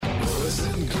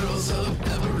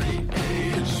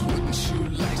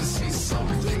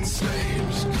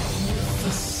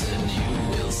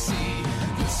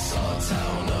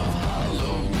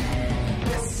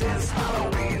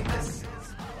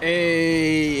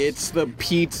It's the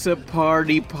Pizza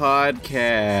Party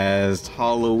Podcast,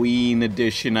 Halloween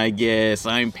edition, I guess.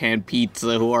 I'm Pan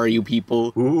Pizza. Who are you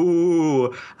people?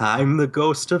 Ooh, I'm the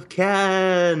ghost of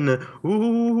Ken.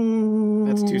 Ooh.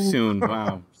 That's too soon.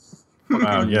 Wow.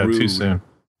 Wow, yeah, rude. too soon.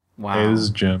 Wow. Hey, this is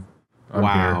Jim. I'm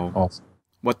Wow. here also.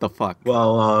 What the fuck?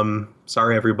 Well,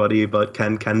 sorry everybody, but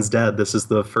Ken's dead. This is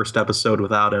the first episode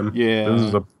without him. Yeah. This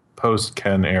is the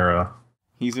post-Ken era.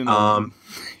 He's in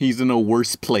a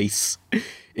worse place.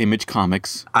 Image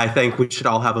Comics. I think we should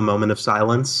all have a moment of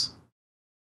silence.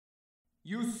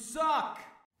 You suck!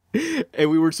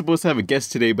 And we were supposed to have a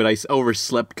guest today, but I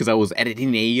overslept because I was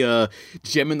editing a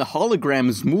Gem and the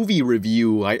Holograms movie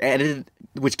review. I edited,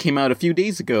 which came out a few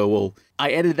days ago. Well,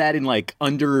 I edited that in like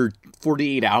under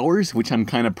 48 hours, which I'm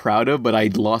kind of proud of, but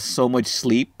I lost so much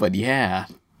sleep. But yeah,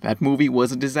 that movie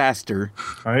was a disaster.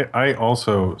 I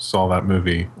also saw that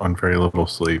movie on very little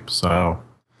sleep, so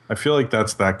I feel like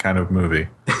that's that kind of movie.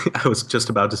 I was just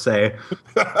about to say.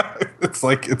 It's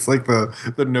like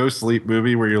the no sleep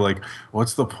movie where you're like,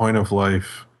 what's the point of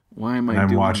life? Why am I'm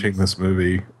doing watching this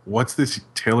movie. What's this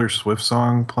Taylor Swift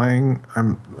song playing?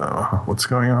 What's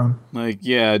going on? Like,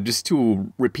 yeah, just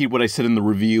to repeat what I said in the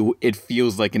review, it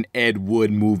feels like an Ed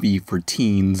Wood movie for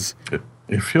teens.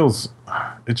 It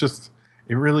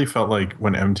really felt like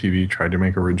when MTV tried to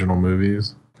make original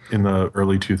movies in the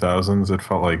early 2000s, it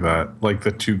felt like that. Like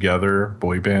the Together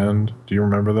boy band. Do you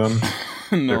remember them?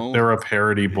 No. They're a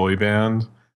parody boy band.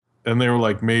 And they were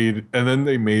like and then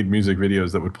they made music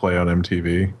videos that would play on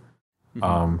MTV.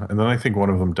 Mm-hmm. And then I think one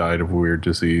of them died of a weird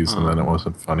disease, and then it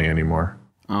wasn't funny anymore.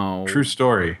 Oh. True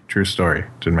story.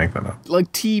 Didn't make that up.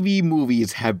 Like, TV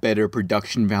movies have better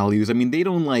production values. I mean, they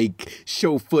don't, like,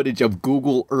 show footage of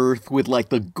Google Earth with, like,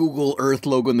 the Google Earth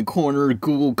logo in the corner,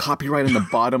 Google copyright on the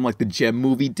bottom like the Gem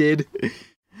movie did.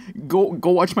 Go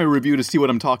watch my review to see what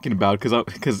I'm talking about,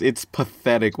 because it's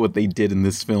pathetic what they did in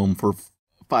this film for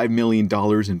 $5 million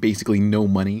and basically no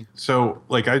money. So,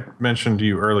 like I mentioned to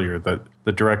you earlier, that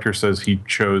the director says he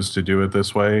chose to do it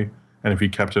this way, and if he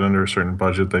kept it under a certain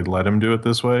budget, they'd let him do it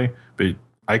this way. But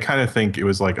I kind of think it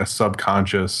was like a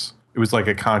conscious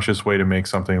way to make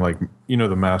something like, you know,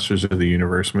 the Masters of the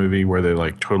Universe movie where they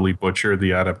like totally butchered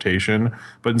the adaptation.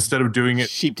 But instead of doing it...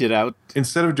 Sheeped it out.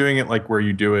 Instead of doing it like where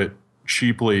you do it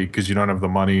cheaply because you don't have the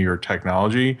money or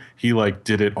technology, he like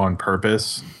did it on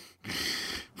purpose,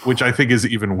 which I think is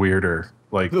even weirder.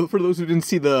 Like, for those who didn't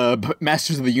see the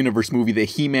Masters of the Universe movie, the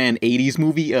He-Man 80s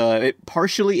movie,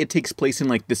 it takes place in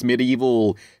like this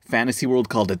medieval fantasy world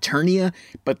called Eternia,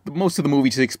 but most of the movie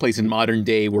takes place in modern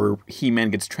day where He-Man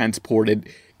gets transported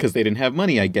because they didn't have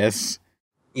money, I guess.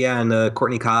 Yeah, and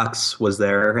Courtney Cox was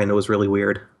there, and it was really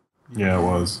weird. yeah, it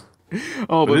was.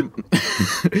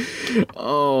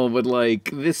 But like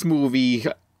this movie,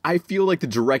 I feel like the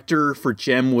director for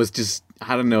Gem was just,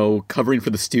 I don't know, covering for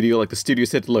the studio. Like the studio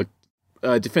said, look,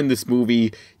 defend this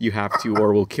movie, you have to,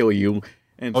 or we'll kill you.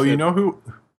 And you know who?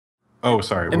 Oh,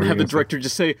 sorry. And have the director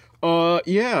just say,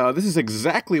 yeah, this is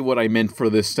exactly what I meant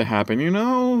for this to happen. You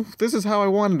know, this is how I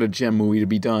wanted a Gem movie to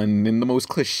be done in the most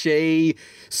cliche,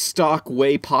 stock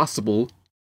way possible.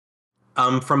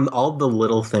 From all the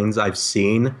little things I've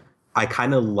seen, I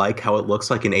kind of like how it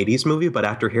looks like an 80s movie, but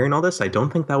after hearing all this, I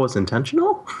don't think that was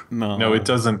intentional. No, it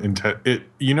doesn't it.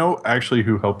 You know, actually,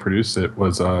 who helped produce it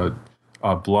was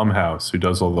Blumhouse, who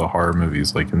does all the horror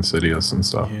movies like Insidious and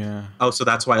stuff. Yeah. Oh, so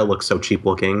that's why it looks so cheap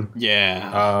looking.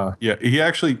 Yeah. Yeah. He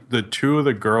actually, the two of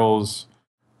the girls,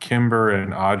 Kimber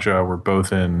and Aja, were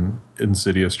both in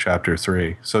Insidious Chapter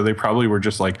 3. So they probably were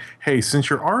just like, hey,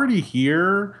 since you're already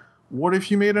here, what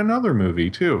if you made another movie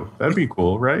too? That'd be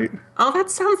cool, right? Oh, that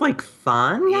sounds like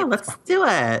fun. Yeah, let's do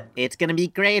it. It's gonna be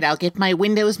great. I'll get my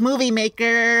Windows Movie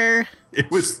Maker. It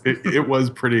was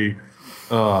pretty.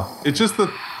 It's just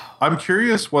that I'm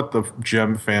curious what the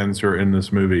Gem fans who are in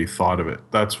this movie thought of it.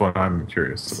 That's what I'm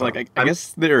curious about. Like, I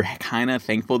guess they're kind of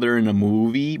thankful they're in a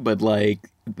movie, but like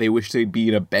they wish they'd be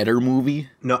in a better movie.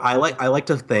 No, I like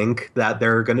to think that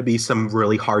there are going to be some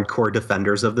really hardcore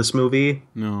defenders of this movie.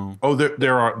 No. Oh,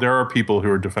 there are people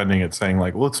who are defending it, saying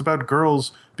like, well, it's about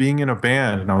girls being in a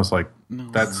band, and I was like,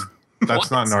 No. that's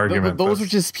not an argument. Those are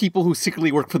just people who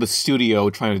secretly work for the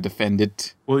studio trying to defend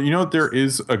it. Well, you know, there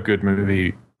is a good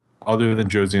movie other than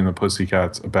Josie and the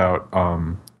Pussycats about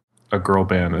a girl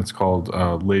band. It's called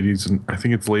Ladies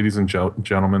and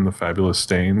Gentlemen, The Fabulous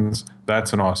Stains.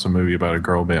 That's an awesome movie about a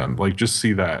girl band. Like, just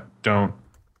see that. Don't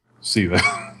see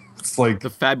that. It's like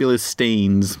The Fabulous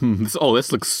Stains.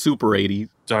 This looks super 80s.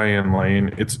 Diane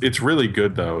Lane. It's really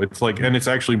good though. It's like, and it's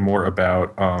actually more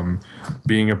about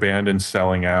being a band and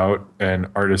selling out and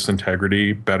artist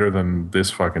integrity better than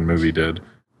this fucking movie did.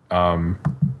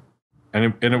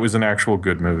 And it was an actual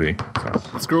good movie. So.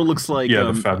 This girl looks like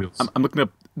The Fabulous. I'm looking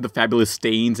up the Fabulous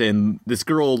Stains, and this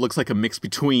girl looks like a mix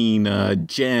between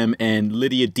Jem and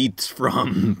Lydia Dietz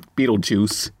from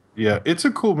Beetlejuice. Yeah, it's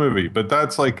a cool movie, but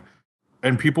that's like,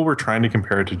 and people were trying to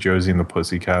compare it to Josie and the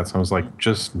Pussycats. And I was like,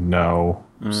 just no,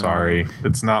 sorry,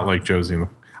 it's not like Josie and the.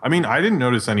 I mean, I didn't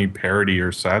notice any parody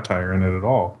or satire in it at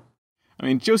all. I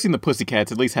mean, Josie and the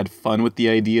Pussycats at least had fun with the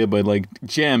idea, but like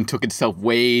Jem took itself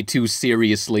way too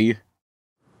seriously.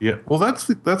 Yeah, well, that's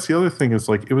the other thing is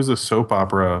like it was a soap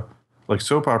opera. Like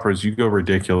soap operas, you go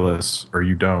ridiculous or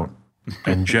you don't.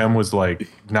 And Jem was like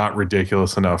not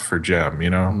ridiculous enough for Jem, you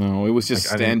know? No, it was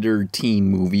just like, standard teen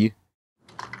movie.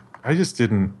 I just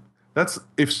didn't. That's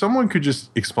if someone could just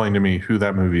explain to me who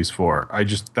that movie's for.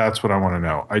 That's what I want to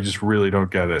know. I just really don't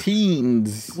get it.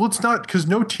 Teens. Well, it's not because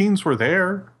no teens were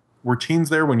there. Were teens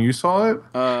there when you saw it?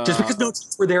 Just because no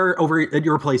teens were there over at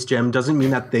your place, Jim, doesn't mean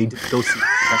that they did go see.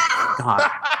 God.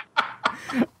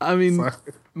 I mean,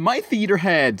 my theater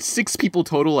had 6 people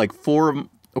total, like 4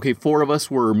 of us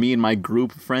were me and my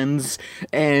group of friends,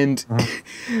 and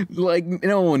like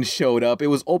no one showed up. It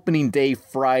was opening day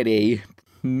Friday.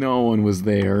 No one was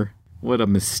there. What a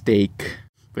mistake.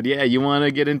 But yeah, you want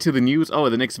to get into the news? Oh,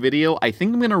 the next video? I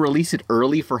think I'm going to release it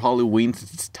early for Halloween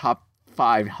since it's top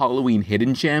 5 Halloween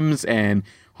hidden gems, and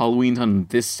Halloween's on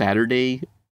this Saturday.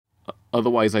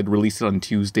 Otherwise, I'd release it on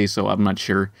Tuesday, so I'm not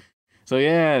sure. So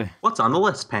yeah, What's on the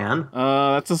list, Pan?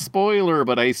 that's a spoiler,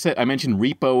 but I mentioned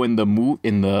Repo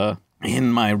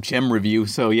in my gem review.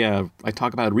 So yeah, I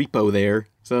talk about Repo there.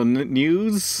 So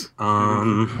news.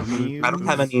 I don't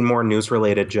have any more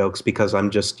news-related jokes because I'm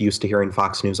just used to hearing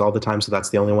Fox News all the time, so that's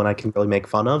the only one I can really make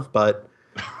fun of. But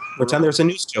pretend there's a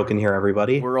news joke in here,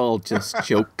 everybody. We're all just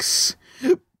jokes.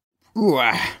 Ooh,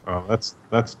 ah. Oh,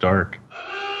 that's dark.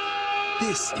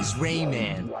 This is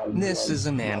Rayman. This is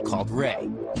a man called Ray.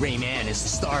 Rayman is the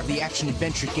star of the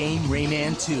action-adventure game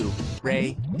Rayman 2.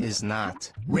 Ray is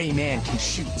not. Rayman can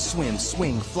shoot, swim,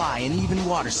 swing, fly, and even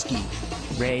water ski.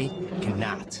 Ray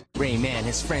cannot. Rayman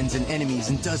has friends and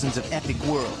enemies in dozens of epic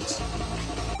worlds.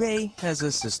 Ray has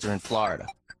a sister in Florida.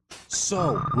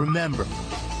 So, remember,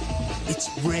 it's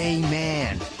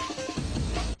Rayman,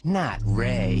 not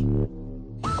Ray.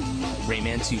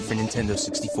 Rayman 2 for Nintendo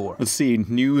 64. Let's see,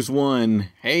 news 1.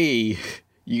 Hey,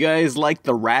 you guys like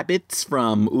the rabbits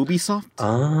from Ubisoft?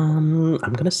 I'm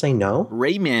gonna say no.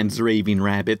 Rayman's raving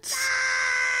rabbits.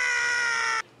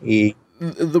 E-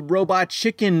 The Robot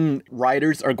Chicken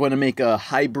writers are going to make a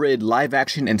hybrid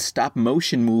live-action and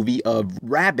stop-motion movie of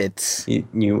rabbits. You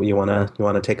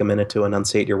wanna take a minute to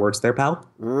enunciate your words there, pal?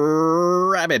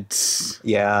 Rabbits.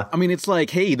 Yeah. I mean, it's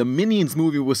like, hey, the Minions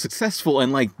movie was successful,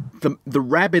 and like the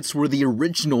rabbits were the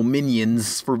original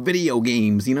Minions for video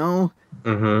games, you know?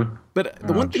 Mm-hmm. But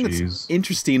the one thing that's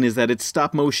interesting is that it's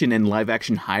stop-motion and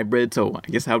live-action hybrid, so I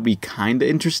guess that would be kind of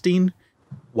interesting.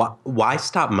 Why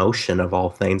stop motion of all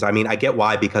things? I mean, I get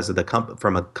why because of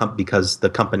because the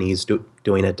company's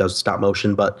doing it does stop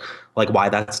motion, but like why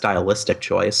that stylistic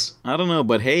choice? I don't know,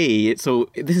 but hey, so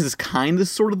this is kind of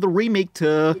sort of the remake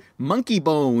to Monkey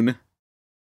Bone.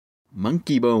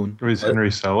 Monkey Bone. Was Henry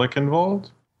Selick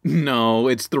involved? No,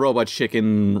 it's the Robot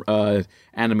Chicken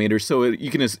animator. So you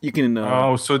can.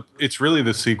 Oh, so it's really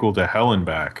the sequel to Hell and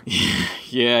Back.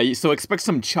 Yeah, so expect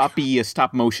some choppy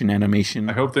stop motion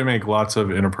animation. I hope they make lots of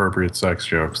inappropriate sex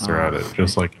jokes throughout it,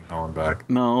 just like in Hell and Back.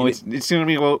 No, it's gonna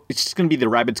be it's just gonna be the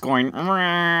rabbits going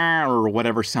or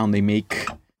whatever sound they make.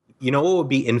 You know what would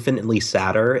be infinitely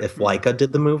sadder if Laika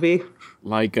did the movie?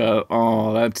 Like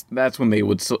that's when they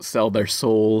would sell their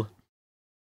soul.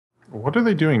 What are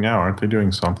they doing now? Aren't they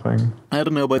doing something? I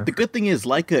don't know, but the good thing is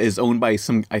Laika is owned by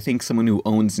someone who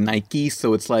owns Nike,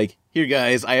 so it's like, here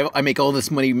guys, I make all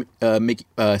this money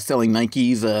selling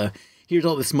Nikes, here's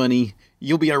all this money,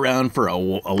 you'll be around for a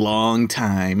long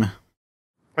time.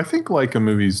 I think Leica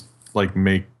movies like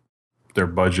make their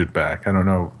budget back. I don't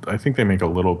know. I think they make a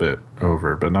little bit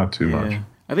over, but not too much.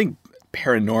 I think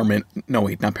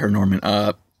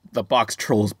the Box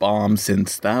Trolls bomb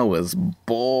since that was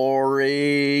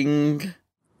boring.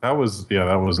 That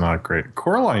was not great.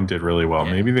 Coraline did really well.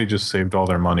 Yeah. Maybe they just saved all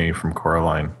their money from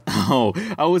Coraline. Oh,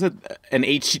 I was at an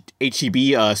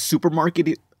HEB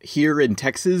supermarket here in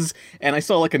Texas, and I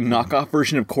saw like a knockoff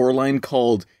version of Coraline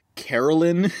called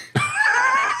Carolyn.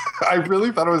 I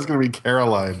really thought it was going to be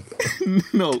Caroline.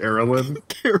 No,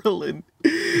 Carolyn.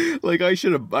 Like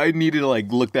I needed to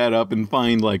like look that up and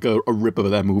find like a rip of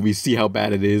that movie, see how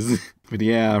bad it is. But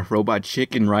yeah, Robot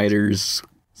Chicken writers.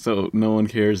 So no one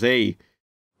cares. Hey.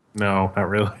 No, not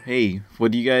really. Hey,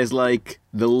 what do you guys like?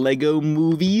 The Lego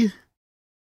Movie?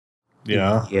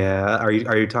 Yeah. Yeah. Are you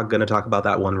going to talk about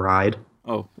that one ride?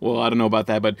 Oh, well, I don't know about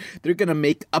that, but they're going to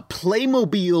make a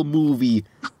Playmobil movie.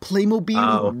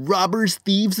 Playmobil Robbers,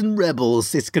 Thieves, and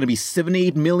Rebels. It's going to be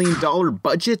 $78 million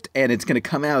budget, and it's going to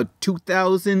come out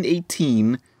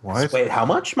 2018. What? Wait, how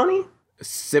much money?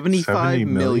 75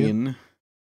 million.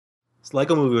 This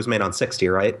Lego movie was made on 60,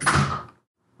 right?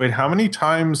 Wait, how many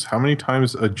times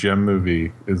a gem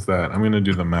movie is that? I'm going to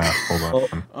do the math. Hold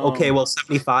on. Okay, well,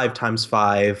 75 times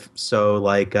 5, so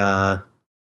like 5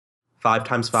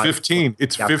 times 5. 15.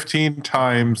 It's 15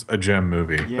 times a gem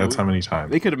movie. Yeah, That's how many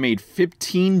times. They could have made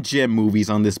 15 gem movies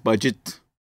on this budget.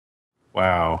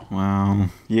 Wow. Wow.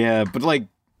 Yeah, but like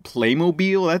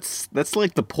Playmobil, that's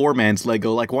like the poor man's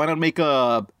Lego. Like, why not make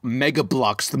a Mega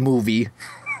Bloks the movie?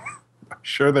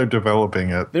 Sure, they're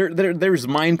developing it. There's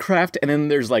Minecraft, and then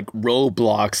there's like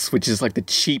Roblox, which is like the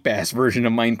cheap ass version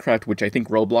of Minecraft, which I think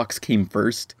Roblox came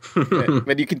first.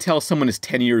 But you can tell someone is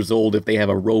 10 years old if they have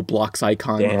a Roblox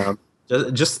icon. Damn.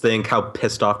 Just think how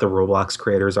pissed off the Roblox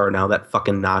creators are now that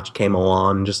fucking Notch came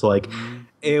along. Just like,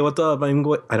 hey, what's up? I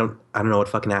don't know what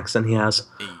fucking accent he has.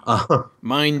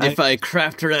 Mind if I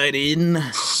craft right in?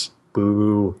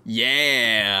 Boo.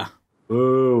 Yeah.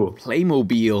 Boo.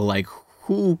 Playmobil, like,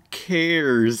 who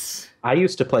cares? I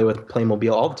used to play with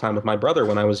Playmobil all the time with my brother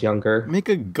when I was younger. Make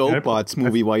a GoBots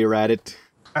movie while you're at it.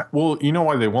 Well, you know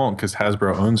why they won't? Because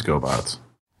Hasbro owns GoBots.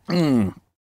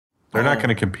 They're not going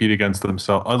to compete against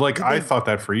themselves. I thought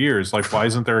that for years. Like, why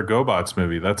isn't there a GoBots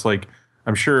movie? That's like,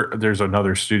 I'm sure there's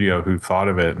another studio who thought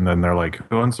of it, and then they're like,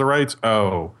 who owns the rights?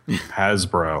 Oh,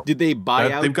 Hasbro. Did they buy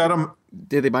out? They've got them.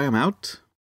 Did they buy them out?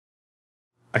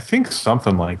 I think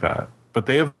something like that. But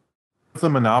they have the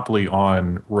monopoly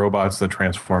on robots that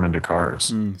transform into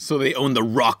cars. So they own the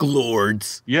Rock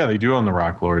Lords. Yeah, they do own the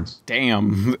Rock Lords.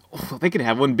 Damn. They could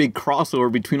have one big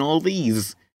crossover between all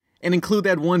these. And include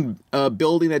that one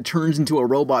building that turns into a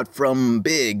robot from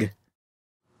Big.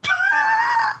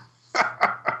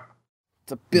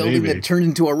 It's a building that turns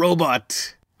into a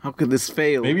robot. How could this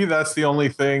fail? Maybe that's the only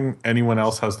thing anyone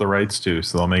else has the rights to,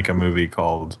 so they'll make a movie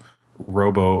called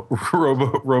Robo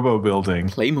Building.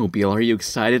 Playmobil, are you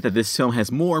excited that this film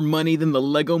has more money than the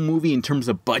Lego movie in terms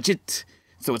of budget?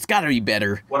 So it's gotta be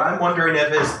better. What I'm wondering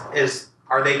is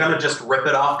are they going to just rip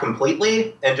it off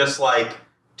completely and just like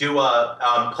do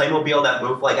a Playmobil that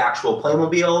moved like actual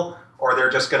Playmobil, or they're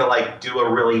just going to like do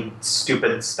a really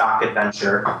stupid stock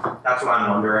adventure? That's what I'm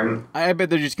wondering. I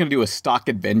bet they're just going to do a stock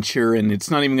adventure, and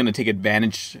it's not even going to take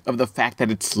advantage of the fact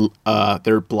that it's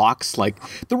their blocks. Like,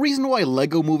 the reason why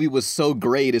Lego Movie was so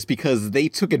great is because they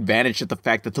took advantage of the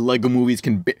fact that the Lego movies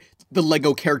the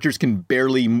Lego characters can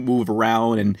barely move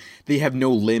around, and they have no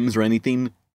limbs or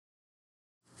anything.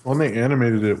 Well, they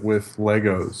animated it with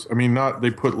Legos. I mean,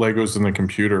 they put Legos in the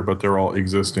computer, but they're all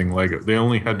existing Lego. They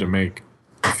only had to make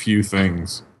a few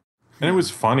things. And it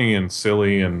was funny and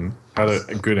silly and had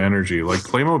a good energy. Like,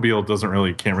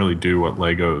 Playmobil can't really do what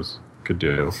Legos could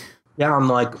do. Yeah, I'm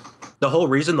like, the whole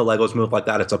reason the Legos move like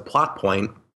that, it's a plot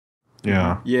point.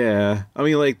 Yeah. Yeah. I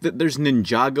mean, like, there's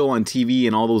Ninjago on TV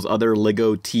and all those other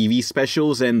Lego TV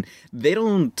specials, and they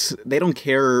don't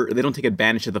care. They don't take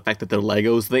advantage of the fact that they're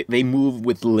Legos. They move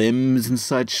with limbs and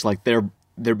such. Like, their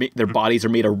bodies are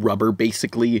made of rubber,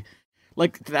 basically.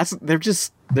 Like, they're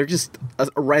just a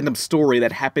random story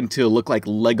that happened to look like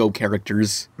Lego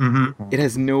characters. Mm-hmm. It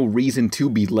has no reason to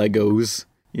be Legos.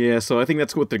 Yeah, so I think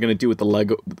that's what they're gonna do with the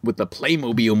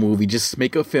Playmobil movie. Just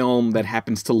make a film that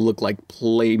happens to look like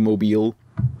Playmobil.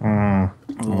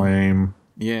 Lame.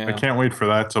 Yeah. I can't wait for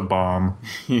that to bomb.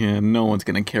 Yeah, no one's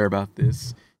gonna care about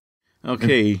this.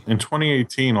 Okay. In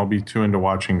 2018, I'll be too into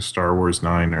watching Star Wars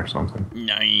 9 or something.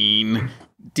 9.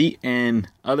 DN.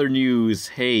 Other news.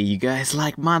 Hey, you guys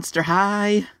like Monster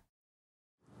High?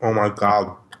 Oh my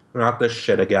god. Not this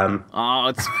shit again. Oh,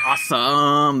 it's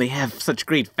awesome. They have such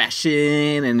great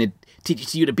fashion, and it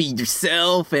teaches you to be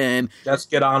yourself, and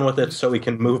Just get on with it so we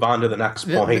can move on to the next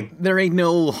point. there ain't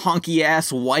no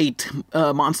honky-ass white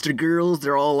monster girls.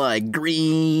 They're all like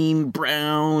green,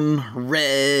 brown,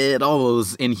 red, all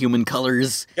those inhuman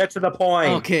colors. Get to the point.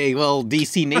 Okay, well,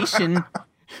 DC Nation...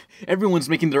 Everyone's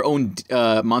making their own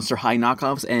Monster High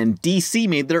knockoffs, and DC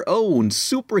made their own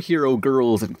superhero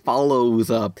girls and follows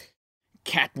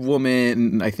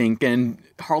Catwoman, I think, and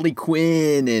Harley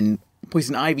Quinn and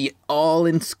Poison Ivy all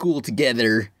in school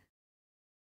together.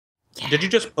 Yeah. Did you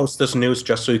just post this news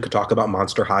just so you could talk about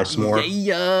Monster High some more?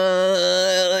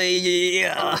 Yeah.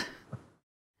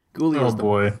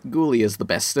 Ghoulie is the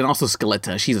best, and also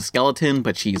Skeletor. She's a skeleton,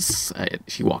 but she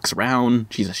walks around.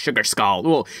 She's a sugar skull.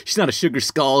 Well, she's not a sugar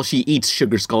skull. She eats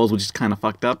sugar skulls, which is kind of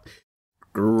fucked up.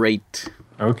 Great.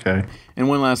 Okay. And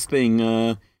one last thing,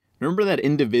 Remember that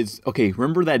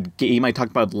remember that game I talked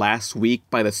about last week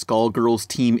by the Skullgirls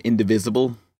team,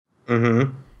 Indivisible?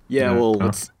 Mm-hmm. Yeah, well,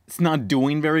 it's not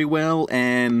doing very well,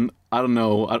 and I don't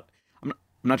know. I'm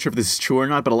not sure if this is true or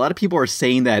not, but a lot of people are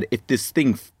saying that if this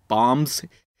thing bombs,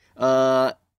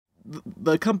 the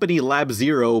company Lab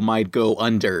Zero might go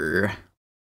under.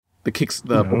 The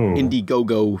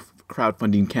Indiegogo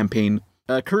crowdfunding campaign.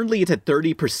 Currently, it's at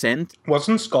 30%.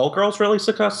 Wasn't Skullgirls really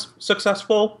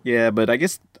successful? Yeah, but I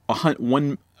guess it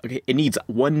needs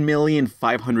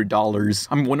 $1,500,000.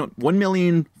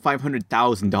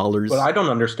 $1,500,000. What I don't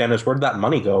understand is where did that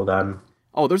money go then?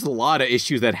 Oh, there's a lot of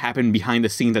issues that happened behind the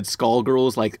scenes at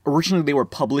Skullgirls. Like, originally they were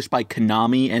published by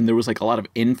Konami, and there was, like, a lot of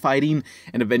infighting,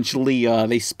 and eventually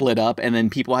they split up, and then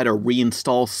people had to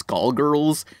reinstall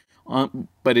Skullgirls,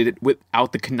 but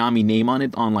without the Konami name on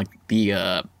it, on, like, the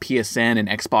PSN and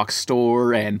Xbox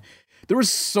Store, and there were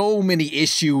so many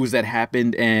issues that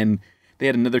happened, and they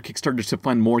had another Kickstarter to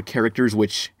fund more characters,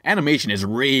 which animation is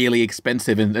really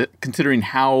expensive, and considering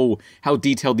how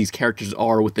detailed these characters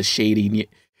are with the shading,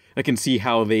 I can see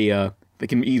how they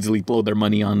can easily blow their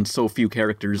money on so few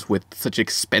characters with such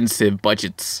expensive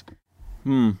budgets.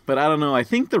 But I don't know. I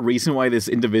think the reason why this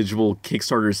individual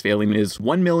Kickstarter is failing is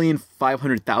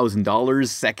 $1,500,000.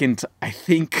 Second, I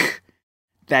think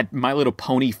that My Little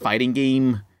Pony fighting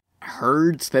game,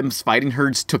 Them's Fighting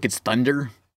Herds, took its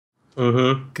thunder.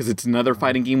 Because it's another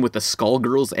fighting game with the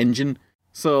Skullgirls engine.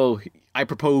 So I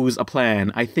propose a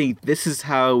plan. I think this is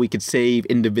how we could save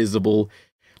Indivisible.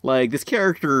 Like, this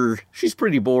character, she's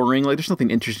pretty boring. Like, there's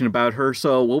nothing interesting about her.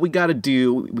 So what we gotta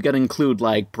do, we gotta include,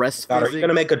 like, breast physics. Are you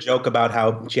gonna make a joke about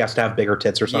how she has to have bigger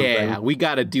tits or something? Yeah, we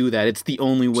gotta do that. It's the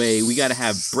only way. We gotta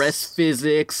have breast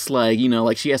physics. Like, you know,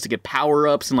 like, she has to get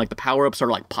power-ups, and, like, the power-ups are,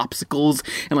 like, popsicles.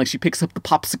 And, like, she picks up the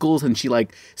popsicles, and she,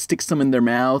 like, sticks them in their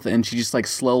mouth, and she just, like,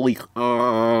 slowly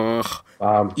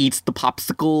eats the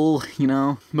popsicle, you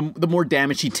know? The more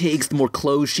damage she takes, the more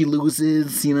clothes she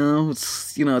loses, you know?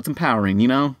 It's empowering, you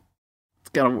know?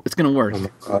 It's gonna work.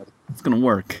 Oh, it's gonna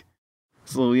work.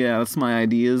 So yeah, that's my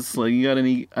ideas. Like, you got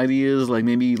any ideas? Like,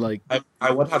 maybe like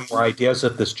I would have more ideas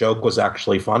if this joke was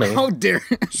actually funny. How dare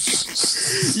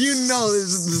you know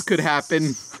this could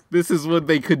happen. This is what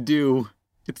they could do.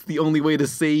 It's the only way to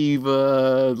save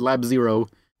Lab Zero.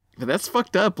 But that's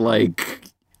fucked up. Like,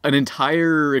 an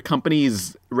entire company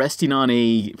is resting on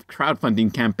a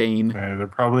crowdfunding campaign. They're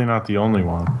probably not the only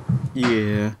one.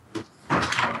 Yeah.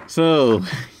 So,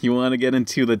 you want to get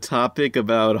into the topic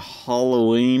about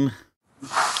Halloween?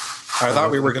 I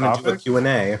thought we were going to do a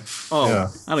Q&A. Oh, Yeah.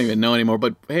 I don't even know anymore,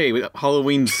 but hey,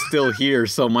 Halloween's still here,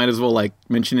 so might as well, like,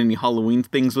 mention any Halloween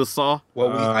things we saw.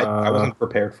 Well, I wasn't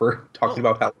prepared for talking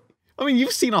about how... I mean,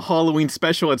 you've seen a Halloween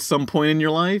special at some point in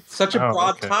your life. Such a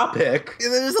broad topic.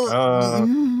 There's the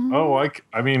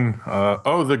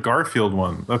Garfield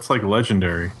one. That's, like,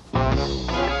 legendary.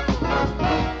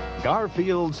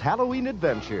 Garfield's Halloween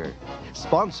Adventure,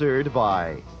 sponsored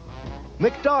by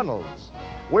McDonald's,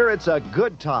 where it's a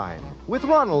good time with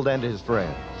Ronald and his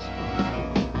friends.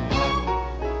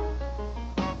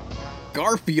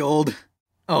 Garfield.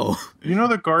 Oh. You know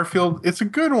the Garfield? It's a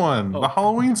good one. The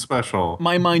Halloween special.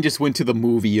 My mind just went to the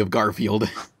movie of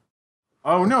Garfield.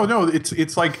 Oh, no.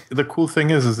 It's like, the cool thing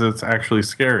is it's actually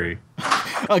scary.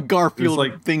 A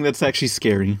Garfield thing that's actually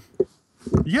scary.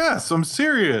 Yes, I'm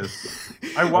serious.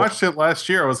 I watched it last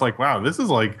year. I was like, wow, this is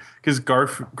like, because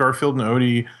Garfield and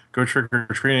Odie go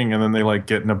trick-or-treating, and then they, like,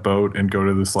 get in a boat and go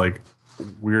to this, like,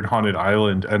 weird haunted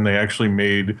island, and they actually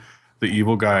made the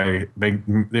evil guy, they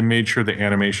made sure the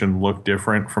animation looked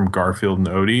different from Garfield and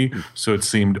Odie, so it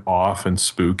seemed off and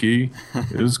spooky.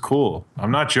 It was cool.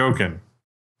 I'm not joking.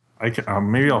 I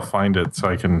can, maybe I'll find it so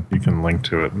you can link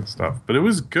to it and stuff. But it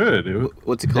was good.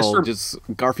 What's it called? Just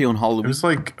Garfield and Halloween? It was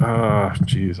like,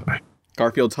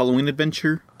 Garfield's Halloween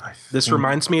Adventure? This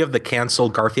reminds me of the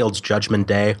canceled Garfield's Judgment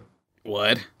Day.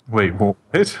 What? Wait, what?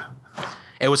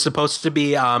 It was supposed to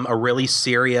be a really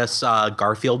serious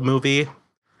Garfield movie.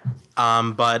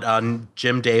 But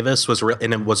Jim Davis was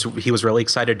really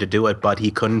excited to do it, but he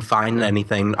couldn't find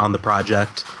anything on the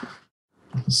project.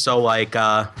 So like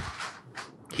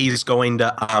he's going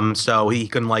to so he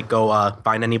couldn't like go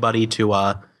find anybody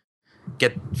to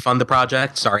fund the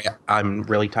project. Sorry, I'm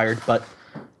really tired, but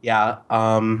yeah,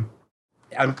 I'm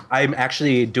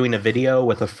actually doing a video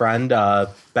with a friend,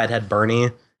 Bedhead Bernie.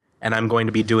 And I'm going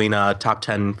to be doing top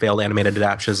 10 failed animated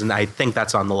adaptations, and I think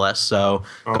that's on the list. So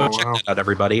go check that out,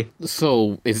 everybody.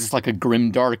 So is this like a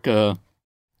grimdark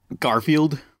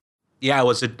Garfield? Yeah, it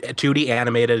was a 2D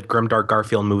animated grimdark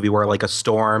Garfield movie where like a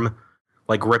storm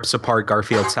like rips apart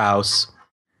Garfield's house,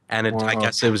 And I Wow.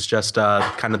 guess it was just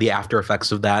kind of the after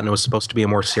effects of that, and it was supposed to be a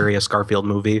more serious Garfield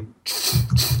movie.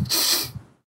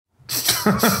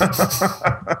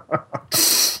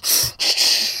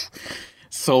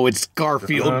 So it's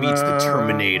Garfield meets the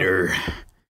Terminator.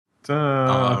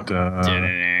 I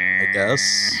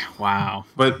guess. Wow.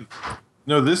 But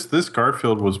no, this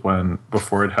Garfield was when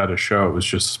before it had a show, it was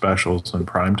just specials in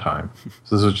prime time.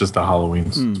 So this was just a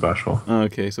Halloween special.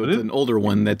 Okay, so it's an older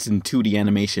one that's in 2D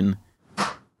animation.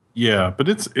 Yeah, but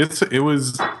it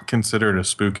was considered a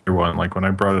spookier one. Like when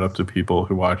I brought it up to people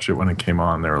who watched it when it came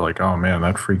on, they were like, "Oh man,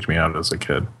 that freaked me out as a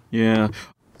kid." Yeah.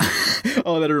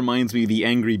 Oh, that reminds me of the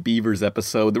Angry Beavers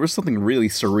episode. There was something really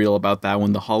surreal about that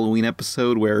one, the Halloween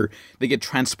episode where they get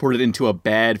transported into a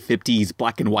bad 50s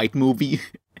black and white movie.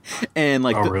 And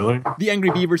like Really? the Angry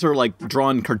Beavers are like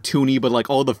drawn cartoony, but like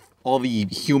all the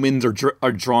humans are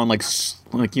drawn like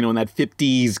you know, in that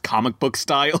 50s comic book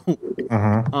style.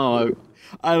 Oh,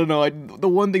 I don't know. The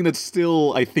one thing that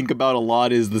still I think about a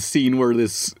lot is the scene where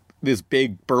this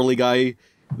big burly guy,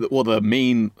 the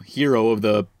main hero of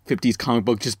the 50s comic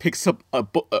book, just picks up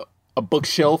a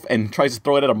bookshelf and tries to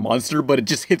throw it at a monster, but it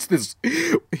just hits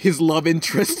his love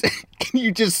interest, and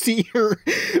you just see her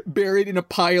buried in a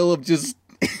pile of just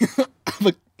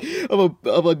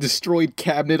of a destroyed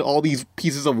cabinet, all these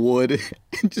pieces of wood,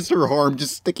 and just her arm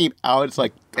just sticking out. It's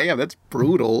like, damn, that's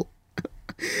brutal.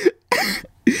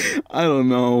 I don't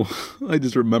know. I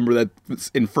just remember that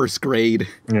in first grade.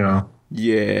 Yeah.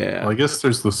 Yeah. Well, I guess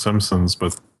there's The Simpsons,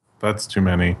 but that's too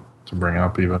many to bring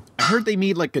up even. I heard they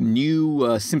made like a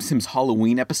new Simpsons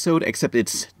Halloween episode, except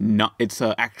it's not. It's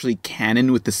actually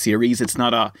canon with the series. It's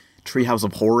not a Treehouse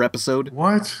of Horror episode.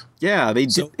 What? Yeah, they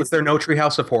did. So was there no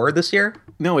Treehouse of Horror this year?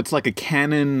 No, it's like a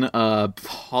canon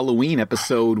Halloween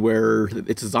episode where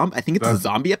it's a zombie. I think it's a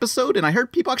zombie episode, and I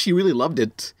heard people actually really loved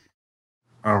it.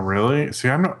 Oh, really? See,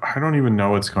 I don't even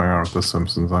know what's going on with The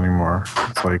Simpsons anymore.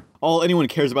 It's like All anyone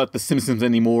cares about The Simpsons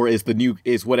anymore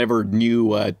is whatever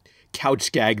new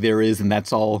couch gag there is, and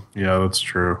that's all. yeah, that's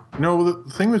true. No, the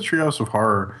thing with Treehouse of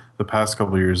Horror the past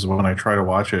couple of years is when I try to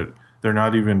watch it, they're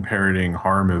not even parodying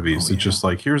horror movies. It's just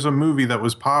like, here's a movie that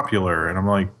was popular. And I'm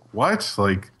like, what?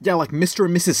 Like, Yeah, like Mr.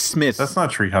 and Mrs. Smith. that's not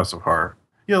Treehouse of Horror.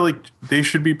 Yeah, like, they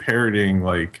should be parodying,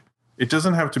 like, it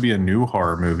doesn't have to be a new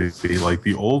horror movie. Like,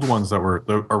 the old ones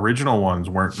the original ones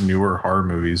weren't newer horror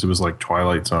movies. It was like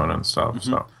Twilight Zone and stuff.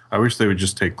 So I wish they would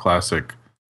just take classic,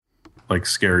 like,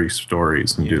 scary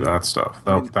stories and do that stuff.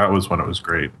 That was when it was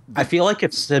great. I feel like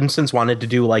if Simpsons wanted to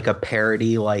do like a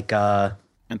parody, like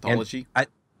Anthology.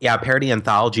 parody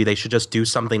anthology, they should just do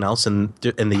something else in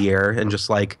the year and just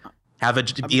like have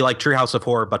it be like Treehouse of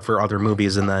Horror, but for other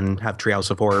movies, and then have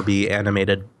Treehouse of Horror be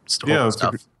animated Yeah,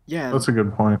 stuff. that's a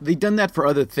good point. They've done that for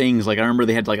other things. Like I remember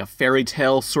they had like a fairy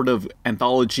tale sort of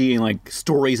anthology and like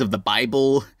stories of the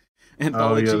Bible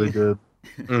anthology. Oh, yeah, they did.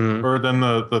 Mhm. Or then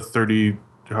the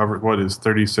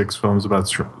 36 films about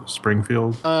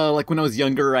Springfield? Like when I was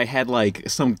younger, I had like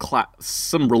some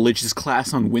religious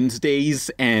class on Wednesdays,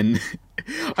 and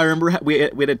I remember we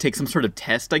had to take some sort of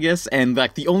test, I guess, and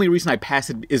like the only reason I passed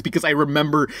it is because I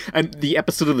remember the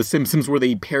episode of The Simpsons where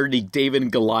they parodied David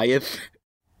and Goliath.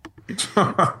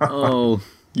 Oh,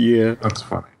 yeah. That's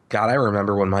funny. God, I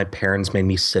remember when my parents made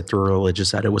me sit through a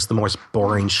religious ed. It was the most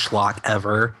boring schlock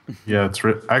ever. Yeah,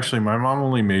 actually, my mom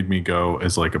only made me go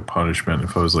as like a punishment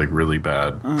if I was like really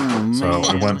bad. Oh, So man.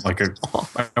 I went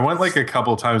like a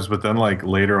couple times, but then like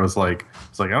later I was like,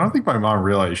 I don't think my mom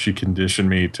realized she conditioned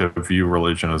me to view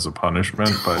religion as a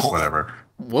punishment, but whatever.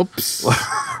 Whoops.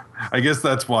 I guess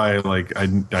that's why like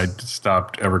I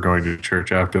stopped ever going to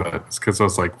church after that. It's because I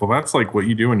was like, well, that's like what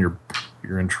you do when you're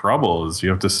in trouble, is you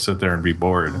have to sit there and be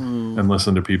bored and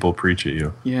listen to people preach at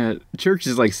you. Yeah, church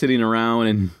is like sitting around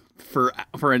and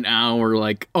for an hour,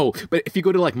 like, oh, but if you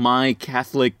go to like my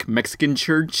Catholic Mexican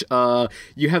church,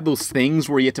 you have those things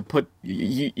where you have to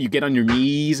you get on your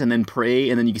knees and then pray,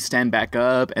 and then you stand back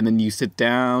up and then you sit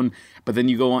down, but then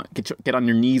you go on get on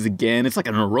your knees again. It's like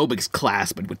an aerobics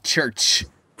class, but with church.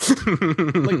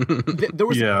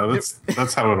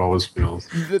 That's how it always feels.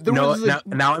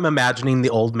 Now I'm imagining the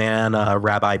old man,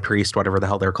 rabbi, priest, whatever the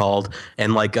hell they're called,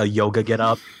 and like a yoga get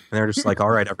up, and they're just like,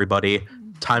 all right, everybody,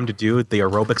 time to do the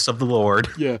aerobics of the Lord.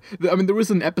 Yeah. I mean, there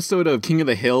was an episode of King of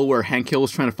the Hill where Hank Hill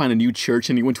was trying to find a new church,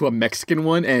 and he went to a Mexican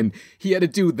one, and he had to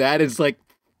do that. It's like,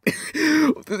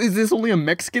 is this only a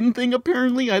Mexican thing,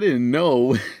 apparently? I didn't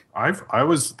know. I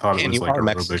always thought it And was you like are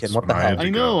aerobics Mexican, what when the I hell? had to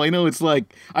go. I know. It's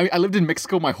like, I lived in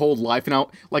Mexico my whole life, and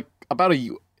like about a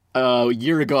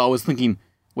year ago, I was thinking,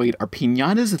 wait, are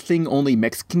piñatas a thing only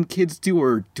Mexican kids do,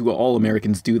 or do all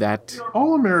Americans do that?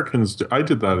 All Americans do. I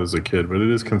did that as a kid, but it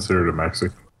is considered a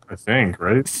Mexican I think,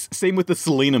 right? Same with the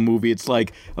Selena movie. It's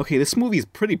like, okay, this movie is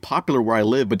pretty popular where I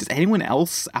live, but does anyone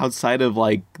else outside of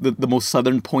like the most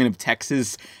southern point of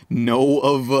Texas know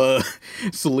of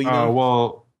Selena?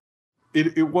 Well,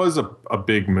 it was a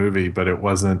big movie, but it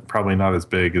wasn't probably not as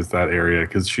big as that area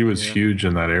because she was huge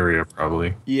in that area,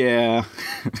 probably. Yeah.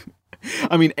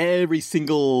 I mean, every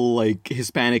single like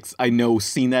Hispanics I know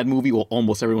seen that movie. Well,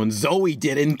 almost everyone. Zoe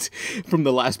didn't from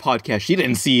the last podcast. She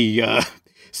didn't see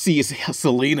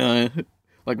Selena.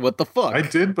 Like, what the fuck? I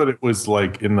did, but it was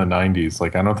like in the 90s.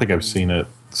 Like, I don't think I've seen it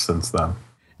since then.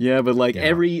 Yeah, but like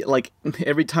every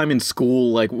time in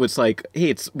school, like it's like,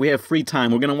 hey, we have free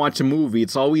time. We're gonna watch a movie.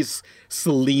 It's always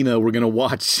Selena. We're gonna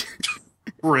watch.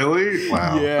 Really?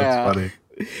 Wow. Yeah. That's funny.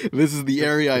 This is the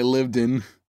area I lived in.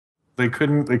 They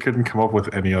couldn't come up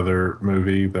with any other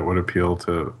movie that would appeal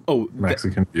to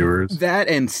Mexican viewers. That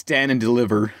and Stand and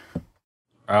Deliver.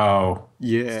 Oh.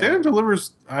 Yeah. Stand and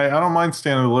Deliver's I don't mind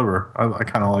Stand and Deliver. I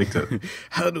kind of liked it.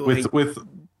 How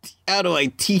do I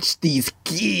teach these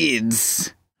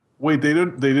kids? Wait, they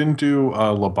didn't do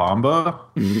La Bamba?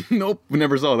 Nope, we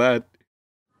never saw that.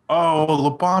 Oh,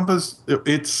 La Bamba's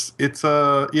it's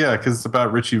because it's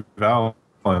about Richie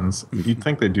Valens. You'd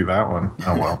think they'd do that one.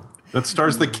 Oh well. That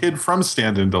stars the kid from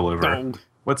Stand and Deliver. Oh.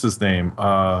 What's his name?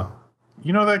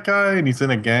 You know that guy, and he's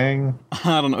in a gang.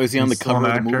 I don't know. Is he on the cover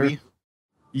of the movie?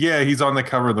 Yeah, he's on the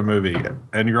cover of the movie,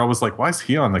 and you're always like, "Why is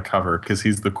he on the cover?" Because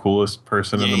he's the coolest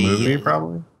person in the movie,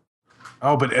 probably.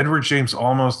 Oh, but Edward James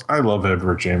Olmos. I love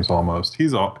Edward James Olmos.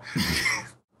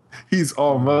 He's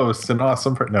almost an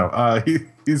awesome.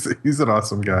 He's an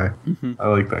awesome guy. Mm-hmm. I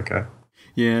like that guy.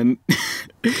 Yeah, and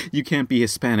you can't be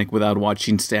Hispanic without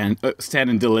watching Stand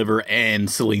and Deliver and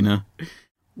Selena.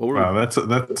 Wow, that's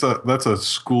a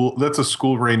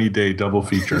school rainy day double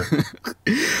feature.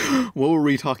 What were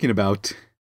we talking about?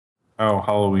 Oh,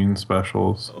 Halloween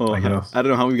specials. Oh, I guess. I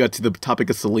don't know how we got to the topic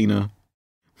of Selena.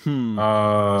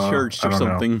 Church or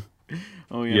something. Know.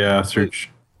 Oh yeah. Yeah, Church.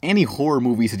 Any horror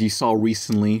movies that you saw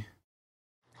recently?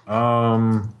 I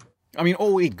mean,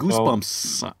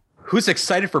 Goosebumps. Well, who's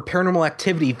excited for Paranormal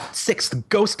Activity 6: The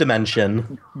Ghost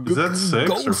Dimension? Is that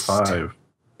 6 or 5?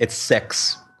 It's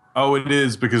 6. Oh, it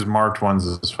is because marked ones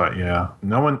is 5. Yeah,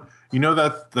 no one. You know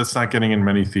that's not getting in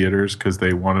many theaters because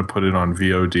they want to put it on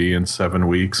VOD in 7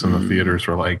 weeks, and the theaters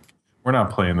were like, "We're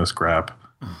not playing this crap."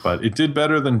 But it did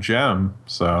better than Gem,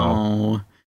 so.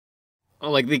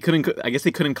 Oh, like they couldn't. I guess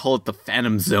they couldn't call it the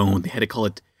Phantom Zone. They had to call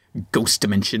it Ghost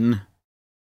Dimension.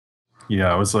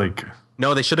 Yeah, it was like.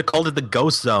 No, they should have called it the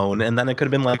Ghost Zone, and then it could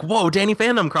have been like, "Whoa, Danny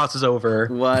Phantom crosses over."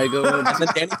 Why go? And then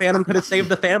Danny Phantom could have saved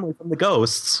the family from the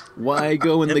ghosts. Why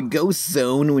go in the Ghost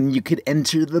Zone when you could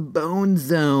enter the Bone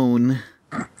Zone?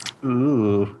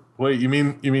 Ooh, wait, you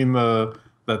mean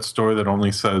that store that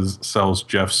only sells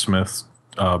Jeff Smith's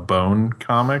Bone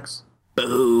comics?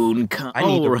 Bone. I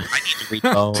need to read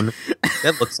Bone.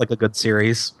 That looks like a good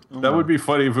series. That would be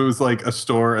funny if it was like a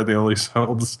store and they only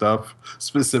sold stuff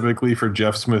specifically for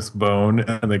Jeff Smith's Bone,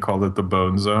 and they called it the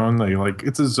Bone Zone. They like,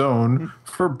 it's a zone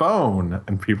for bone,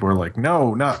 and people were like,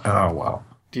 no, not. Oh wow.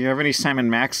 Do you have any Simon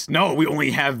Max? No, we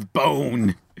only have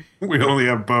Bone. We only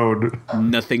have Bone.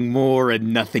 Nothing more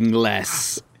and nothing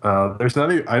less. There's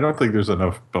not. I don't think there's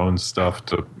enough Bone stuff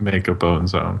to make a Bone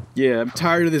Zone. Yeah, I'm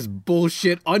tired of this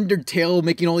bullshit. Undertale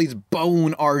making all these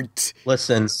Bone art.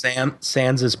 Listen,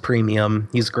 Sans is premium.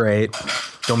 He's great.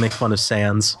 Don't make fun of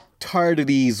Sans. Tired of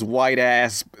these white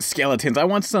ass skeletons. I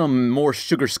want some more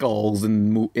sugar skulls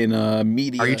in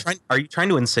media. Are you trying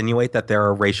to insinuate that there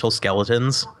are racial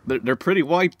skeletons? They're pretty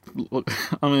white.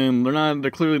 I mean,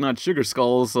 they're clearly not sugar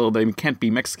skulls, so they can't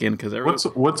be Mexican because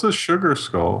what's a sugar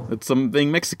skull? It's something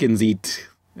Mexicans eat,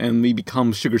 and we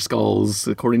become sugar skulls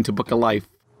according to Book of Life.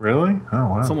 Really? Oh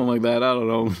wow. Something like that. I don't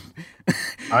know.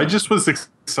 I just was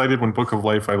excited when Book of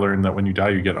Life I learned that when you die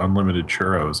you get unlimited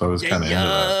churros. I was kind of into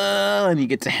that. And you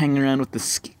get to hang around with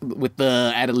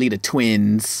the Adelita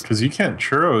twins. Because you can't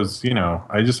churros,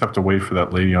 I just have to wait for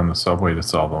that lady on the subway to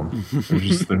sell them.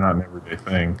 They're not an everyday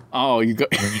thing. Oh, you go.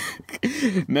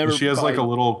 Never. She has like a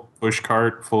little push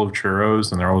cart full of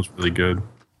churros, and they're always really good.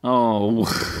 Oh.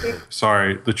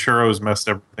 Sorry, the churros messed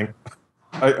everything.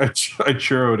 I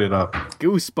churroed it up.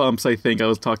 Goosebumps, I think I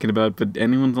was talking about, but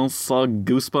anyone else saw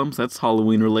Goosebumps? That's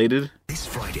Halloween related. This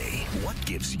Friday, what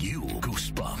gives you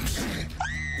goosebumps?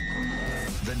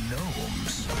 The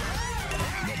gnomes,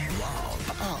 the blob,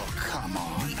 oh come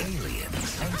on, the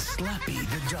aliens, and Slappy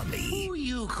the dummy. Who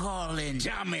you calling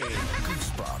dummy?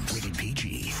 Goosebumps, rated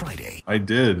PG. Friday. I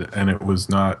did, and it was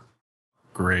not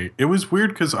great. It was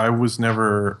weird because I was the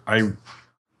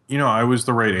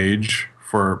right age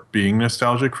for being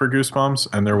nostalgic for Goosebumps,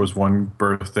 and there was one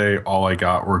birthday all I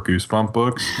got were Goosebump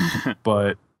books,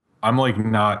 but I'm like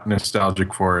not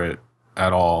nostalgic for it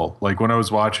at all. Like when I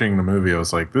was watching the movie, I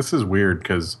was like, this is weird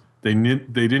because they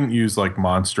didn't use like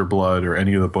Monster Blood or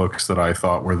any of the books that I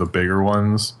thought were the bigger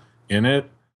ones in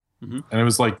it. And it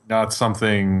was like not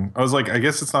something, I was like, I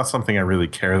guess it's not something I really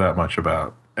care that much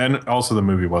about. And also the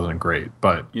movie wasn't great,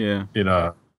 but I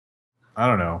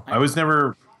don't know.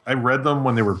 I read them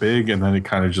when they were big, and then it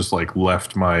kind of just like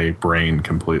left my brain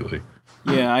completely.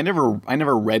 Yeah, I never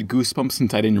read Goosebumps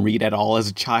since I didn't read at all as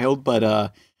a child, but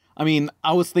I mean,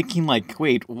 I was thinking like,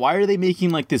 wait, why are they making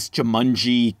like this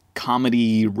Jumanji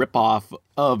comedy ripoff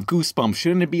of Goosebumps?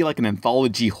 Shouldn't it be like an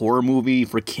anthology horror movie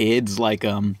for kids, like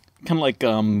kind of like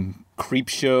Creep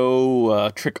Show,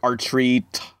 Trick or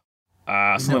Treat,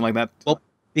 something like that? Well,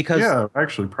 because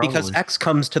actually, probably. Because X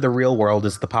Comes to the Real World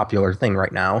is the popular thing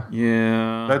right now.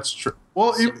 Yeah, that's true.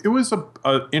 Well, it was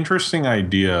a interesting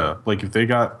idea. Like if they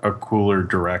got a cooler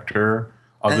director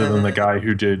other than the guy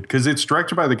who did, because it's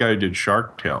directed by the guy who did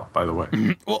Shark Tale, by the way.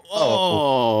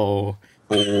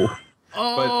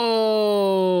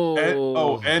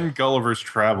 And Gulliver's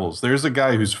Travels. There's a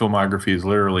guy whose filmography is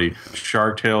literally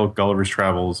Shark Tale, Gulliver's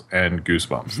Travels, and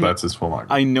Goosebumps. That's his filmography.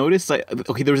 I noticed, there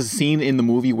was a scene in the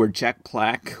movie where Jack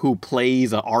Black, who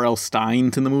plays R.L.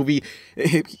 Stein in the movie,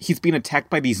 he's being attacked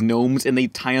by these gnomes, and they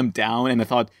tie him down, and I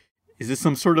thought, is this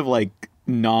some sort of, like,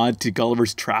 nod to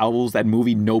Gulliver's Travels, that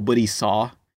movie nobody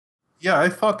saw? Yeah, I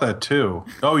thought that too.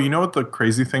 Oh, you know what the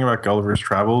crazy thing about Gulliver's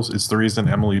Travels? It's the reason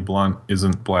Emily Blunt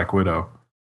isn't Black Widow.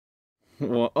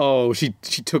 Well, she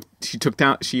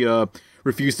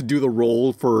refused to do the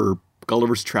role for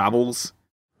Gulliver's Travels.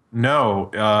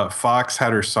 No, Fox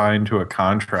had her signed to a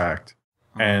contract,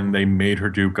 and they made her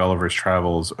do Gulliver's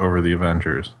Travels over the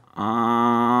Avengers.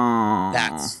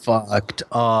 That's fucked.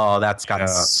 Oh, that's gotta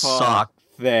suck.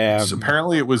 So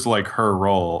apparently it was like her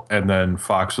role, and then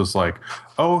Fox was like,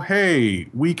 oh hey,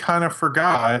 we kind of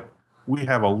forgot we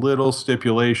have a little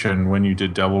stipulation when you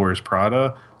did Devil Wears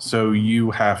Prada, so you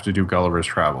have to do Gulliver's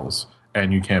Travels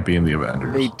and you can't be in the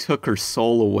Avengers. They took her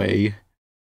soul away.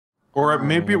 Or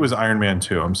maybe it was Iron Man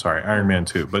 2. I'm sorry, Iron Man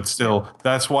 2. But still,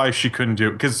 that's why she couldn't do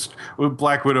it, because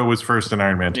Black Widow was first in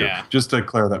Iron Man 2. Yeah. Just to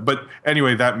clear that. But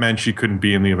anyway, that meant she couldn't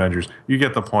be in the Avengers. You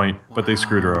get the point, but they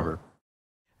screwed her over.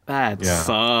 That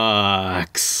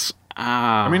sucks.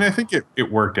 I mean, I think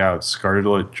it worked out.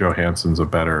 Scarlett Johansson's a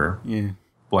better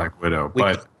Black Widow.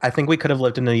 But I think we could have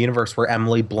lived in a universe where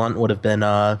Emily Blunt would have been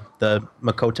the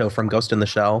Makoto from Ghost in the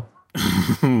Shell.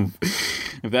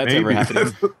 If that's ever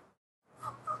happening.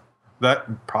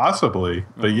 That possibly.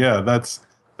 But yeah,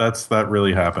 that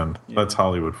really happened. Yeah. That's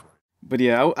Hollywood. But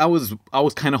yeah, I was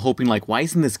kind of hoping, like, why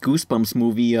isn't this Goosebumps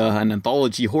movie an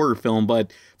anthology horror film?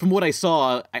 But from what I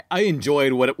saw, I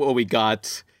enjoyed what we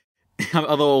got.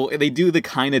 Although they do the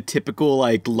kind of typical,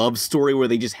 like, love story where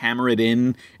they just hammer it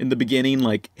in the beginning.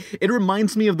 Like, it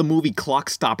reminds me of the movie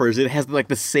Clockstoppers. It has, like,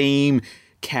 the same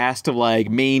cast of, like,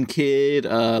 main kid,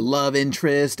 love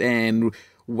interest, and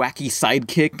wacky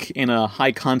sidekick in a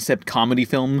high-concept comedy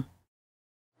film.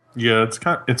 Yeah, it's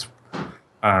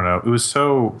I don't know. It was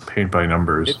so paint by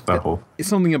numbers, It's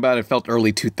something about it felt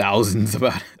early 2000s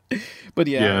about it. But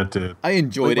yeah, it did. I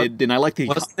enjoyed it, and I like the...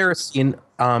 Wasn't there a scene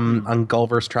on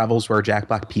Gulliver's Travels where Jack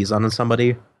Black pees on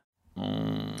somebody?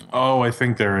 Oh, I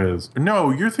think there is. No,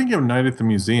 you're thinking of Night at the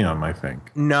Museum, I think.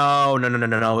 No.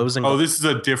 It was in... Oh, this is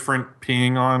a different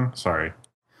peeing on? Sorry.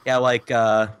 Yeah, like...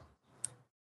 God,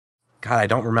 I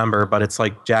don't remember, but it's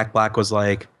like Jack Black was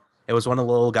like... It was one of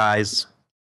the little guys...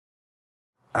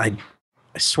 I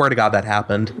swear to God that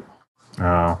happened. Oh,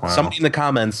 wow. Somebody in the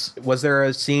comments, was there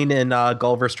a scene in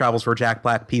Gulliver's Travels where Jack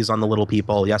Black pees on the little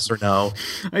people? Yes or no?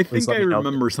 I think I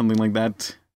remember something like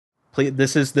that. Please,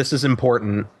 this is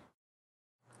important.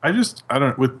 I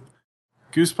don't, with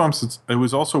Goosebumps, it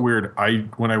was also weird.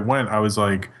 When I went, I was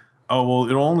like, oh, well,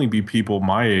 it'll only be people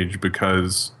my age,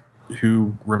 because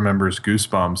who remembers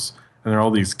Goosebumps? And there are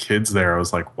all these kids there. I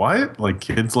was like, what? Like,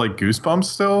 kids like Goosebumps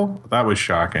still? That was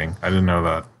shocking. I didn't know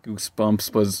that.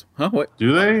 Goosebumps was... Huh? What?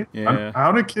 Do they? Yeah.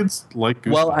 How do kids like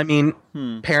Goosebumps? Well, I mean,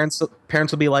 parents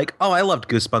will be like, oh, I loved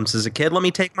Goosebumps as a kid. Let me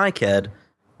take my kid.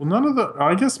 Well, none of the...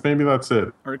 I guess maybe that's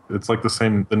it. It's like the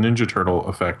Ninja Turtle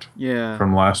effect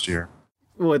from last year.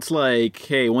 Well, it's like,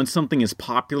 hey, once something is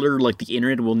popular, like, the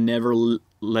internet will never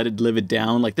let it live it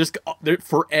down. Like, there's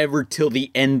forever till the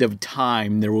end of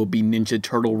time, there will be Ninja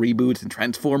Turtle reboots and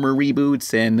Transformer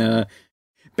reboots and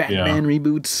Batman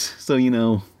reboots. So, you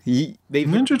know,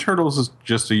 Ninja Turtles is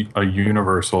just a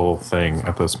universal thing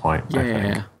at this point, I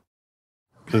think.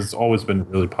 Because it's always been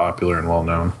really popular and well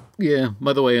known. Yeah.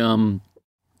 By the way,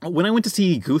 when I went to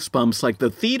see Goosebumps, like the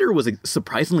theater was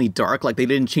surprisingly dark. Like they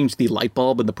didn't change the light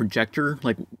bulb and the projector.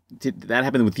 Like, did that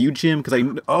happen with you, Jim?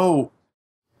 Because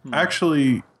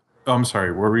Actually, I'm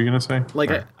sorry. What were you gonna say?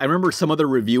 Like I remember some other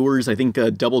reviewers, I think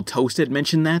Double Toasted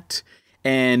mentioned that,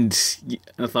 and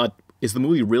I thought, is the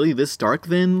movie really this dark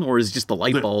then, or is it just the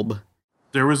light bulb?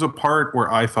 There was a part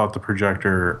where I thought the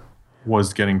projector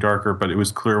was getting darker, but it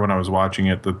was clear when I was watching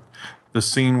it that the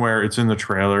scene where it's in the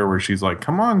trailer where she's like,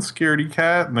 "Come on, scaredy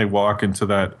cat," and they walk into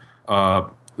that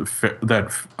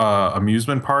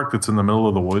amusement park that's in the middle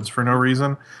of the woods for no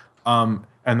reason, and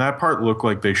that part looked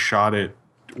like they shot it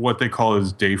what they call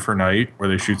is day for night, where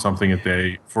they shoot something a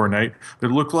day for night. It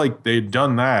looked like they'd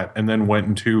done that and then went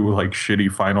into like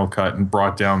shitty Final Cut and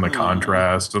brought down the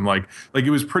contrast, and like it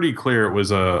was pretty clear it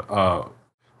was a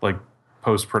like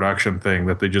post-production thing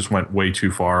that they just went way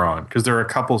too far on, because there are a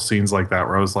couple scenes like that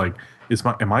where I was like,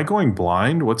 am I going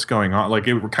blind? What's going on? Like,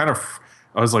 it kind of,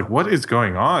 I was like, what is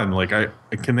going on? Like, I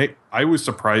was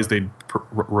surprised they'd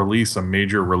release a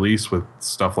major release with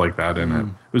stuff like that in it.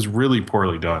 It was really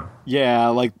poorly done. Yeah,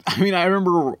 like, I mean,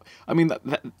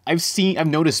 I've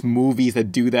noticed movies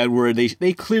that do that where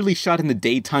they clearly shot in the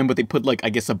daytime, but they put like, I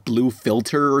guess, a blue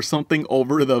filter or something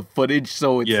over the footage,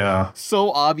 so it's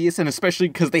so obvious, and especially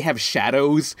because they have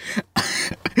shadows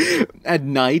at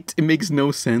night, it makes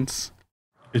no sense.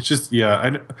 It's just,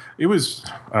 it was,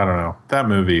 I don't know. That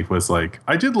movie was like,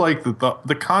 I did like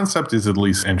the concept is at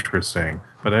least interesting,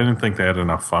 but I didn't think they had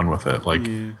enough fun with it. Like,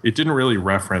 it didn't really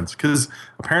reference, because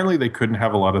apparently they couldn't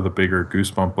have a lot of the bigger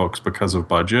Goosebump books because of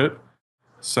budget.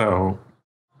 So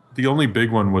the only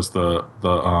big one was the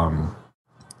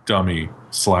dummy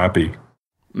Slappy.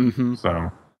 Mm-hmm.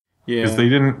 So, because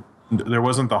there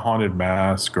wasn't the Haunted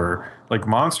Mask, or like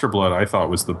Monster Blood, I thought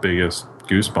was the biggest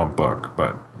Goosebump book,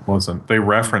 but wasn't. They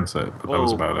reference it, but that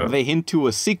was about it. They hint to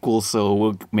a sequel,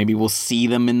 so maybe we'll see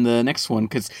them in the next one,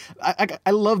 because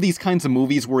I love these kinds of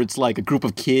movies where it's like a group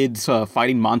of kids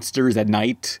fighting monsters at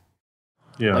night.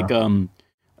 Yeah. Like,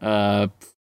 I'll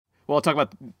talk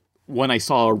about one I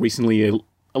saw recently a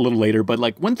little later, but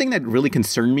like one thing that really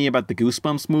concerned me about the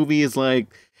Goosebumps movie is like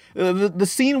the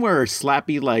scene where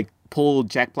Slappy like pulled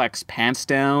Jack Black's pants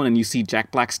down and you see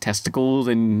Jack Black's testicles,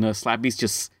 and Slappy's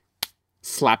just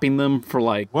slapping them for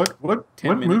like what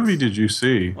 10 minutes. Movie did you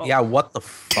see? Yeah, what the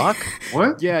fuck?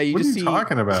 What? Yeah, what are you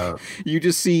talking about? You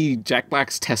just see Jack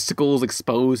Black's testicles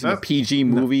exposed in a PG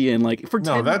movie, and like for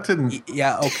that didn't.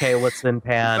 Yeah, okay, listen,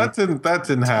 Pan. That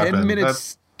didn't happen. 10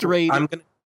 minutes straight.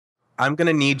 I'm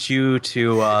gonna need you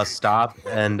to stop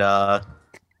and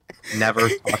never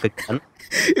talk again.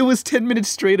 It was 10 minutes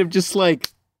straight of just like.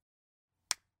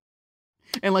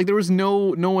 And like there was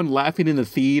no one laughing in the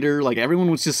theater. Like everyone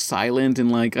was just silent,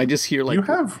 and like I just hear like you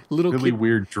have really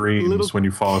weird dreams when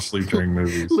you fall asleep during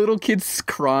movies. Little kids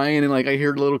crying, and like I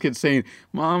hear little kids saying,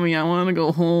 "Mommy, I want to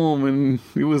go home," and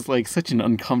it was like such an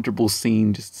uncomfortable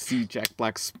scene just to see Jack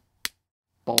Black's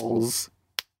balls.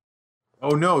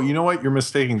 Oh no! You know what? You're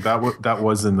mistaking. That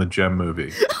was in the Gem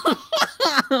movie.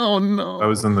 Oh no! That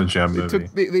was in the Gem movie.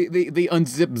 They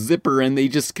unzipped Zipper and they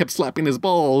just kept slapping his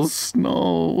balls.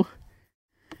 No.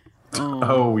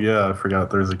 Oh yeah, I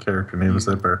forgot there's a character named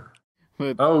Zipper.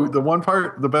 But,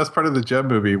 the best part of the Gem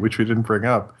movie, which we didn't bring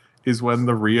up, is when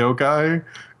the Rio guy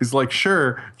is like,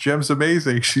 "Sure, Gem's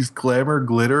amazing. She's glamour,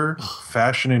 glitter,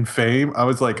 fashion, and fame." I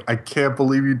was like, I can't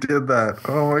believe you did that.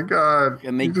 Oh my god!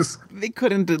 And they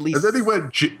couldn't at least. And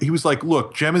then he was like,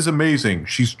 "Look, Gem is amazing.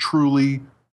 She's truly,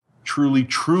 truly,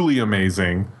 truly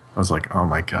amazing." I was like, oh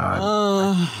my god.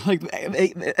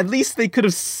 At least they could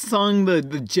have sung the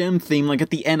Gem theme. Like at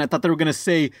the end, I thought they were going to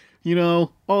say,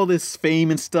 all this fame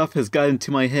and stuff has got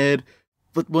into my head.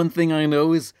 But one thing I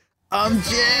know is, I'm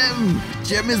Gem.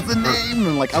 Gem is the name.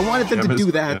 And like, I wanted them to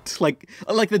do that. Like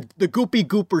the Goopy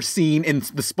Gooper scene in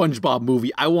the SpongeBob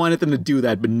movie. I wanted them to do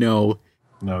that, but no.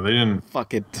 No, they didn't.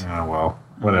 Fuck it. Oh, well,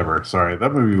 whatever. Sorry.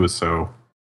 That movie was so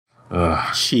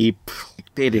cheap.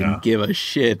 They didn't give a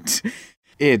shit.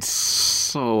 It's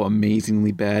so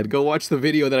amazingly bad. Go watch the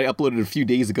video that I uploaded a few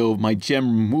days ago of my Gem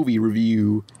movie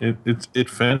review. It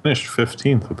finished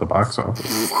 15th at the box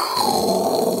office.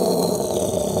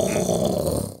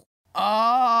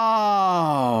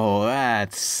 Oh,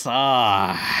 that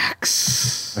sucks.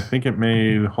 I think it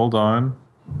made. Hold on.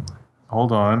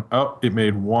 Oh, it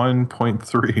made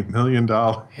 $1.3 million.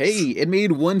 Hey, it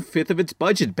made 1/5 of its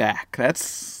budget back.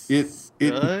 That's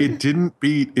It didn't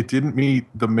meet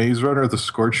The Maze Runner: The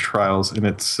Scorch Trials in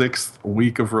its 6th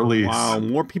week of release. Wow,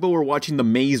 more people were watching The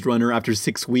Maze Runner after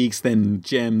 6 weeks than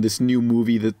Gem, this new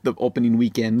movie, the opening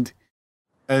weekend.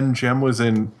 And Gem was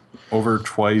in over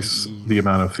twice the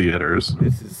amount of theaters.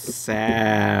 This is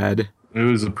sad. It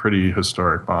was a pretty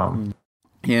historic bomb.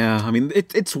 Yeah, I mean,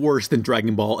 it's worse than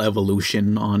Dragon Ball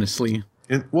Evolution, honestly.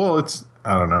 It's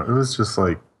I don't know. It was just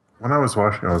like when I was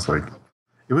watching, I was like,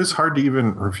 it was hard to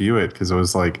even review it because I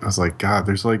was like, God,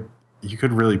 there's like you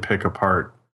could really pick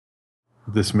apart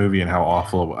this movie and how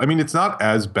awful it was. I mean, it's not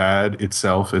as bad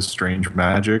itself as Strange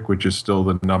Magic, which is still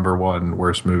the #1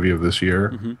 worst movie of this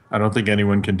year. Mm-hmm. I don't think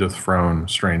anyone can dethrone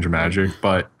Strange Magic,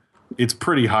 but it's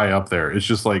pretty high up there. It's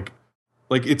just like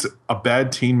it's a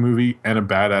bad teen movie and a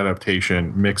bad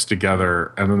adaptation mixed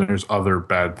together, and then there's other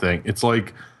bad thing. It's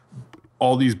like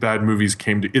all these bad movies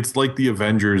it's like the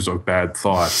Avengers of bad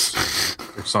thoughts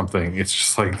or something. It's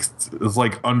just like it's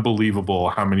like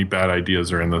unbelievable how many bad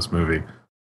ideas are in this movie.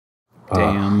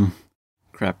 Damn.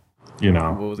 Crap. You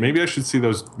know, maybe I should see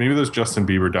those. Maybe those Justin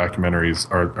Bieber documentaries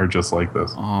are just like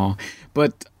this. Oh,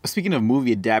 but speaking of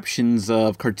movie adaptations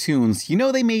of cartoons, you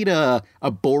know they made a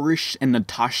Boris and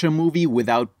Natasha movie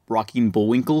without Rocky and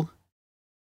Bullwinkle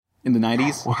in the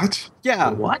 90s? What?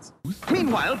 Yeah. What?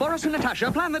 Meanwhile, Boris and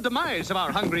Natasha plan the demise of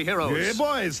our hungry heroes. Hey,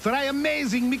 boys, try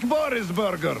amazing McBoris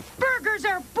burger. Burgers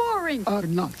are boring. Are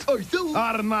not.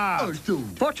 Are not.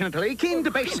 Fortunately, keen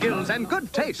debate skills and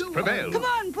good taste prevail. Come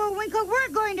on, Bullwinkle, we're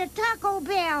going to Taco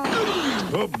Bell.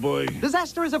 Oh, boy.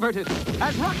 Disaster is averted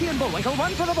as Rocky and Bullwinkle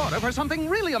run for the border for something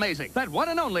really amazing. That one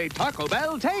and only Taco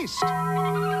Bell taste.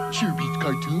 Chewy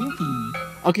cartoon food.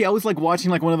 Okay, I was like watching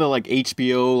like one of the like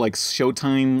HBO like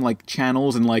Showtime like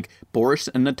channels, and like Boris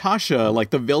and Natasha,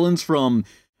 like the villains from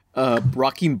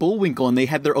Rocky and Bullwinkle, and they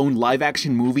had their own live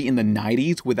action movie in the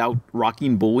 90s without Rocky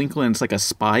and Bullwinkle, and it's like a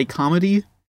spy comedy.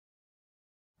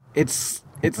 It's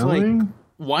Really? like,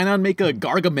 why not make a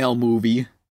Gargamel movie?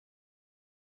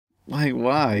 Like,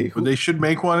 why? They should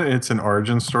make one. It's an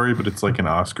origin story, but it's like an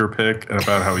Oscar pick and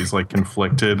about how he's like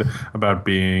conflicted about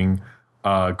being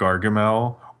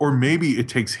Gargamel. Or maybe it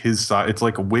takes his side. It's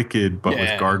like Wicked, but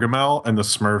with Gargamel, and the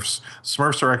Smurfs.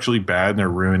 Smurfs are actually bad, and they're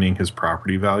ruining his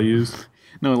property values.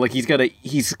 No, like he's gotta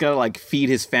like feed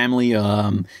his family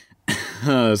the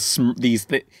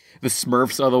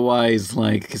Smurfs. Otherwise,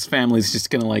 like his family's just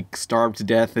gonna like starve to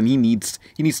death, and he needs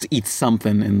to eat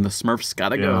something, and the Smurfs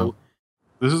gotta go.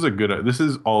 This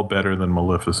is all better than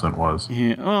Maleficent was.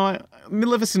 Yeah. Oh,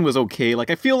 Maleficent was okay. Like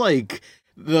I feel like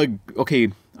the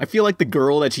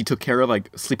girl that she took care of, like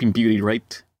Sleeping Beauty,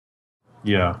 right?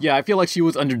 Yeah. Yeah, I feel like she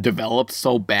was underdeveloped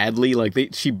so badly. Like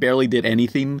she barely did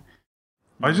anything.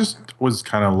 I just was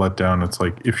kind of let down. It's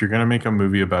like, if you're gonna make a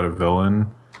movie about a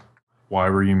villain, why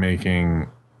were you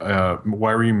making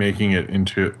it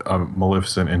into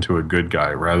Maleficent into a good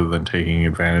guy rather than taking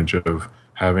advantage of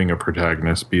having a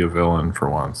protagonist be a villain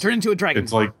for once? Turn into a dragon.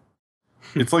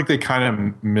 It's like they kind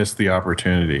of missed the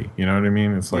opportunity. You know what I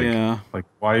mean? It's like, like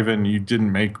why even you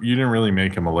didn't really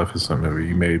make a Maleficent movie.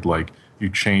 You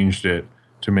changed it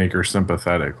to make her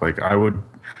sympathetic. Like I don't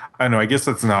know. I guess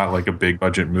that's not like a big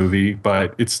budget movie,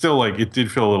 but it's still like, it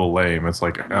did feel a little lame. It's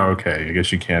like, oh, okay, I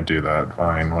guess you can't do that.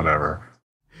 Fine, whatever.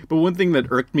 But one thing that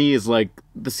irked me is like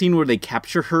the scene where they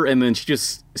capture her and then she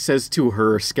just says to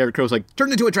her Scarecrow's like,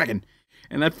 turn into a dragon.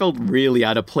 And that felt really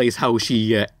out of place how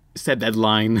she said that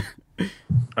line.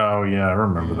 Oh yeah, I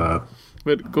remember that.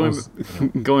 But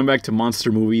going back to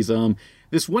monster movies,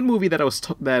 this one movie that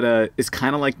is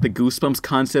kind of like the Goosebumps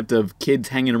concept of kids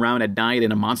hanging around at night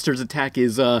and a monster's attack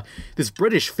is this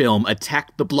British film,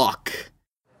 Attack the Block.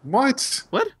 What?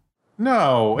 What?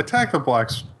 No, Attack the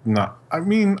Block's not. I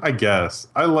mean, I guess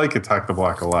I like Attack the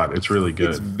Block a lot. It's really good.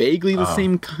 It's vaguely the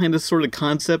same kind of sort of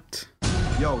concept.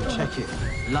 Yo, check it.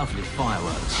 Lovely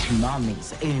fireworks.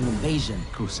 Mommy's alien invasion.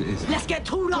 Of course it is. Let's get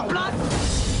tooled up, blood!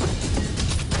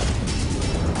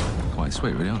 Quite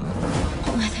sweet, really, aren't they?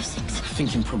 What were those things? I think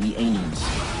they're probably aliens.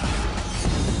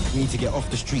 We need to get off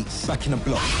the streets, back in the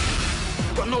block.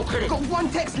 Got no credit. Got one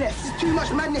text left. There's too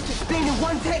much madness to explain in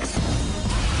one text.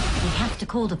 We have to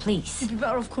call the police. You'd be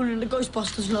better off calling the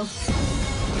Ghostbusters, love.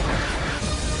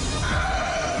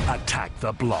 Attack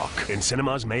the Block in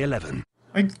cinemas May 11.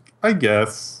 I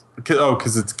guess.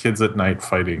 Because it's kids at night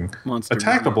fighting. Monster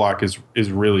Attack the Block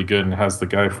is really good and has the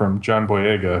guy from John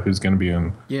Boyega who's going to be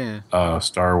in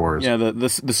Star Wars. Yeah, the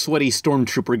sweaty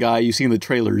stormtrooper guy you see in the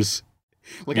trailers.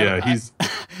 Like, he's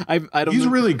he's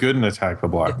really good in Attack the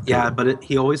Block. Yeah, but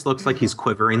he always looks like he's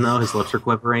quivering though. His lips are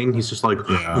quivering. He's just like,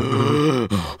 yeah,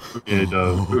 he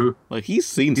does. Like he's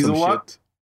seen some shit.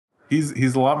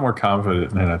 He's a lot more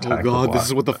confident in Attack the Block. Oh God, this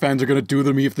is what the fans are gonna do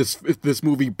to me if this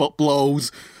movie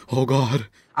blows. Oh God.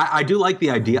 I do like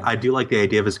the idea. I do like the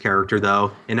idea of his character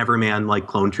though. In Everyman, like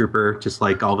Clone Trooper, just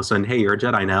like all of a sudden, hey, you're a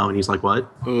Jedi now, and he's like,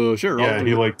 what? Sure. Yeah,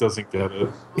 he like doesn't get it.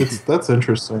 That's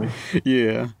interesting.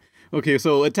 Yeah. Okay,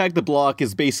 so Attack the Block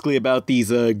is basically about these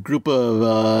group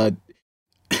of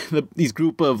these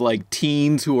group of like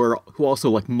teens who also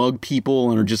like mug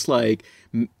people and are just like,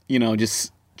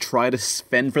 just try to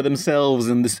fend for themselves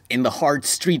in the hard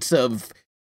streets of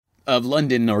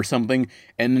London or something,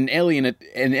 and an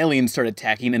alien start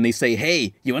attacking, and they say,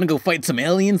 "Hey, you want to go fight some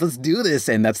aliens? Let's do this."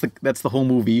 And that's the whole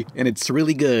movie, and it's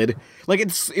really good. Like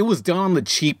it was done on the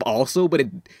cheap also, but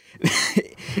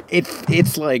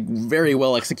it's like very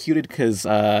well executed because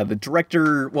the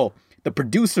director, the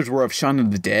producers were of Shaun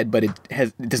of the Dead, but it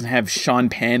doesn't have Sean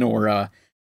Penn or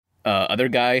other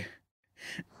guy.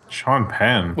 Sean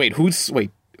Penn. Who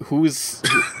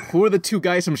are the two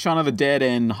guys from Shaun of the Dead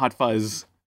and Hot Fuzz?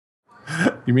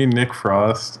 You mean Nick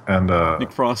Frost and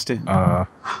Nick Frost? No,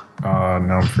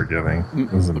 I'm forgetting.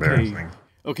 This is embarrassing.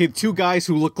 Okay, two guys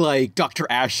who look like Dr.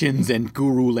 Ashens and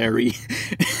Guru Larry,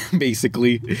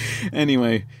 basically.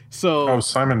 Anyway, so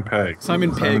Simon Pegg.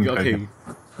 Simon Pegg. Okay,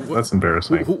 that's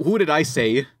embarrassing. Who did I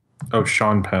say? Oh,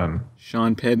 Sean Penn.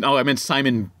 Sean Penn. Oh, I meant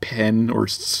Simon Penn or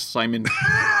Simon.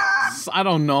 I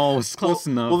don't know. It's close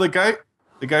enough. Well, the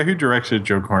guy who directed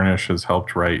Joe Cornish has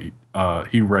helped write.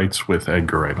 He writes with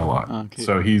Edgar Wright a lot. Okay.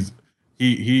 So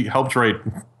he helped write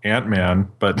Ant-Man,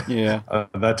 but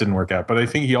that didn't work out. But I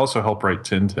think he also helped write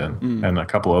Tintin and a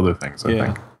couple other things. I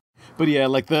think. But yeah,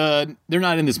 like they're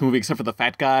not in this movie except for the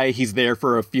fat guy. He's there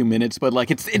for a few minutes, but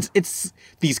like it's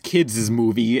these kids'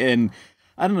 movie, and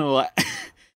I don't know.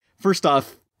 First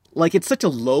off, like it's such a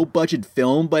low budget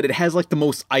film, but it has like the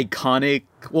most iconic,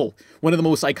 one of the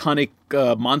most iconic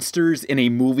monsters in a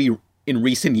movie in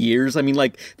recent years. I mean,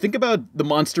 like think about the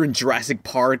monster in Jurassic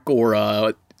Park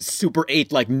or Super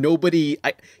 8. Like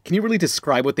can you really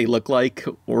describe what they look like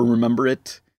or remember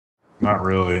it? Not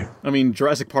really. I mean,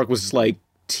 Jurassic Park was just like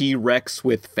T-Rex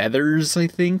with feathers, I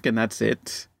think, and that's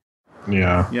it.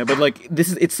 Yeah. Yeah, but like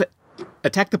it's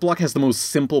Attack the Block has the most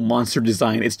simple monster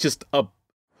design. It's just a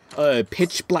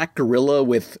pitch black gorilla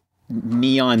with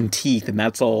neon teeth, and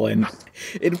that's all. And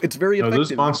it's very effective.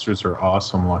 Those monsters are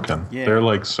awesome looking. Yeah. They're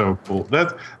like so cool.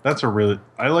 That's a really,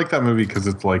 I like that movie because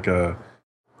it's like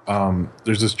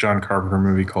there's this John Carpenter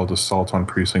movie called Assault on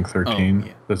Precinct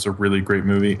 13. That's a really great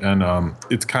movie, and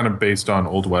it's kind of based on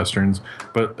old westerns,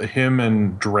 but him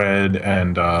and Dredd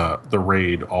and The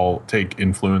Raid all take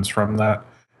influence from that,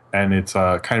 and it's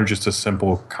kind of just a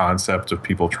simple concept of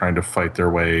people trying to fight their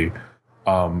way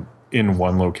in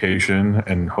one location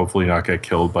and hopefully not get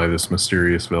killed by this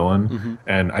mysterious villain. Mm-hmm.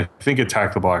 And I think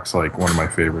Attack the Block's like one of my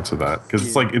favorites of that because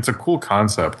it's like it's a cool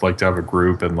concept, like to have a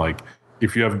group, and like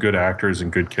if you have good actors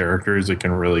and good characters, it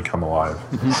can really come alive.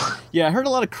 Mm-hmm. Yeah, I heard a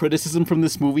lot of criticism from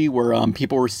this movie where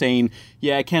people were saying,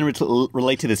 I can't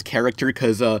relate to this character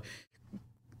because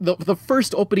the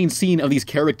first opening scene of these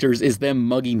characters is them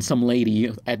mugging some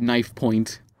lady at knife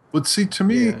point. But see, to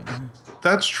me,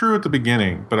 that's true at the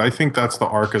beginning, but I think that's the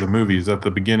arc of the movie, is at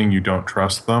the beginning you don't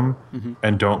trust them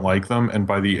and don't like them, and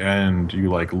by the end you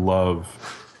like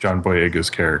love John Boyega's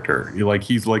character.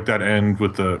 He's like that end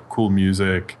with the cool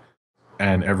music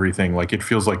and everything. Like it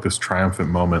feels like this triumphant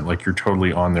moment, like you're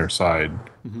totally on their side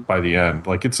by the end.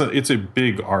 Like it's a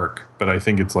big arc, but I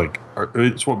think it's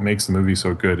what makes the movie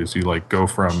so good is you like go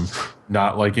from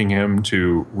not liking him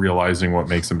to realizing what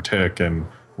makes him tick and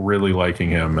really liking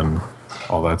him and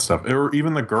all that stuff. Or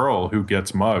even the girl who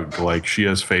gets mugged, like she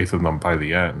has faith in them by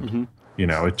the end. You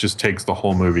know, it just takes the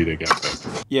whole movie to get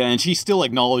there. Yeah, and she still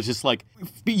acknowledges like,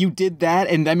 you did that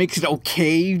and that makes it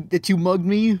okay that you mugged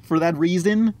me for that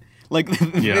reason. Like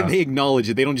they acknowledge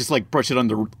it. They don't just like brush it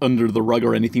under the rug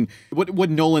or anything. What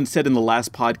Nolan said in the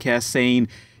last podcast, saying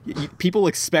people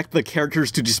expect the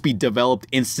characters to just be developed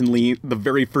instantly the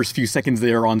very first few seconds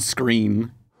they're on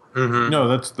screen.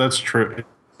 No, that's true.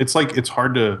 It's like it's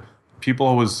hard to. People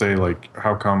always say like,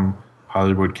 how come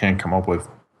Hollywood can't come up with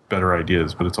better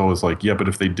ideas? But it's always like, yeah, but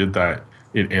if they did that,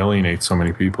 it alienates so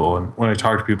many people. And when I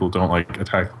talk to people who don't like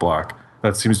Attack the Block,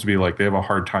 that seems to be like they have a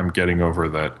hard time getting over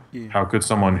that. Yeah. How could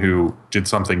someone who did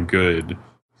something good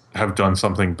have done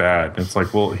something bad? It's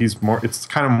like, well, it's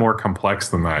kind of more complex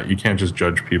than that. You can't just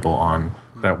judge people on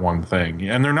that one thing.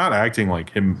 And they're not acting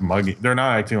like him mugging. They're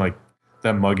not acting like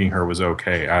them mugging her was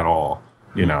okay at all,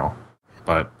 you know.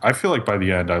 But I feel like by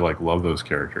the end, I like love those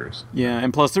characters. Yeah,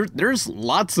 and plus there's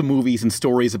lots of movies and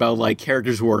stories about like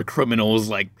characters who are criminals,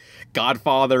 like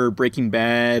Godfather, Breaking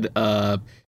Bad,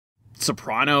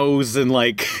 Sopranos, and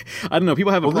like I don't know.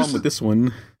 People have a problem with this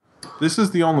one. This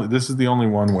is the only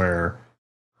one where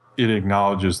it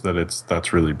acknowledges that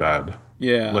that's really bad.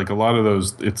 Yeah, like a lot of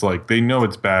those, it's like they know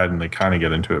it's bad and they kind of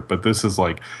get into it. But this is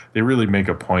like they really make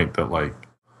a point that like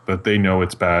that they know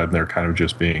it's bad and they're kind of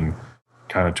just being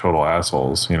kind of total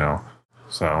assholes, you know.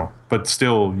 So, but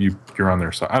still, you're on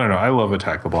their side. I don't know. I love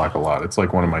Attack the Block a lot. It's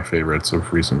like one of my favorites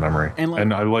of recent memory.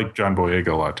 And I like John Boyega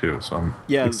a lot too. So I'm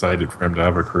excited for him to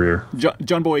have a career.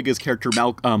 John Boyega's character,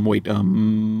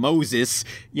 Moses.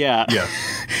 Yeah. Yeah.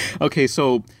 Okay,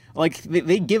 so like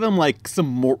they give him like some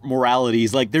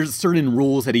moralities. Like there's certain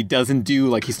rules that he doesn't do.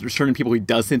 Like there's certain people he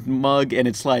doesn't mug, and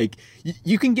it's like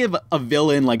you can give a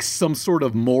villain like some sort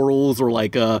of morals or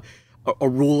like a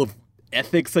rule of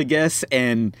ethics, I guess,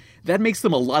 and that makes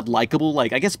them a lot likable.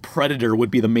 Like I guess Predator would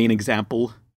be the main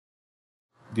example.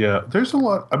 Yeah, there's a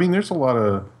lot. I mean, there's a lot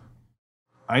of.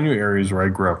 I knew areas where I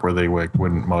grew up where they like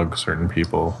wouldn't mug certain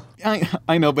people.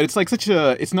 I know, but it's like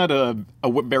it's not a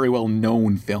very well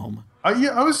known film.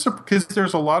 Yeah, I was because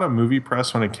there's a lot of movie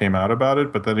press when it came out about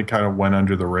it, but then it kind of went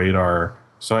under the radar.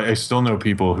 So I still know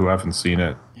people who haven't seen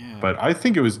it. Yeah. But I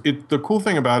think the cool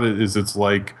thing about it is it's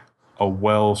like a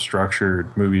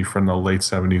well-structured movie from the late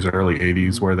 70s, early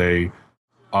 80s where they,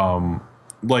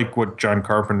 like what John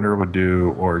Carpenter would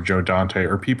do or Joe Dante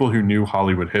or people who knew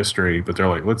Hollywood history, but they're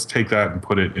like, let's take that and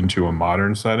put it into a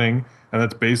modern setting. And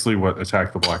that's basically what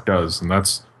Attack the Block does. And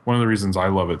that's one of the reasons I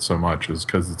love it so much is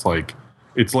because it's like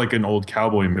an old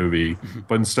cowboy movie,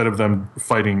 but instead of them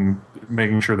fighting,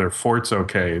 making sure their fort's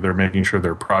okay, they're making sure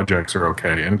their projects are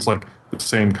okay. And it's like the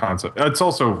same concept. It's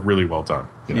also really well done.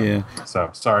 You know? Yeah. So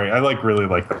sorry, I really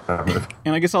like that movie.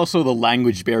 And I guess also the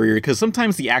language barrier, because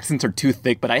sometimes the accents are too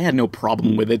thick, but I had no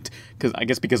problem with it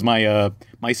because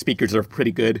my speakers are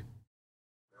pretty good.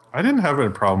 I didn't have any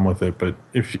problem with it, but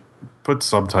if you put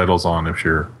subtitles on, if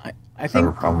you're have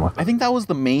a problem with it. I think that was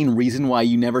the main reason why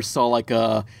you never saw like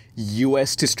a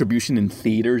U.S. distribution in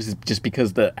theaters, just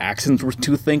because the accents were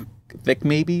too thick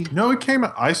maybe. No, it came.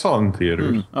 I saw it in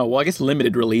theaters. Oh well, I guess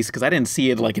limited release because I didn't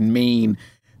see it like in main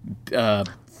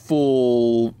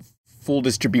full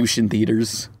distribution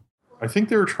theaters. I think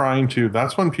they were trying to.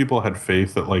 That's when people had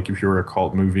faith that like if you were a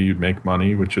cult movie, you'd make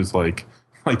money, which is like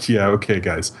yeah, okay,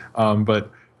 guys. But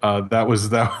that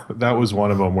was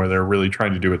one of them where they're really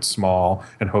trying to do it small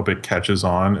and hope it catches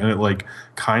on, and it like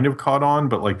kind of caught on,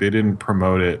 but like they didn't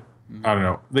promote it. I don't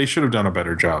know. They should have done a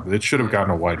better job. It should have gotten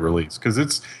a wide release because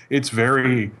it's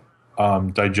very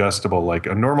digestible. Like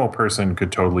a normal person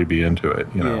could totally be into it.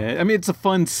 You know? Yeah, I mean it's a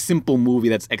fun, simple movie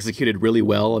that's executed really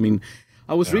well. I mean,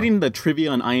 I was reading the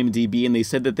trivia on IMDb and they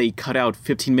said that they cut out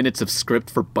 15 minutes of script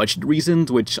for budget reasons,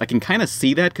 which I can kind of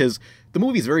see that because the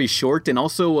movie's very short, and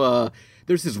also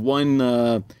there's this one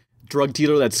drug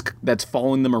dealer that's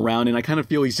following them around, and I kind of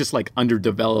feel he's just like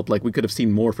underdeveloped. Like we could have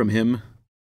seen more from him.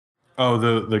 Oh,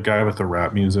 the guy with the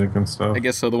rap music and stuff? I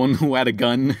guess so, the one who had a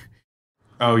gun.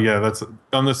 Oh yeah, that's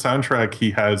on the soundtrack.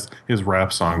 He has his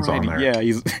rap songs on there.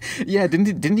 Yeah,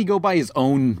 didn't he go by his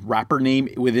own rapper name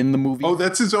within the movie? Oh,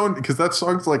 that's his own, because that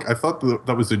song's like, I thought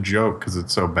that was a joke because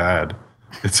it's so bad.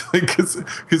 It's like because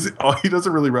he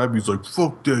doesn't really rap. He's like,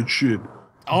 fuck that shit.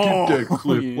 Oh, that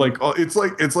clip. Yeah. Like it's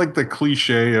like the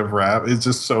cliche of rap. It's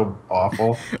just so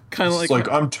awful. Kind of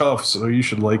like I'm tough, so you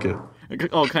should like it.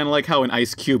 Oh, kind of like how in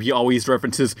Ice Cube he always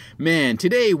references, "Man,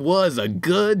 today was a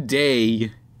good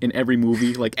day." In every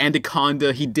movie, like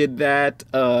Anaconda, he did that.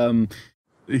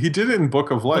 He did it in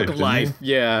Book of Life. Book of Life,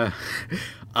 yeah.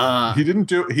 He did.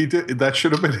 That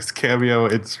should have been his cameo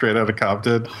in Straight Outta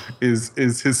Compton. Is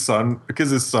his son,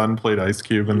 because his son played Ice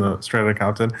Cube in the Straight Outta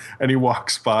Compton, and he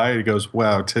walks by and he goes,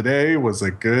 "Wow, today was a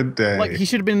good day." Like he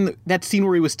should have been that scene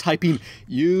where he was typing,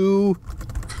 "You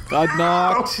got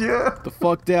knocked the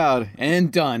fuck out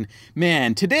and done.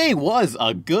 Man, today was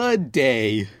a good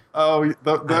day." Oh,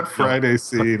 that Friday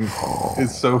scene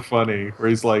is so funny. Where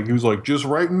he was like, just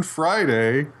writing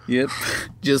Friday. Yep,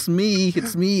 just me.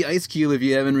 It's me, Ice Cube. If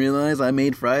you haven't realized, I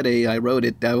made Friday. I wrote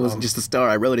it. I wasn't just a star.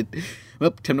 I wrote it.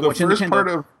 Well, time to watch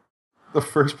the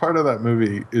first part of that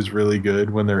movie is really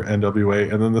good when they're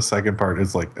NWA, and then the second part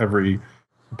is like every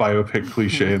biopic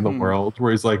cliche in the world,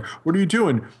 where he's like, "What are you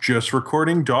doing? Just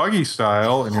recording Doggy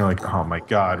Style," and you're like, "Oh my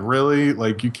god, really?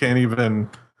 Like you can't even."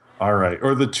 All right.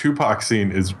 Or the Tupac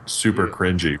scene is super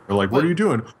cringy. We're like, what are you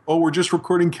doing? Oh, we're just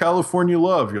recording California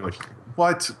Love. You're like,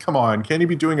 what? Come on. Can't he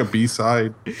be doing a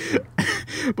B-side?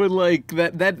 But like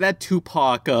that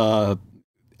Tupac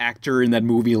actor in that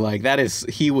movie, like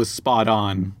he was spot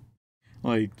on.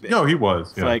 Like no, he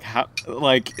was. Yeah. Like how?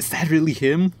 Like is that really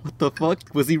him? What the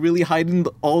fuck? Was he really hiding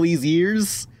all these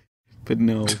years? But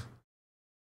no.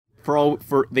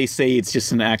 For they say it's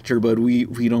just an actor, but we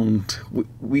don't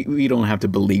have to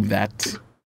believe that.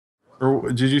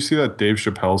 Or did you see that Dave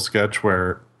Chappelle sketch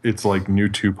where it's like new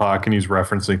Tupac and he's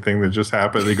referencing thing that just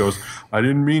happened? He goes, "I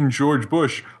didn't mean George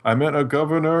Bush. I meant a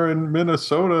governor in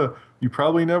Minnesota you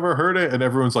probably never heard it, and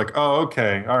everyone's like, "Oh,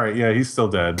 okay, all right, yeah, he's still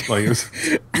dead." Like it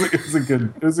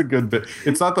was a good bit.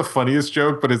 It's not the funniest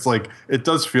joke, but it's like it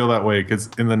does feel that way because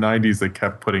in the '90s they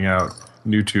kept putting out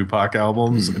new Tupac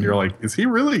albums, and you're like, "Is he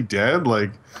really dead?"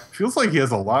 Like, feels like he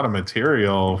has a lot of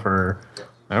material for.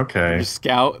 Okay,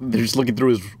 they're just looking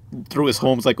through his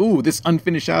home. It's like, ooh, this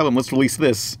unfinished album. Let's release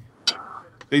this.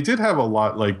 They did have a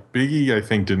lot. Like Biggie, I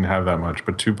think didn't have that much,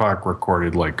 but Tupac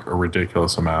recorded like a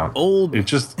ridiculous amount. Old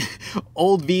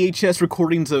VHS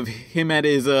recordings of him at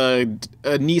his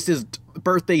niece's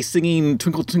birthday singing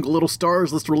 "Twinkle Twinkle Little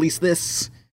Stars." Let's release this.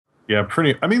 Yeah,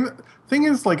 pretty. I mean, the thing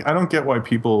is, like, I don't get why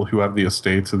people who have the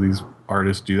estates of these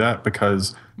artists do that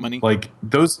because money. Like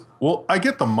those. Well, I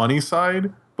get the money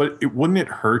side, but wouldn't it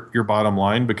hurt your bottom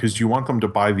line because you want them to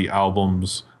buy the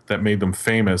albums that made them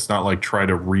famous, not like try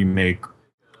to remake.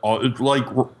 Like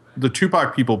the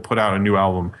Tupac people put out a new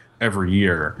album every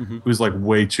year. It was like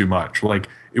way too much. Like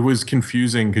it was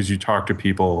confusing because you talk to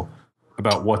people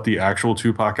about what the actual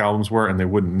Tupac albums were and they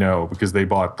wouldn't know because they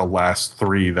bought the last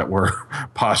 3 that were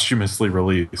posthumously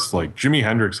released. Like Jimi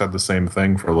Hendrix had the same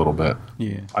thing for a little bit.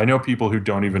 Yeah, I know people who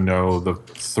don't even know the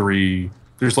 3.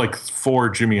 There's like 4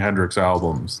 Jimi Hendrix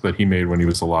albums that he made when he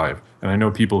was alive, and I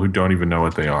know people who don't even know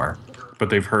what they are,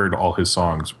 but they've heard all his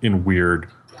songs in weird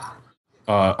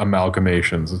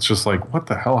amalgamations. It's just like, what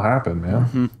the hell happened,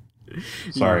 man?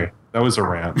 Sorry, that was a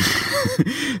rant.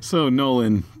 So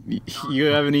Nolan, you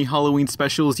have any Halloween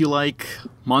specials you like?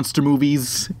 Monster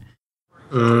movies?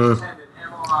 My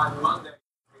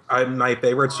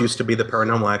favorites used to be the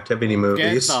Paranormal Activity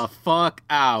movies. Get the fuck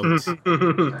out.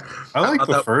 I like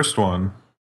the first one.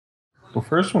 The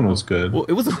first one was good. Well,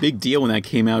 it was a big deal when that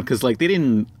came out because like they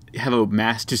didn't have a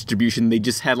mass distribution. They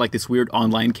just had like this weird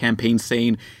online campaign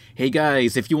saying, hey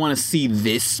guys, if you want to see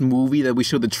this movie that we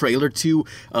showed the trailer to,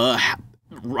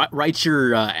 write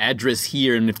your address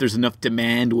here, and if there's enough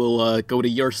demand, we'll go to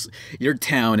your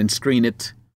town and screen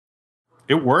it.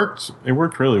 It worked. It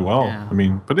worked really well. Yeah. I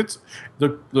mean, but it's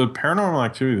the Paranormal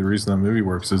Activity. The reason that movie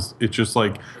works is it's just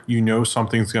like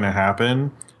something's going to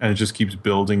happen, and it just keeps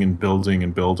building and building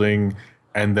and building,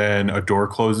 and then a door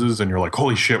closes, and you're like,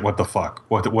 holy shit, what the fuck?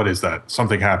 What is that?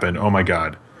 Something happened. Oh my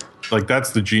god. Like,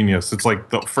 that's the genius. It's like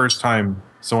the first time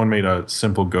someone made a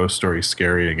simple ghost story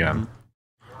scary again.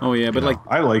 Oh, yeah, but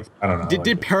I don't know.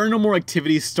 Did Paranormal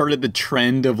Activity started the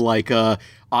trend of, like,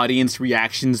 audience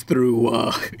reactions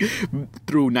through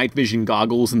night vision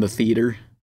goggles in the theater?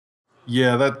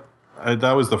 Yeah,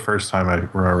 that was the first time I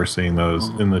remember seeing those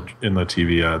in the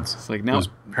TV ads. It's like now, it was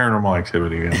Paranormal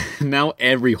Activity. Yeah. Now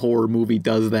every horror movie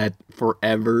does that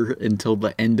forever until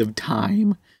the end of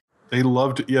time. They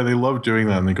love doing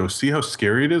that, and they go, see how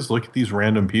scary it is? Look at these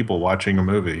random people watching a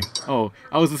movie. Oh,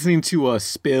 I was listening to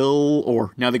Spill,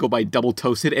 or now they go by Double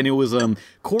Toasted, and it was,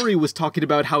 Corey was talking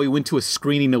about how he went to a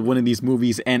screening of one of these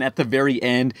movies, and at the very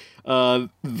end, I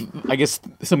guess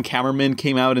some cameraman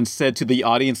came out and said to the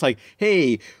audience, like,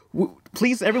 hey,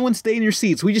 please everyone stay in your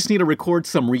seats. We just need to record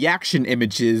some reaction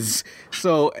images.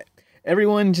 So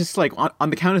everyone just, like,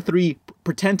 on the count of 3,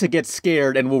 pretend to get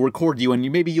scared, and we'll record you,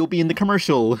 and maybe you'll be in the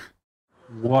commercial.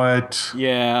 What?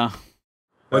 Yeah.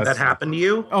 Would that happen to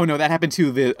you? Oh, no, that happened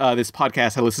to this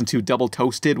podcast I listened to, Double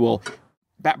Toasted. Well,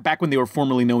 back when they were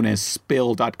formerly known as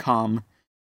Spill.com.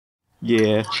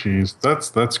 Yeah.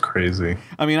 Jeez, that's crazy.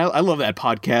 I mean, I love that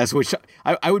podcast, which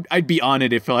I'd be on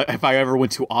it if I ever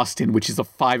went to Austin, which is a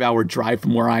 5-hour drive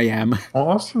from where I am. Well,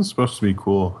 Austin's supposed to be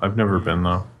cool. I've never been,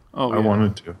 though. Oh, I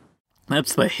wanted to.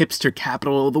 That's the hipster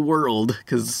capital of the world,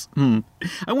 because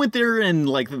I went there and,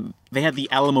 like, they had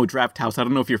the Alamo Draft House. I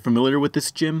don't know if you're familiar with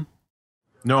this, Jim.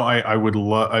 No, I would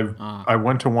love. I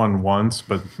went to one once,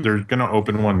 but they're gonna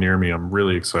open one near me. I'm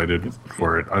really excited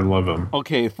for it. I love them.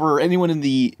 Okay, for anyone in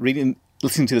the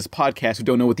listening to this podcast who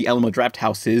don't know what the Alamo Draft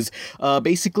House is,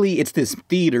 basically it's this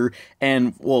theater,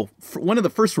 and one of the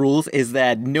first rules is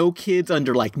that no kids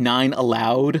under like 9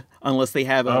 allowed unless they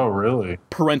have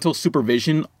parental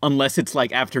supervision, unless it's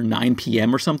like after 9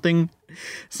 p.m. or something.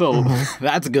 So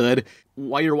that's good.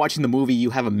 While you're watching the movie, you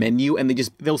have a menu, and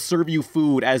they'll serve you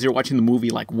food as you're watching the movie,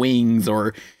 like wings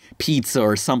or pizza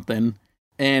or something.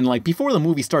 And like before the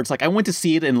movie starts, like I went to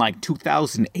see it in like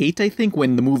 2008, I think,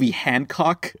 when the movie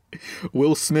Hancock,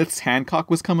 Will Smith's Hancock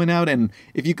was coming out. And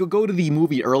if you could go to the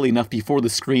movie early enough before the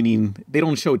screening, they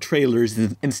don't show trailers.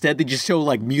 Instead, they just show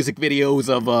like music videos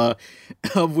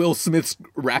of Will Smith's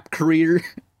rap career.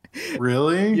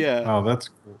 Really? Yeah. Oh, that's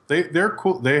cool. They're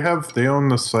cool. They own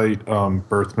the site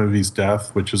Birth Movies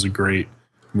Death, which is a great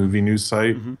movie news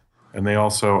site, and they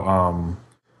also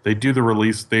they do the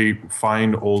release. They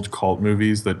find old cult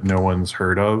movies that no one's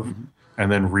heard of,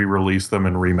 and then re-release them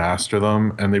and remaster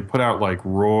them. And they put out like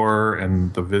Roar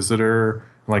and The Visitor,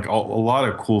 like a lot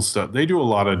of cool stuff. They do a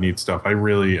lot of neat stuff. I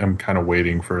really am kind of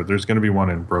waiting for. There's going to be one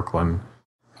in Brooklyn,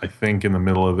 I think, in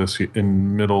middle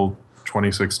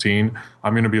 2016.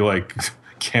 I'm going to be like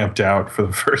camped out for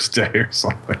the first day or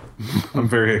something. I'm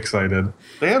very excited.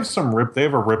 They have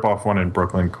a rip-off one in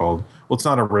Brooklyn called, well, it's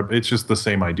not a rip, it's just the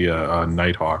same idea,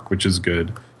 Nighthawk, which is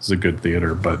good. It's a good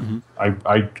theater, but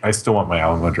I still want my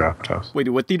Alamo Drafthouse. Wait,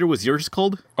 what theater was yours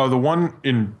called? Oh, the one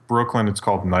in Brooklyn, it's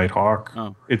called Nighthawk.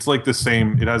 Oh. It's like the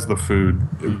same, it has the food.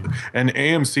 And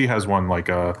AMC has one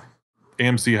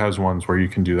AMC has ones where you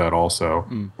can do that also,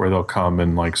 where they'll come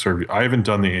and like serve you. I haven't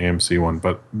done the AMC one,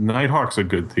 but Nighthawk's a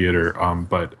good theater.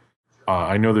 But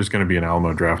I know there's going to be an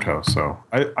Alamo Drafthouse, so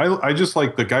I just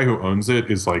like the guy who owns it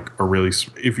is like a really.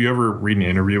 If you ever read an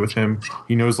interview with him,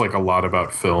 he knows like a lot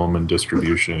about film and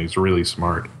distribution. He's really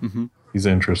smart. He's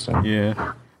interesting.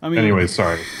 Yeah. I mean, anyway,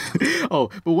 sorry. Oh,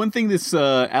 but one thing this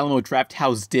Alamo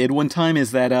Drafthouse did one time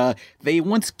is that they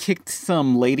once kicked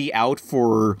some lady out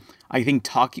for, I think,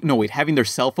 having their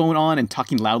cell phone on and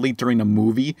talking loudly during a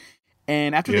movie.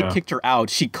 And after they kicked her out,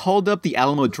 she called up the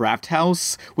Alamo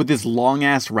Drafthouse with this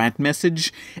long-ass rant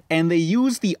message, and they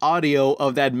used the audio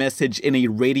of that message in a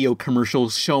radio commercial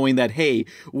showing that, hey,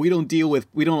 we don't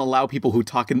allow people who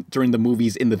talk during the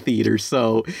movies in the theater,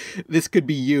 so this could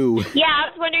be you. Yeah, I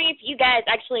was wondering if you guys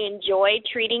actually enjoy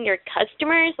treating your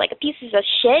customers like pieces of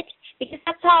shit, because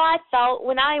that's how I felt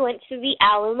when I went to the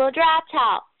Alamo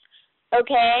Drafthouse.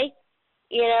 Okay?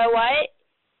 You know what?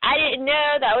 I didn't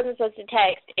know that I wasn't supposed to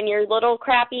text in your little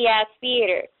crappy-ass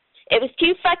theater. It was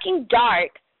too fucking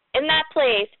dark in that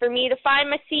place for me to find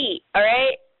my seat, all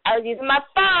right? I was using my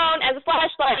phone as a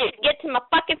flashlight to get to my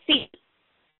fucking seat.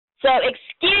 So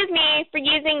excuse me for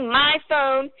using my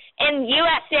phone in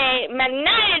USA,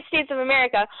 United States of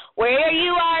America, where you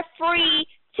are free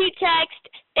to text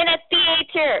in a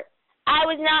theater. I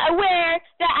was not aware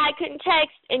that I couldn't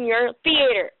text in your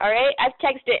theater, all right? I've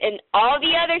texted in all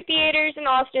the other theaters in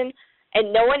Austin,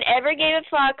 and no one ever gave a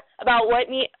fuck about what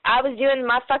I was doing with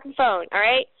my fucking phone, all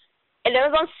right? And it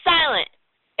was on silent.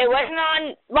 It wasn't on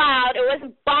loud. It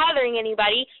wasn't bothering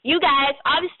anybody. You guys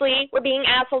obviously were being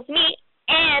assholes to me,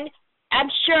 and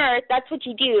I'm sure that's what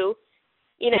you do,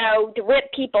 to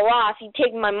rip people off. You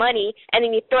take my money, and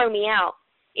then you throw me out.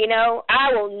 I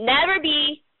will never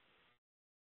be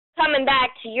coming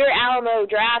back to your Alamo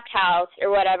Drafthouse or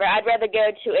whatever. I'd rather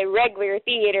go to a regular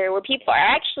theater where people are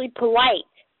actually polite.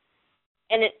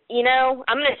 And,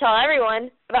 I'm going to tell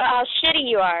everyone about how shitty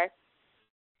you are.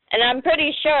 And I'm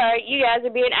pretty sure you guys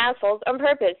are being assholes on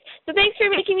purpose. So thanks for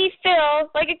making me feel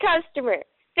like a customer.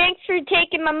 Thanks for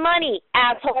taking my money,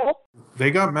 asshole.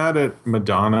 They got mad at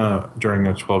Madonna during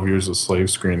a 12 Years a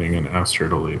Slave screening and asked her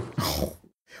to leave.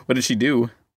 What did she do?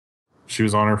 She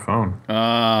was on her phone.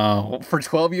 For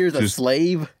 12 years a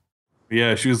slave?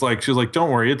 Yeah, she was like,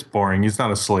 don't worry, it's boring. He's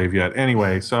not a slave yet.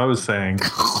 Anyway, so I was saying,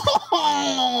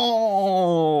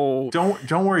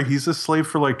 don't worry, he's a slave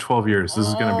for like 12 years. This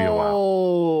is going to be a while.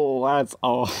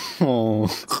 Oh,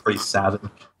 that's pretty savage.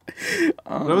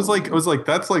 I was like,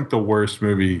 that's like the worst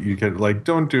movie you could, like,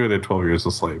 don't do it at 12 Years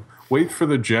a Slave. Wait for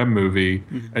the Gem movie,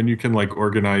 and you can like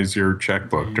organize your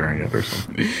checkbook during it or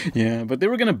something. Yeah, but they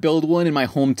were gonna build one in my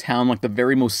hometown, like the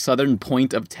very most southern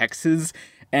point of Texas,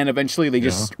 and eventually they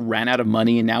just ran out of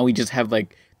money, and now we just have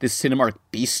like this Cinemark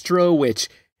Bistro, which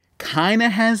kind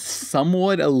of has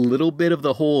somewhat a little bit of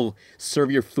the whole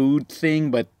serve your food thing,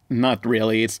 but not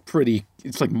really. It's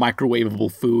like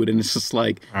microwavable food, and it's just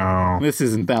like, this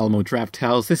isn't the Alamo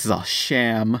Drafthouse. This is a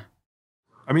sham.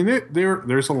 I mean,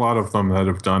 there's a lot of them that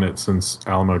have done it since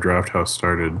Alamo Drafthouse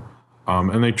started,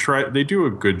 and they do a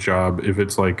good job if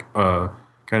it's like a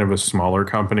kind of a smaller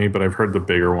company. But I've heard the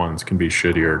bigger ones can be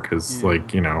shittier because,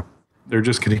 they're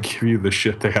just going to give you the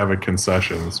shit they have at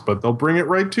concessions, but they'll bring it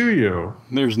right to you.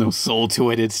 There's no soul to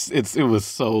it. It was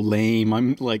so lame.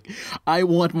 I'm like, I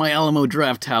want my Alamo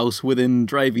Drafthouse within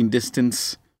driving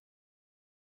distance.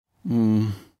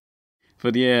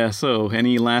 But yeah, so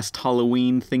any last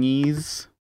Halloween thingies?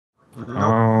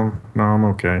 No, I'm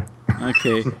okay.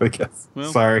 Okay. I guess.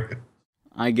 Well, sorry.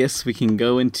 I guess we can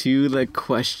go into the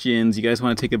questions. You guys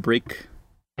want to take a break?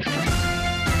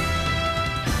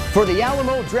 For the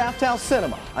Alamo Drafthouse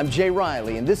Cinema, I'm Jay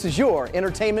Riley, and this is your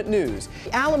entertainment news.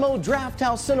 The Alamo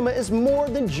Drafthouse Cinema is more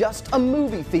than just a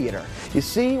movie theater. You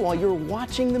see, while you're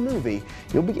watching the movie,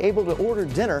 you'll be able to order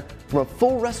dinner from a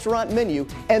full restaurant menu,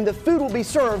 and the food will be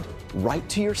served right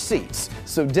to your seats.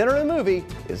 So Dinner and Movie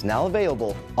is now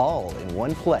available all in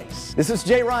one place. This is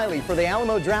Jay Riley for the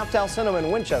Alamo Drafthouse Cinema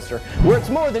in Winchester, where it's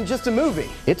more than just a movie.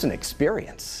 It's an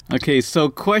experience. Okay, so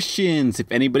questions.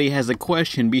 If anybody has a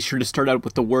question, be sure to start out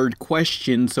with the word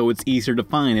question so it's easier to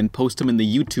find and post them in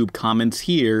the YouTube comments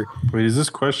here. Wait, is this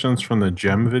questions from the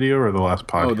Gem video or the last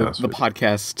podcast? Oh, the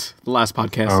podcast. The last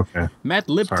podcast. Oh, okay. Matt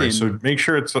Lipton. Sorry, so make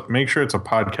sure it's a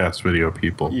podcast video,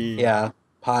 people. Yeah,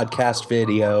 podcast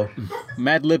video.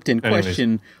 Matt Lipton,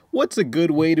 question. What's a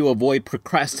good way to avoid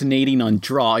procrastinating on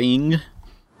drawing?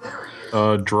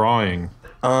 Drawing.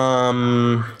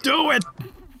 Do it!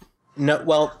 No,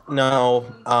 well, no.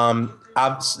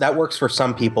 That works for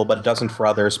some people, but it doesn't for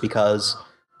others because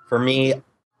for me,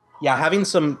 yeah, having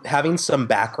some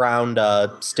background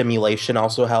stimulation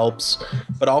also helps,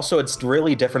 but also it's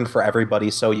really different for everybody.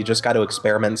 So you just got to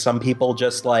experiment. Some people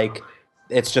just like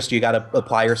it's just you got to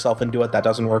apply yourself and do it. That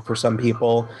doesn't work for some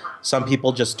people. Some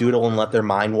people just doodle and let their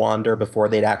mind wander before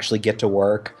they'd actually get to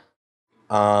work.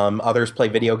 Others play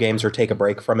video games or take a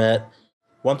break from it.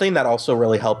 One thing that also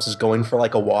really helps is going for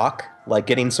like a walk. Like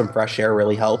getting some fresh air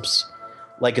really helps.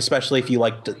 Like especially if you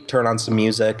like to turn on some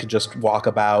music, just walk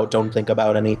about, don't think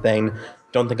about anything.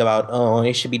 Don't think about, oh,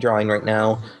 I should be drawing right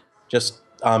now. Just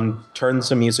turn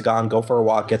some music on, go for a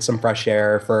walk, get some fresh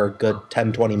air for a good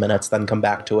 10, 20 minutes, then come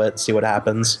back to it, see what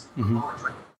happens. Mm-hmm.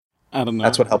 I don't know.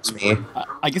 That's what helps me.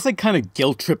 I guess I kind of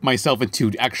guilt trip myself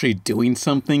into actually doing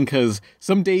something because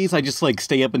some days I just like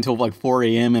stay up until like 4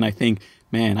 a.m. and I think,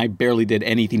 man, I barely did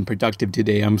anything productive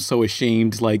today. I'm so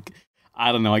ashamed. Like,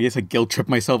 I don't know. I guess I guilt trip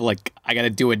myself. Like, I got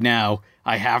to do it now.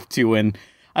 I have to. And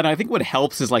I think what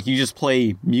helps is like you just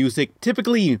play music,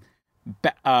 typically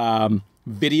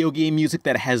video game music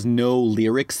that has no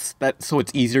lyrics, so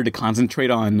it's easier to concentrate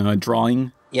on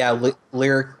drawing. Yeah,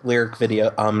 lyric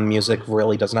video music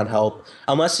really does not help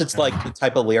unless it's like the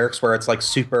type of lyrics where it's like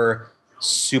super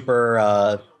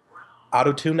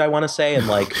auto-tuned, I want to say, and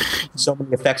like so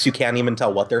many effects you can't even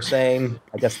tell what they're saying.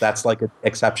 I guess that's like an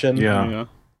exception. Yeah.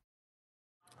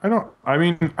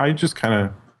 I just kind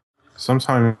of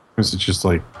sometimes it's just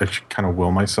like I kind of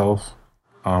will myself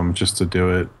just to do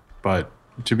it, but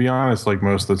to be honest, like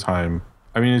most of the time,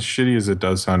 I mean, as shitty as it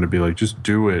does sound to be like, just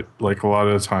do it. Like a lot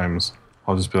of the times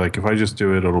I'll just be like, if I just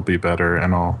do it, it'll be better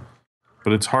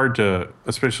but it's hard to,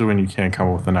 especially when you can't come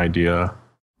up with an idea.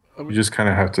 You just kind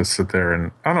of have to sit there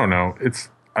and, I don't know,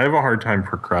 I have a hard time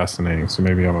procrastinating, so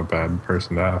maybe I'm a bad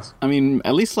person to ask. I mean,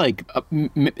 at least like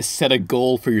set a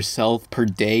goal for yourself per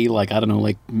day. Like, I don't know,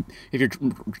 like if you're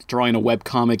drawing a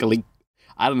webcomic, like,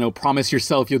 I don't know, promise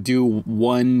yourself you'll do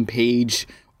one page.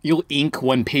 You'll ink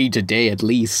one page a day at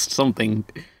least, something.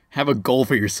 Have a goal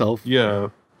for yourself. Yeah,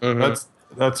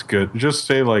 that's good. Just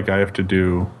say, like, I have to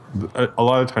do... A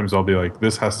lot of times I'll be like,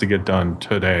 this has to get done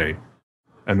today.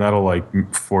 And that'll,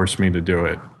 like, force me to do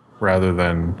it rather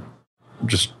than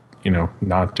just,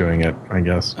 not doing it, I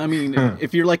guess. I mean,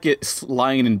 if you're, like,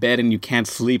 lying in bed and you can't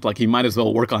sleep, like, you might as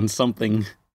well work on something.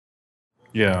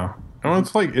 Yeah. And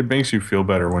it's like, it makes you feel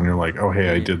better when you're like, oh,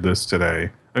 hey, I did this today.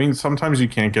 I mean, sometimes you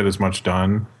can't get as much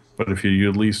done, but if you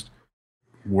at least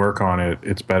work on it,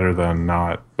 it's better than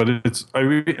not. But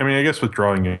I guess with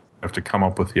drawing, you have to come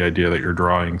up with the idea that you're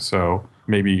drawing. So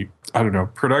maybe, I don't know,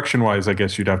 production-wise, I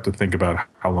guess you'd have to think about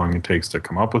how long it takes to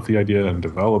come up with the idea and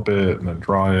develop it and then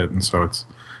draw it. And so it's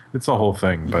a whole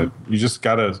thing. But you just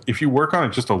gotta, if you work on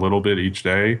it just a little bit each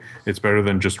day, it's better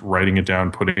than just writing it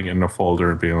down, putting it in a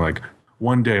folder and being like,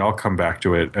 one day I'll come back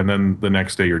to it, and then the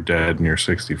next day you're dead and you're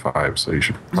 65. So you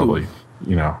should probably,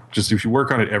 just if you work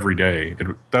on it every day,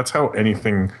 that's how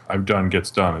anything I've done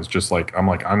gets done. Is just like I'm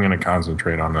going to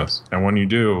concentrate on this, and when you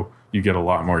do, you get a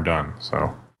lot more done.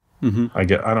 So I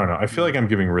don't know. I feel like I'm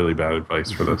giving really bad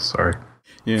advice for this. Sorry.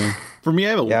 Yeah. For me,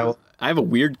 I have a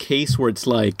weird case where it's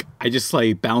like I just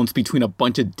like bounce between a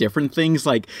bunch of different things.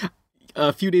 Like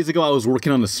a few days ago, I was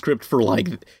working on a script for like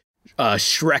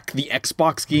Shrek, the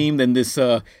Xbox game, then this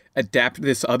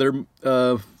this other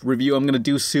review I'm gonna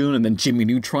do soon, and then Jimmy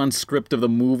Neutron's script of the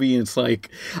movie, and it's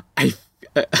like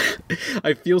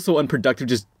I feel so unproductive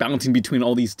just bouncing between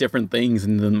all these different things,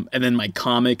 and then my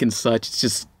comic and such. It's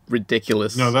just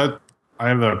ridiculous. No, I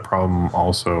have that problem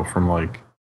also from like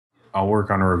I'll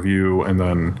work on a review and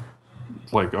then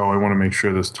like, oh, I want to make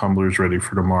sure this Tumblr's ready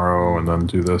for tomorrow, and then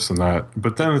do this and that.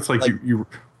 But then it's like you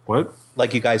what?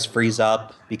 Like you guys freeze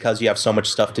up because you have so much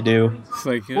stuff to do. It's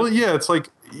like, well, yeah, it's like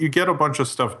you get a bunch of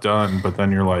stuff done, but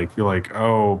then you're like,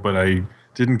 oh, but I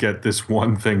didn't get this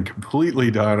one thing completely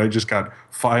done. I just got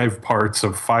 5 parts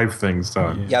of 5 things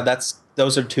done. Yeah,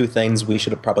 those are 2 things we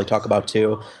should probably talk about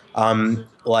too.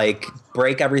 Like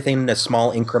break everything into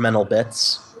small incremental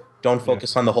bits. Don't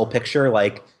focus on the whole picture.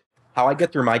 Like how I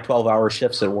get through my 12-hour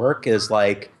shifts at work is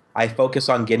like I focus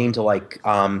on getting to like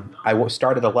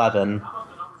start at 11,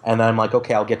 and then I'm like,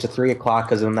 okay, I'll get to 3 o'clock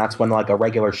because then that's when like a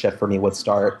regular shift for me would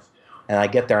start. And I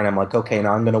get there and I'm like, okay,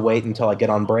 now I'm gonna wait until I get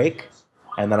on break,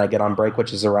 and then I get on break,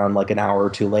 which is around like an hour or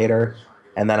two later,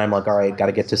 and then I'm like, all right, got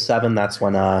to get to 7. That's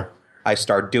when I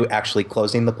start actually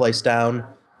closing the place down,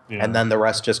 and then the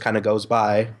rest just kind of goes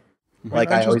by.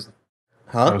 Like I always,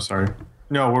 Oh, sorry.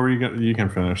 No, what were you gonna? You can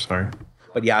finish. Sorry.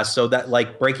 But yeah, so that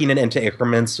like breaking it into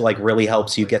increments like really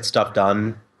helps you get stuff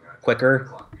done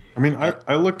quicker. I mean,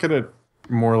 I look at it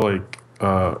more like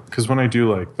because when I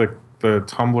do like the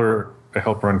Tumblr, I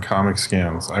help run comic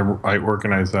scans. I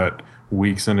organize that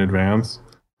weeks in advance,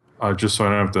 just so I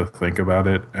don't have to think about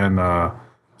it. And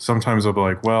sometimes I'll be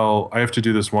like, well, I have to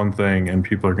do this one thing, and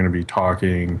people are going to be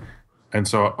talking. And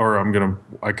so, or I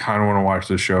kind of want to watch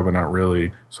this show, but not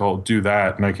really. So I'll do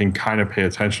that, and I can kind of pay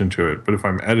attention to it. But if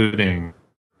I'm editing,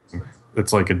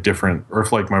 it's like a different, or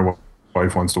if like my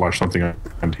wife wants to watch something on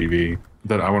TV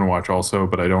that I want to watch also,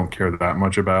 but I don't care that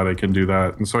much about, I can do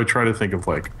that. And so I try to think of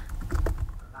like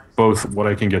both what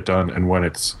I can get done and when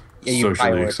it's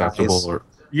socially acceptable. Or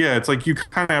it's like you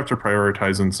kind of have to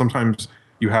prioritize, and sometimes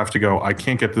you have to go, I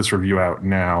can't get this review out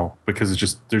now because it's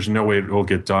just, there's no way it will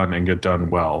get done and get done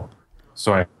well.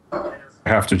 So I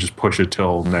have to just push it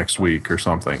till next week or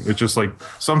something. It's just like,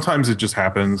 sometimes it just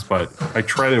happens, but I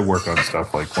try to work on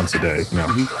stuff like once a day, you know?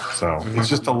 So it's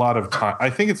just a lot of time. I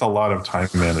think it's a lot of time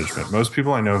management. Most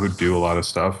people I know who do a lot of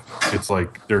stuff, it's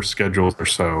like their schedules are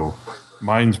so,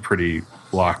 mine's pretty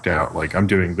blocked out. Like I'm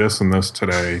doing this and this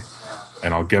today,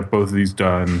 and I'll get both of these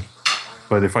done.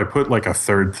 But if I put like a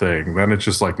third thing, then it's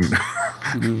just like,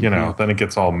 you know, then it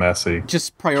gets all messy.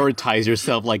 Just prioritize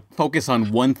yourself. Like focus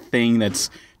on one thing that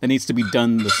needs to be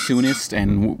done the soonest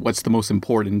and what's the most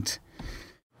important.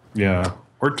 Yeah.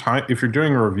 Or time. If you're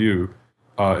doing a review,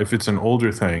 if it's an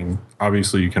older thing,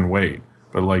 obviously you can wait.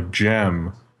 But like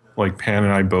Gem, like Pan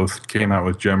and I both came out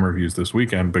with Gem reviews this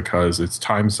weekend because it's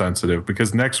time sensitive.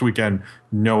 Because next weekend,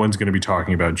 no one's going to be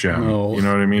talking about Gem. No. You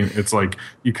know what I mean? It's like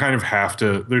you kind of have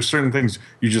to. There's certain things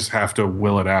you just have to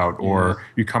will it out, or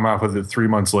you come out with it 3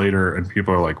 months later, and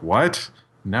people are like, "What?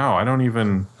 No, I don't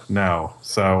even know."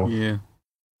 So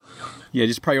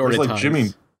just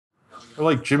prioritize.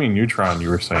 Like Jimmy Neutron, you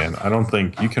were saying, I don't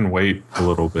think you can wait a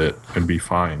little bit and be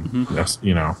fine. Yes,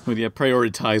 you know. But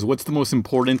prioritize what's the most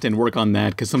important and work on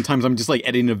that. Because sometimes I'm just like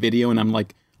editing a video and I'm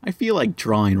like, I feel like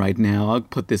drawing right now. I'll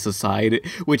put this aside.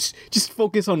 Which just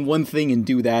focus on one thing and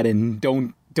do that, and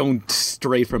don't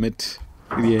stray from it.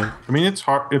 Yeah. I mean, it's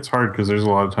hard. It's hard because there's a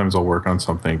lot of times I'll work on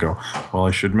something and go, well,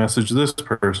 I should message this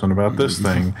person about this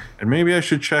thing, and maybe I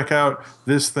should check out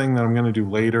this thing that I'm going to do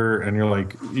later. And you're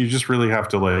like, you just really have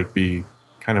to like be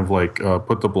kind of like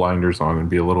put the blinders on and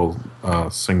be a little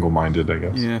single-minded, I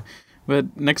guess. Yeah.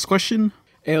 But next question,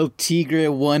 El Tigre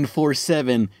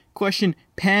 147. Question,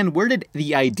 Pan, where did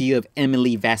the idea of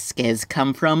Emily Vasquez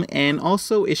come from? And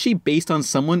also, is she based on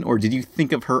someone, or did you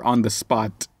think of her on the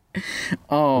spot?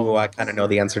 Oh, I kind of know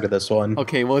the answer to this one.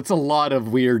 Okay, well, it's a lot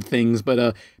of weird things,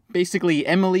 but basically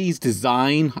Emily's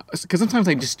design, because sometimes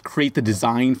I just create the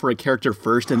design for a character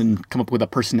first and then come up with a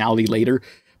personality later.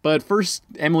 But first,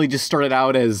 Emily just started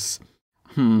out as,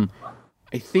 I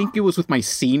think it was with my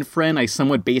scene friend. I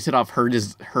somewhat based it off her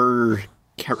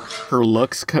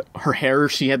looks, her hair.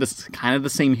 She had this kind of the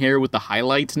same hair with the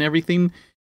highlights and everything,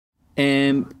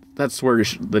 and that's where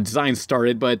the design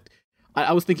started. But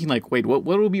I was thinking, like, wait, what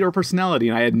will be her personality?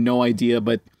 And I had no idea.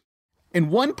 But in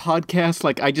one podcast,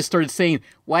 like, I just started saying,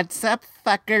 "What's up,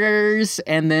 fuckers?"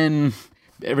 And then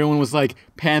everyone was like,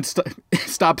 "Pan,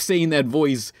 stop saying that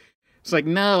voice." It's like,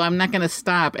 no, I'm not going to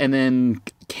stop. And then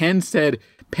Ken said,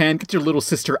 "Pan, get your little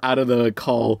sister out of the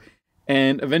call."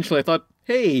 And eventually I thought,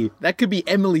 hey, that could be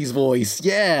Emily's voice.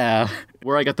 Yeah.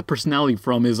 Where I got the personality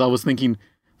from is I was thinking,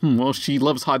 well, she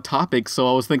loves Hot Topic, so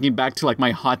I was thinking back to, like,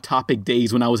 my Hot Topic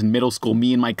days when I was in middle school,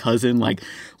 me and my cousin, like,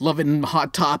 loving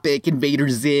Hot Topic, Invader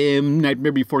Zim,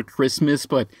 Nightmare Before Christmas,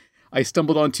 but I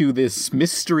stumbled onto this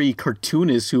mystery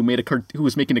cartoonist who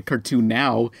was making a cartoon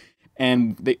now,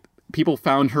 and people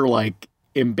found her, like,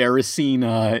 embarrassing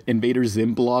Invader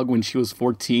Zim blog when she was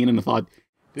 14, and I thought,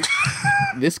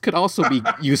 this could also be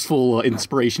useful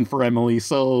inspiration for Emily,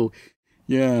 so,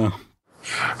 yeah.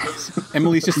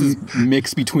 Emily's just this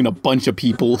mix between a bunch of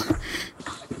people.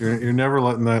 You're never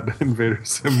letting that Invader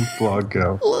Sim blog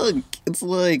go. Look, it's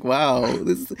like, wow,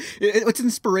 it's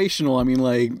inspirational. I mean,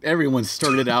 like, everyone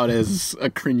started out as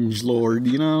a cringe lord,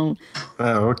 you know?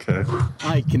 Oh, okay.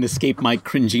 I can escape my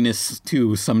cringiness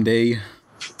too someday.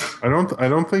 I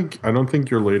don't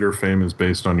think your later fame is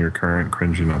based on your current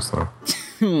cringiness, though.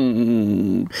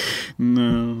 No.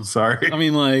 Sorry. I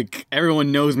mean, like,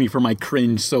 everyone knows me for my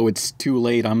cringe, so it's too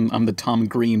late. I'm the Tom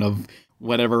Green of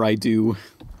whatever I do.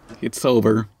 It's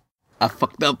over. I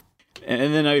fucked up.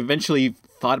 And then I eventually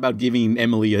thought about giving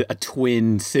Emily a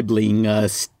twin sibling,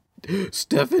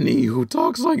 Stephanie, who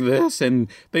talks like this, and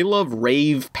they love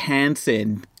rave pants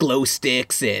and glow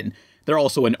sticks, and they're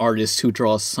also an artist who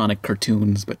draws Sonic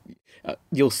cartoons, but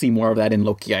you'll see more of that in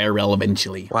Loki IRL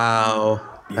eventually. Wow.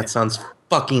 That sounds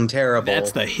fucking terrible.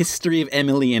 That's the history of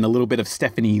Emily and a little bit of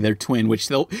Stephanie, their twin, which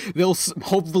they'll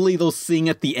hopefully they'll sing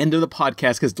at the end of the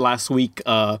podcast, because last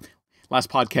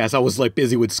podcast, I was like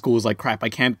busy with school. Like, crap, I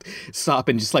can't stop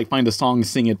and just like find a song and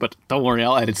sing it, but don't worry,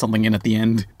 I'll edit something in at the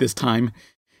end this time.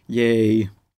 Yay.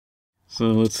 So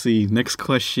let's see. Next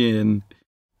question.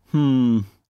 Oh,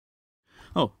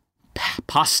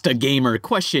 Pasta Gamer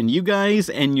question. You guys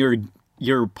and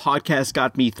your podcast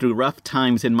got me through rough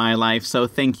times in my life, so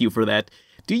thank you for that.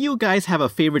 Do you guys have a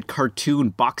favorite cartoon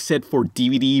box set for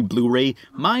DVD, Blu-ray?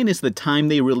 Mine is the time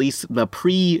they released the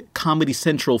pre-Comedy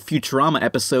Central Futurama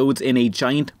episodes in a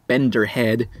giant bender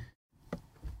head.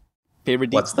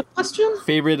 What's the question?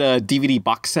 Favorite DVD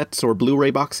box sets or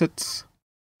Blu-ray box sets?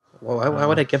 Well, why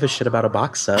would I give a shit about a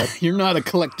box set? You're not a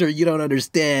collector. You don't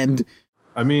understand.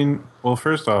 I mean, well,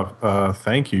 first off,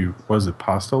 thank you. Was it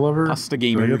Pasta Lover? Pasta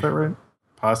Gamer. Did I get that right?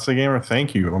 Pasta Gamer,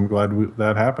 thank you. I'm glad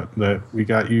that happened, that we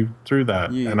got you through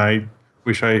that. Yeah. And I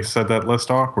wish I said that less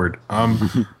awkward.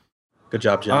 Good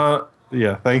job, Jim.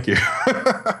 Yeah, thank you.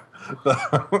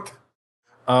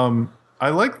 I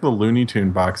like the Looney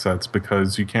Tune box sets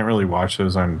because you can't really watch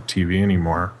those on TV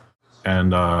anymore.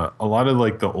 And a lot of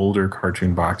like the older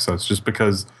cartoon box sets, just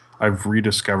because I've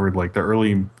rediscovered like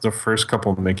the first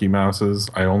couple of Mickey Mouses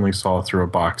I only saw through a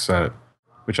box set,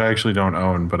 which I actually don't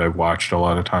own, but I've watched a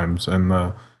lot of times.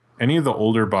 And any of the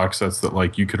older box sets that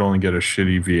like you could only get a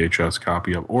shitty VHS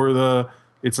copy of, or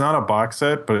it's not a box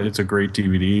set, but it's a great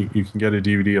DVD. You can get a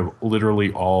DVD of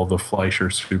literally all the Fleischer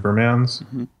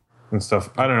Supermans and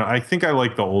stuff. I don't know. I think I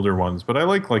like the older ones, but I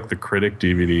like the Critic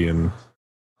DVD and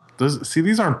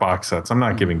these aren't box sets. I'm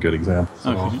not giving good examples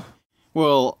at all.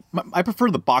 Well, I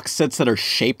prefer the box sets that are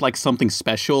shaped like something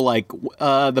special, like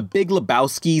the Big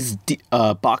Lebowski's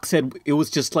box set. It was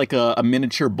just like a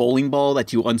miniature bowling ball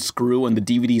that you unscrew and the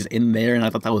DVD's in there, and I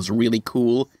thought that was really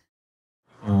cool.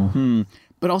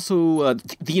 But also,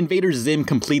 the Invader Zim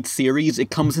Complete series,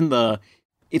 it's in the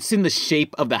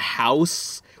shape of the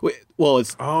house. Well,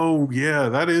 it's... Oh, yeah,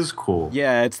 that is cool.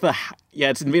 Yeah, it's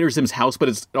Invader Zim's house, but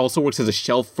it also works as a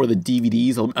shelf for the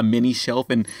DVDs, a mini shelf,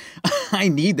 and I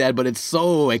need that, but it's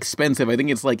so expensive. I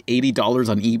think it's like $80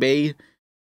 on eBay.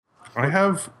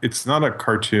 It's not a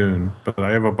cartoon, but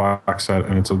I have a box set,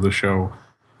 and it's of the show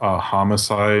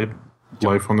Homicide,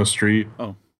 Life on the Street.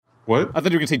 Oh. What? I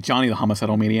thought you were going to say Johnny the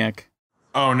Homicidal Maniac.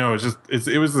 Oh, no,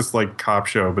 it was this like cop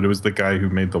show, but it was the guy who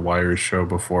made the Wires show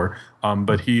before.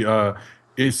 But he...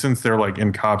 since they're like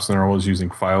in cops and they're always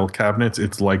using file cabinets,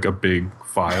 it's like a big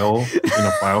file in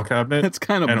a file cabinet. That's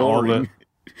kind of boring.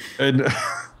 And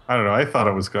I don't know. I thought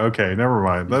it was okay. Never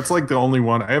mind. That's like the only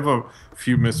one. I have a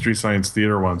few Mystery Science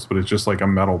Theater ones, but it's just like a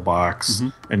metal box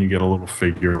and you get a little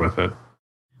figure with it.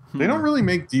 They don't really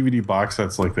make DVD box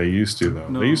sets like they used to, though.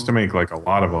 No. They used to make like a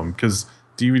lot of them because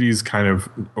DVD's kind of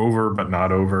over, but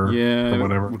not over. Yeah, or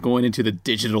whatever. We're going into the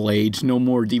digital age. No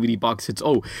more DVD box sets.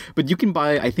 Oh, but you can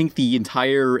buy, I think, the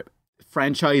entire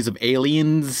franchise of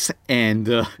Aliens and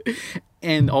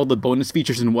all the bonus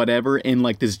features and whatever in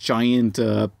like this giant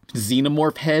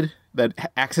xenomorph head that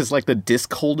acts as like the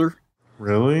disc holder.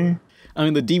 Really? I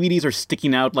mean, the DVDs are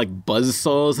sticking out like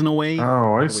buzzsaws in a way.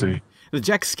 Oh, I see. The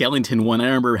Jack Skellington one, I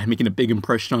remember making a big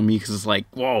impression on me because it's like,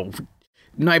 whoa.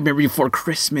 Nightmare Before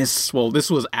Christmas. Well,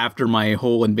 this was after my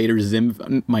whole Invader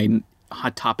Zim, my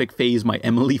Hot Topic phase, my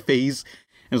Emily phase.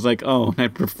 It was like, oh,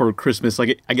 Nightmare Before Christmas.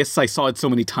 Like, I guess I saw it so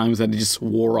many times that it just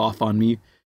wore off on me.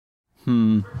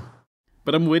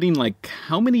 But I'm waiting, like,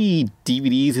 how many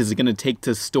DVDs is it going to take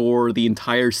to store the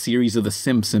entire series of The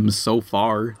Simpsons so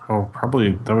far? Oh,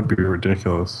 probably, that would be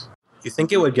ridiculous. You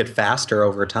think it would get faster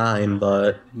over time,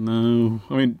 but no.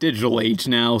 I mean, digital age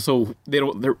now, so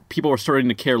people are starting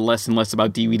to care less and less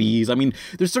about DVDs. I mean,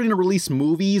 they're starting to release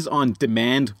movies on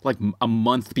demand like a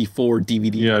month before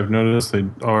DVD. Yeah, I've noticed they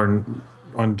are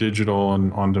on digital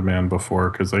and on demand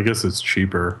before because I guess it's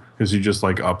cheaper because you just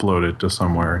like upload it to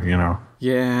somewhere, you know.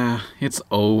 Yeah, it's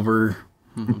over.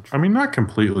 I mean, not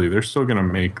completely. They're still going to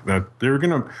make that.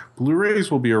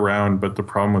 Blu-rays will be around, but the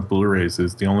problem with Blu-rays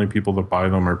is the only people that buy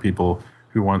them are people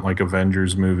who want like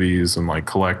Avengers movies and like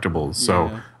collectibles.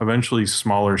 So eventually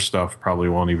smaller stuff probably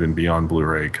won't even be on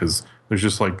Blu-ray because there's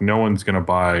just like no one's going to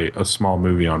buy a small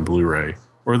movie on Blu-ray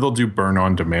Or they'll do burn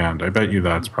on demand. I bet you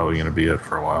that's probably going to be it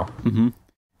for a while. Mm-hmm.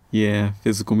 Yeah,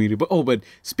 physical media. But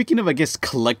speaking of, I guess,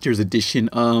 collector's edition,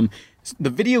 the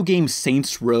video game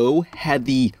Saints Row had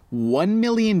the $1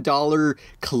 million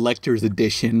collector's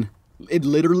edition. It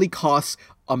literally costs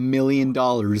 $1 million.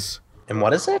 And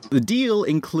what is it? The deal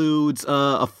includes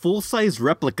a full-size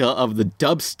replica of the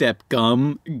dubstep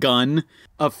gun,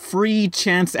 a free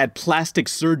chance at plastic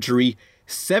surgery,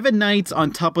 7 nights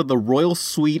on top of the royal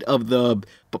suite of the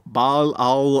Bal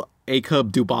Al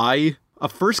Aqab Dubai, a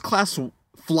first-class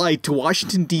flight to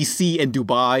Washington, D.C. and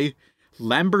Dubai,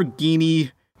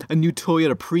 Lamborghini, a new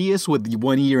Toyota Prius with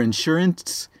 1-year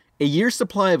insurance, a year's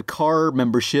supply of car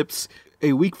memberships,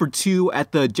 a week for 2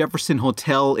 at the Jefferson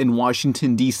Hotel in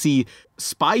Washington, D.C.,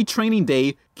 spy training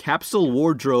day, capsule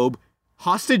wardrobe,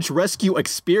 hostage rescue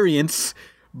experience,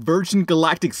 Virgin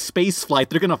Galactic space flight.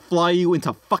 They're gonna fly you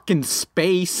into fucking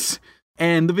space.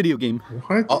 And the video game.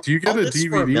 What? Do you get a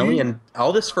DVD?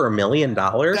 All this for $1 million?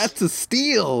 That's a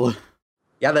steal.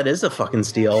 Yeah, that is a fucking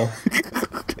steal.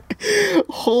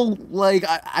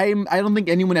 I don't think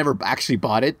anyone ever actually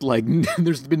bought it. Like,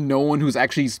 there's been no one who's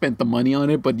actually spent the money on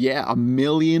it. But yeah, $1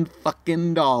 million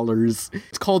fucking dollars.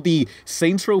 It's called the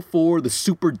Saints Row 4, the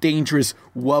Super Dangerous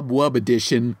Wub Wub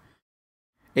Edition,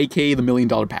 aka the $1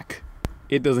 million pack.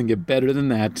 It doesn't get better than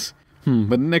that.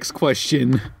 But next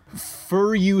question.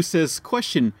 For you says,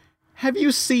 question, have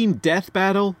you seen Death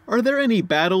Battle? Are there any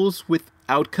battles with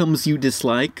outcomes you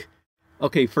dislike?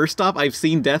 Okay, first off, I've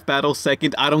seen Death Battle.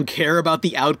 Second, I don't care about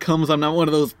the outcomes. I'm not one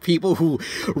of those people who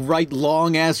write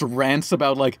long-ass rants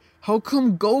about, like, how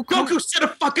come Goku... Goku should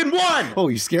have fucking won! Oh,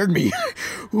 you scared me.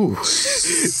 Ooh.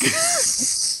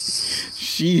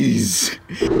 Jeez.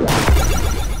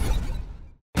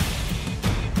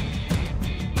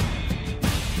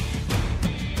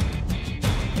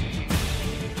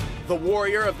 The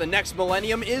warrior of the next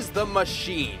millennium is the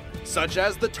Machine, such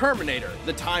as the Terminator,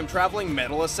 the time-traveling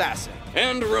metal assassin.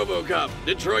 And RoboCop,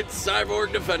 Detroit's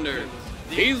cyborg defender.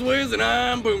 He's Wiz and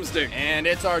I'm Boomstick. And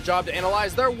it's our job to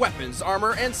analyze their weapons,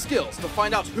 armor, and skills to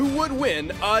find out who would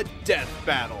win a death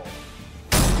battle.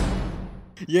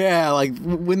 Yeah, like,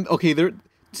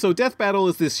 so Death Battle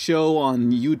is this show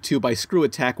on YouTube by Screw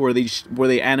Attack where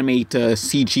they animate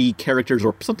CG characters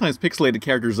or sometimes pixelated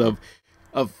characters of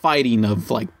fighting,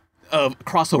 of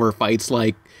crossover fights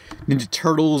like Ninja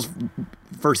Turtles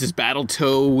versus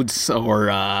Battletoads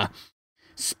or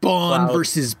Spawn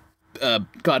versus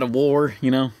God of War, you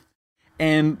know?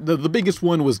 And the biggest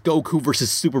one was Goku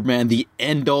versus Superman, the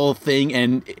end-all thing,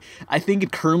 and I think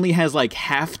it currently has like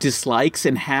half dislikes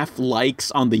and half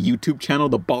likes on the YouTube channel.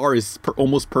 The bar is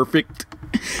almost perfect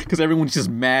because everyone's just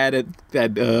mad at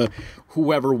that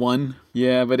whoever won.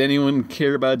 Yeah, but anyone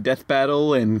care about Death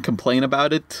Battle and complain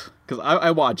about it? Because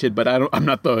I watch it, but I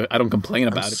don't complain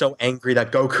about it. I'm so angry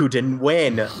that Goku didn't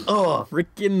win. Oh,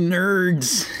 freaking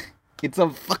nerds! It's a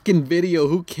fucking video.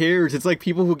 Who cares? It's like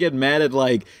people who get mad at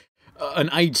like an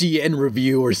IGN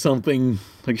review or something.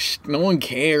 Like no one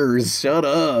cares. Shut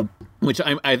up. Which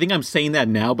I think I'm saying that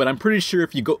now, but I'm pretty sure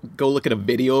if you go look at a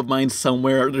video of mine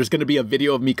somewhere, there's going to be a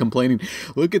video of me complaining.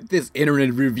 Look at this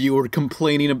internet reviewer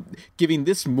complaining, giving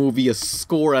this movie a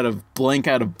score out of blank.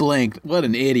 What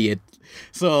an idiot.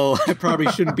 So I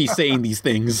probably shouldn't be saying these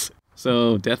things.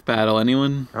 So Death Battle,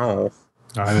 anyone? Oh,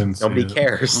 I didn't see Nobody it.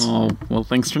 cares. Oh, well,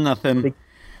 thanks for nothing.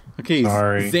 Okay,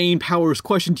 Sorry. Zane Powers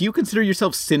question. Do you consider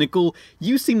yourself cynical?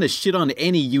 You seem to shit on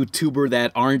any YouTuber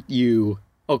that aren't you.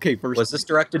 Okay, first. Was this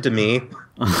directed to me?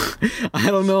 I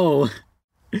don't know.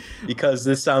 Because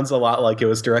this sounds a lot like it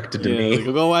was directed to me.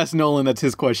 Like, go ask Nolan, that's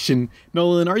his question.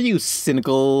 Nolan, are you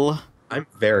cynical? I'm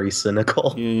very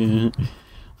cynical. Yeah.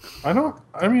 I don't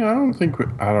think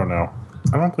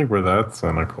we're that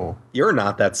cynical. You're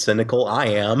not that cynical. I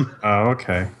am. Oh,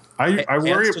 okay. I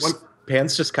worry.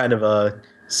 Pan's just kind of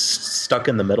stuck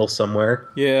in the middle somewhere.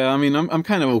 Yeah, I mean, I'm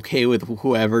kind of okay with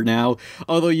whoever now.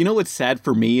 Although, you know what's sad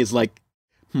for me is like,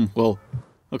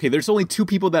 okay, there's only 2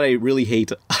 people that I really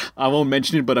hate. I won't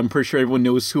mention it, but I'm pretty sure everyone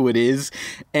knows who it is.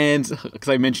 And because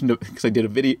I did a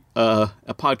video, a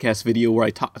podcast video where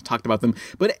I talked about them.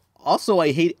 But also,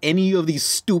 I hate any of these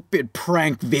stupid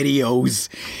prank videos.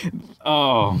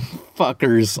 Oh,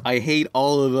 fuckers. I hate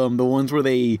all of them. The ones where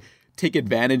they take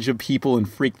advantage of people and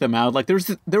freak them out. Like,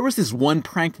 there was this one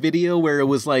prank video where it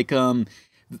was like,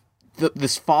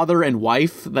 this father and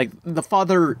wife, like, the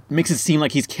father makes it seem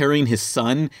like he's carrying his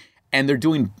son, and they're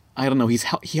doing, I don't know,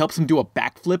 he helps him do a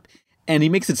backflip, and he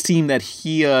makes it seem that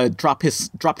he dropped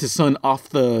his son off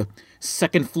the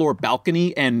 2nd floor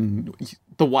balcony, and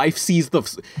the wife sees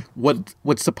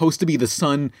what's supposed to be the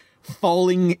son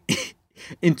falling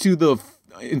into the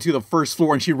into the first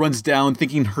floor, and she runs down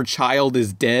thinking her child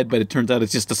is dead, but it turns out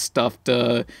it's just a stuffed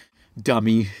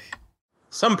dummy.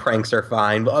 Some pranks are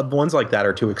fine, but ones like that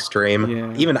are too extreme.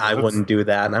 Yeah. Even I wouldn't do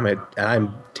that, and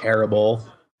I'm terrible.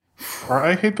 Or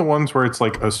I hate the ones where it's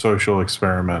like a social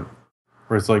experiment.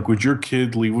 Where it's like, would your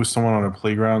kid leave with someone on a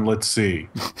playground? Let's see.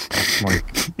 I'm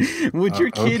like, would your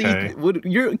kid would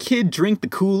your kid drink the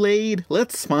Kool-Aid?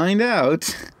 Let's find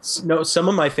out. No, some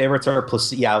of my favorites are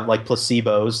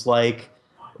placebos. Like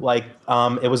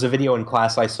it was a video in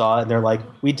class I saw, and they're like,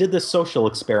 we did this social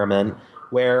experiment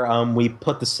where we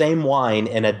put the same wine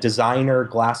in a designer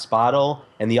glass bottle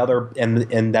and the other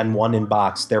and then one in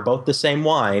box. They're both the same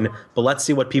wine, but let's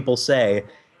see what people say.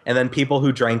 And then people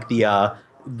who drank the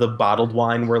bottled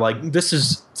wine were like, this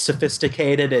is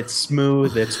sophisticated, it's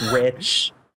smooth, it's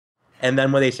rich. And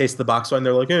then when they taste the box wine,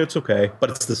 they're like, it's okay,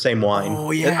 but it's the same wine.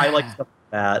 Oh, yeah. I like stuff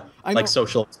like that, like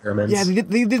social experiments. Yeah,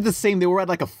 they did the same. They were at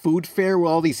like a food fair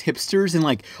with all these hipsters, and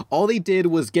like all they did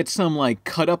was get some like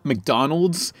cut up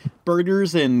McDonald's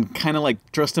burgers and kind of like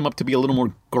dressed them up to be a little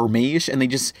more gourmetish, and they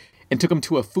just took them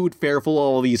to a food fair full of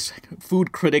all these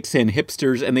food critics and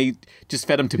hipsters, and they just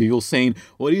fed them to people saying,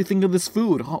 what do you think of this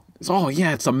food? Oh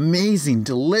yeah, it's amazing,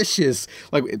 delicious.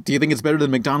 Like, do you think it's better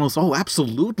than McDonald's? Oh,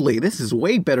 absolutely. This is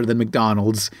way better than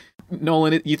McDonald's.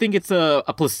 Nolan, you think it's a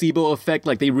placebo effect?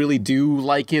 Like they really do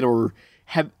like it, or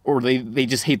they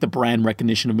just hate the brand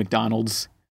recognition of McDonald's?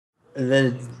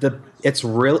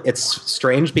 It's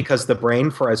strange because the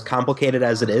brain, for as complicated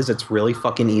as it is, it's really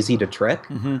fucking easy to trick.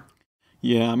 Mm-hmm.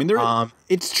 Yeah, I mean,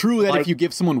 it's true that if you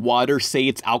give someone water, say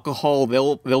it's alcohol,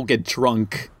 they'll get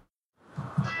drunk.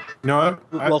 No,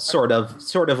 well, sort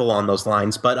of along those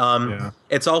lines, but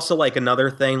it's also like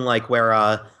another thing, like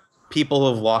where people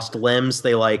who have lost limbs,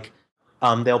 they like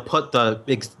they'll put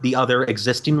the other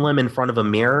existing limb in front of a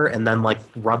mirror and then like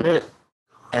rub it,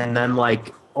 and then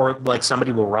or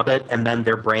somebody will rub it, and then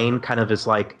their brain kind of is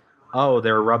like, oh,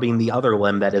 they're rubbing the other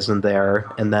limb that isn't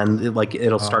there, and then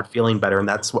it'll start feeling better, and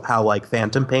that's how like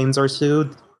phantom pains are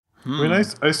soothed. I mean,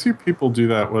 I see people do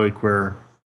that, like where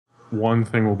one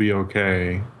thing will be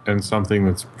okay and something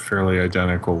that's fairly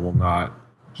identical will not,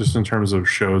 just in terms of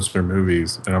shows or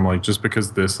movies. And I'm like, just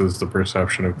because this is the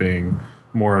perception of being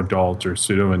more adult or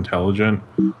pseudo-intelligent,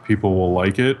 people will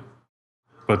like it,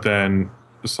 but then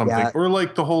something, or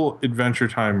like the whole Adventure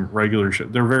Time regular show,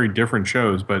 they're very different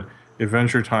shows, but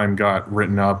Adventure Time got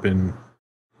written up in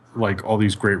like all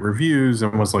these great reviews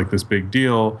and was like this big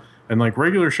deal, and like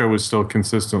regular show was still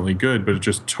consistently good, but it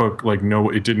just took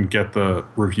it didn't get the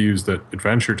reviews that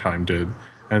Adventure Time did.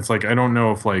 And it's like, I don't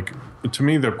know if like, to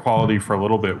me the quality for a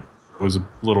little bit was a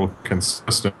little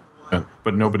consistent,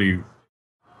 but nobody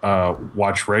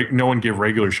no one gave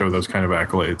regular show those kind of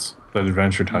accolades that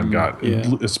Adventure Time got,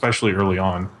 especially early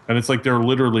on. And it's like they're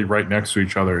literally right next to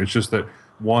each other. It's just that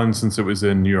one, since it was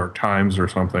in New York Times or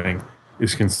something,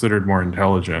 is considered more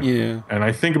intelligent. Yeah. And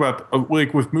I think about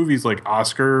like with movies like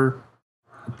Oscar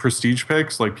prestige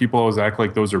picks, like people always act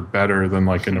like those are better than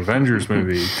like an Avengers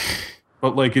movie.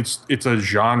 But like it's a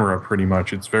genre pretty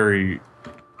much. It's very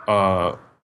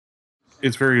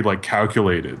like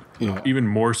calculated, even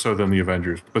more so than the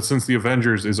Avengers. But since the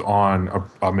Avengers is on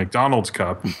a McDonald's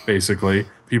cup, basically,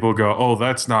 people go, oh,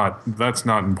 that's not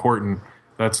important.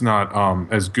 That's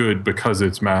not as good because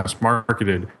it's mass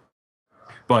marketed.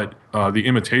 But The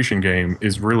Imitation Game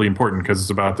is really important because it's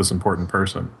about this important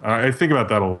person. I think about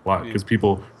that a lot because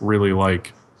people really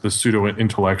like the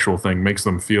pseudo-intellectual thing, makes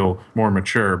them feel more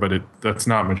mature, but that's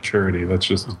not maturity. That's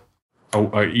just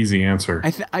a easy answer.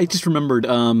 I just remembered,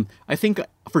 I think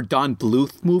for Don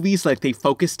Bluth movies, like they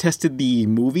focus tested the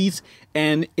movies,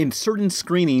 and in certain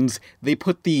screenings, they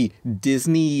put the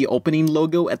Disney opening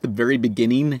logo at the very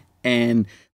beginning, and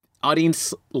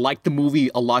audience liked the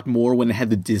movie a lot more when it had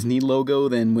the Disney logo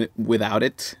than without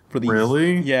it.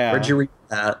 Really? Yeah. Where'd you read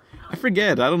that? I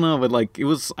forget. I don't know, but like it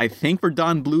was, I think, for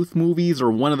Don Bluth movies or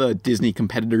one of the Disney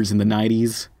competitors in the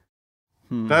 90s.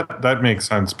 That makes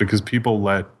sense because people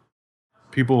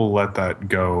will let that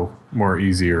go more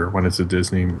easier when it's a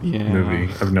Disney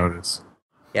movie, I've noticed.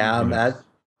 Yeah,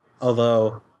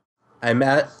 although I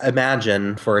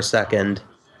imagine for a second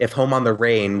if Home on the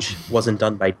Range wasn't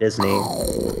done by Disney.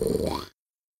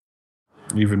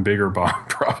 Even bigger bomb,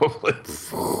 probably.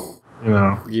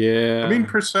 Yeah. I mean,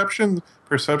 perception's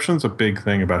a big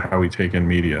thing about how we take in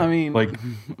media. I mean, like,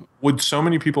 would so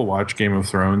many people watch Game of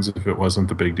Thrones if it wasn't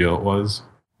the big deal it was?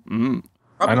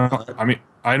 I don't know. I mean,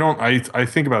 I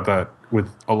think about that with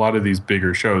a lot of these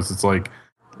bigger shows. It's like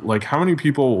how many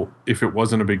people, if it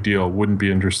wasn't a big deal, wouldn't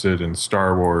be interested in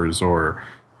Star Wars or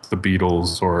the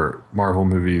Beatles or Marvel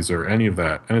movies or any of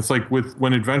that? And it's like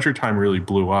when Adventure Time really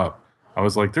blew up, I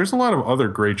was like, there's a lot of other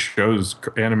great shows,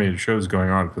 animated shows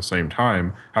going on at the same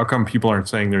time. How come people aren't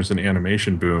saying there's an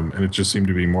animation boom? And it just seemed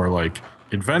to be more like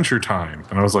Adventure Time.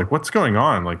 And I was like, what's going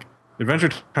on? Like, Adventure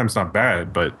Time's not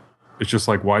bad, but it's just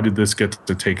like, why did this get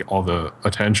to take all the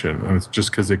attention? And it's just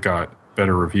because it got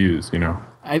better reviews, you know?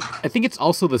 I think it's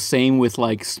also the same with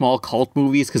like small cult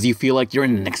movies because you feel like you're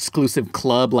in an exclusive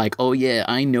club. Like, oh yeah,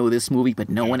 I know this movie, but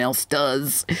no one else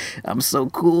does. I'm so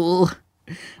cool.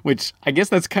 Which I guess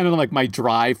that's kind of like my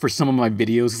drive for some of my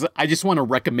videos. I just want to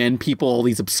recommend people all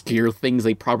these obscure things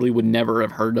they probably would never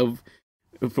have heard of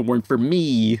if it weren't for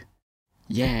me.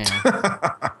 Yeah.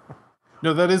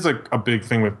 No, that is a big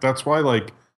thing with. That's why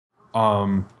like,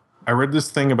 I read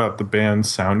this thing about the band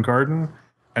Soundgarden.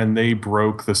 And they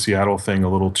broke the Seattle thing a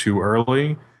little too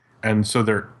early. And so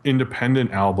their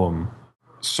independent album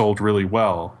sold really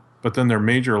well. But then their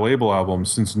major label album,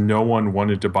 since no one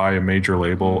wanted to buy a major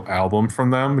label album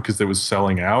from them because it was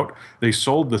selling out, they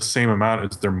sold the same amount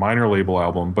as their minor label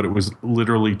album, but it was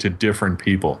literally to different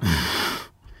people.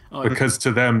 Because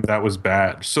to them, that was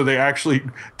bad. So they actually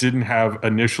didn't have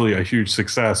initially a huge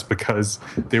success because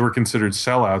they were considered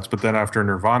sellouts. But then after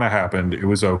Nirvana happened, it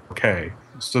was okay.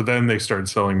 So then they started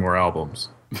selling more albums,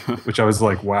 which I was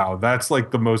like, wow, that's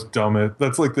like the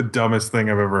dumbest thing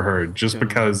I've ever heard. Just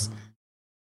because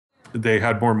they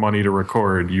had more money to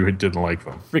record, you didn't like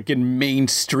them. Freaking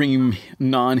mainstream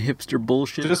non-hipster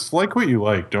bullshit. Just like what you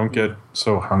like. Don't get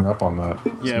so hung up on that.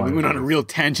 Yeah, we went on a real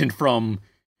tangent from...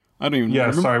 I don't even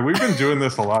remember. Sorry, we've been doing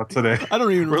this a lot today. I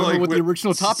don't even remember what the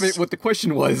original topic, what the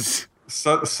question was.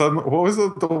 What was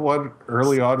it, the one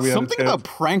early on we had? Something about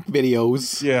prank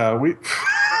videos. Yeah, we...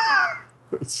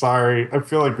 Sorry, I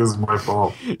feel like this is my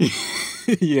fault.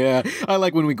 Yeah, I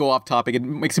like when we go off topic. It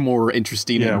makes it more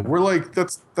interesting. Yeah, we're like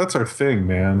that's our thing,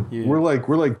 man. Yeah. We're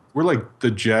like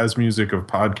the jazz music of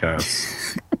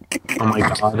podcasts. Oh my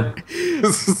god.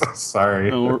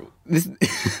 Sorry.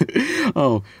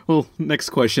 Well, next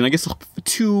question. I guess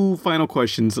 2 final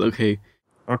questions. Okay.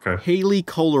 Haley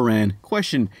Coloran.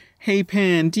 Question. Hey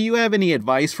Pan, do you have any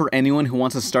advice for anyone who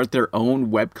wants to start their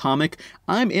own webcomic?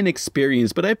 I'm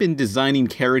inexperienced, but I've been designing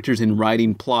characters and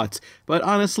writing plots. But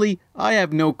honestly, I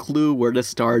have no clue where to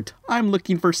start. I'm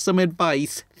looking for some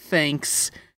advice.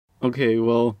 Thanks. Okay,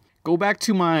 well, go back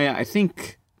to my, I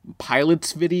think,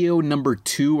 pilots video number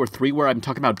 2 or 3 where I'm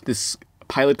talking about this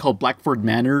pilot called Blackford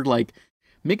Manor. Like,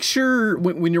 make sure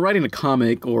when you're writing a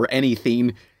comic or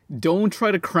anything, don't try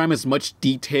to cram as much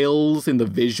details in the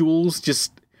visuals.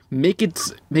 Just make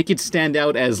it stand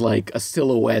out as like a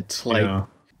silhouette, like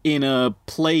in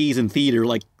plays and theater.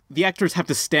 Like the actors have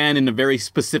to stand in a very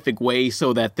specific way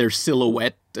so that their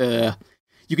silhouette,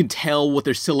 you can tell what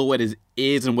their silhouette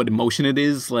is and what emotion it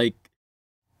is. Like,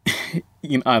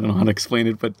 you know, I don't know how to explain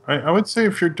it, but I would say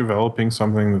if you're developing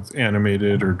something that's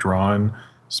animated or drawn,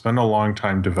 spend a long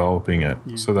time developing it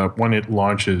so that when it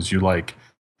launches, you like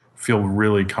feel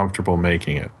really comfortable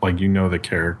making it. Like, you know, the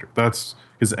character. That's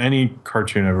because any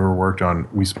cartoon I've ever worked on,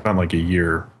 we spent like a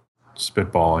year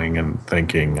spitballing and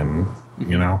thinking, and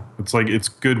you know, it's like, it's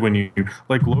good when you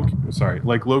like Loki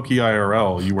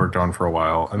IRL you worked on for a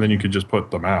while and then you could just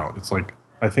put them out. It's like,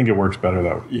 I think it works better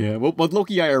that way. Yeah, well,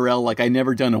 Loki IRL, like, I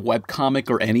never done a webcomic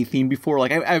or anything before.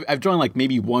 Like, I've drawn like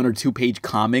maybe 1 or 2 page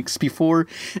comics before,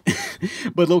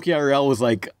 but Loki IRL was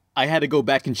like, I had to go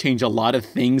back and change a lot of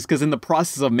things because in the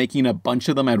process of making a bunch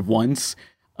of them at once,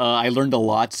 I learned a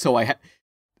lot.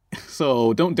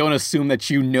 So don't assume that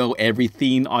you know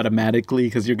everything automatically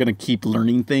because you're gonna keep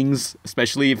learning things,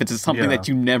 especially if it's something that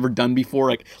you've never done before,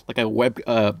 like a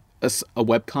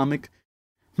web comic.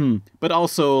 But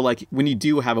also, like, when you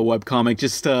do have a web comic,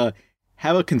 just have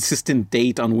a consistent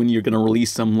date on when you're gonna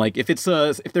release them. Like if they're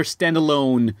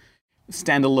standalone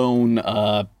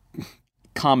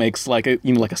comics, like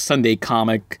a Sunday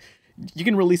comic, you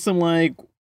can release them like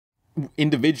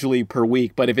individually per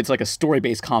week. But if it's like a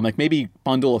story-based comic, maybe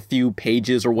bundle a few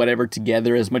pages or whatever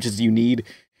together as much as you need.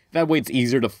 That way it's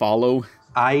easier to follow.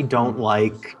 I don't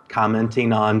like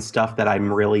commenting on stuff that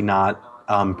I'm really not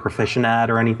proficient at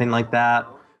or anything like that,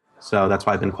 so that's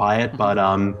why I've been quiet. But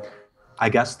I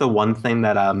guess the one thing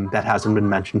that hasn't been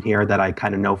mentioned here that I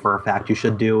kind of know for a fact you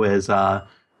should do is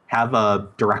have a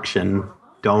direction.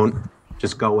 Don't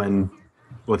just go in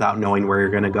without knowing where you're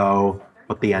going to go,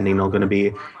 what the ending is going to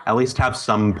be. At least have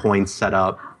some points set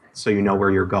up so you know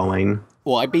where you're going.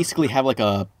 Well, I basically have like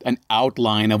an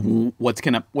outline of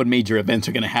what major events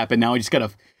are going to happen. Now I just got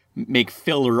to make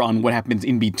filler on what happens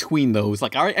in between those.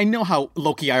 Like, I know how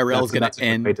Loki IRL is going to end. That's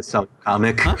a good way to sell a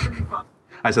comic. Huh?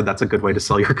 I said that's a good way to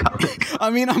sell your comic. I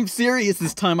mean, I'm serious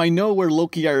this time. I know where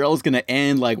Loki IRL is going to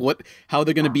end, like how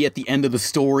they're going to be at the end of the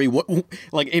story.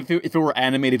 Like if it were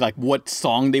animated, like what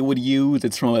song they would use.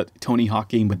 It's from a Tony Hawk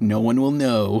game, but no one will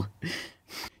know.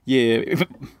 Yeah.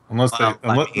 Unless they,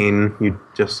 I mean, you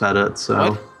just said it,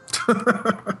 so.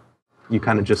 You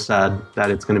kind of just said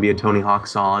that it's going to be a Tony Hawk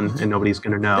song and nobody's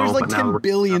going to know. There's like but 10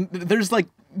 billion. There's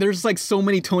like so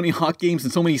many Tony Hawk games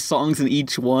and so many songs in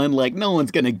each one. Like no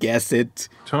one's going to guess it.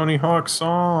 Tony Hawk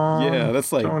song. Yeah,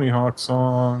 that's like Tony Hawk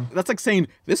song. That's like saying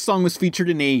this song was featured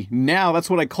in a now that's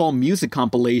what I call music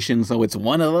compilation. So it's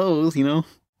one of those, you know.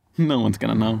 No one's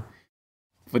going to know.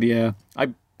 But yeah,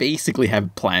 I basically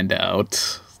have planned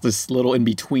out. This little in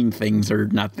between things are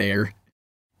not there.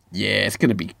 Yeah, it's going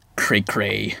to be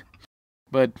cray.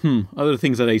 But, other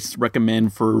things that I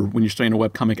recommend for when you're starting a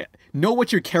webcomic, know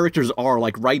what your characters are.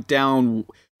 Like, write down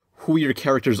who your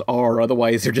characters are.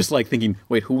 Otherwise, they're just like thinking,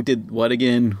 wait, who did what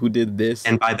again? Who did this?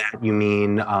 And by that, you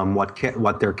mean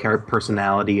what their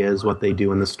personality is, what they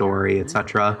do in the story,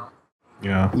 etc.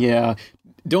 Yeah. Yeah.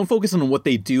 Don't focus on what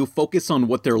they do. Focus on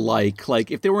what they're like. Like,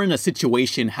 if they were in a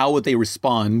situation, how would they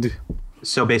respond?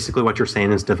 So basically what you're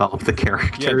saying is develop the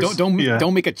characters. Yeah,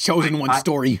 don't make a chosen one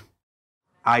story.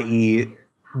 I.e.,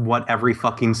 what every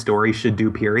fucking story should do,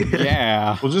 period.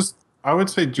 Yeah. Well, I would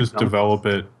say just develop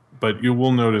it, but you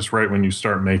will notice right when you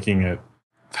start making it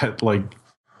that like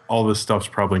all this stuff's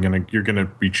probably you're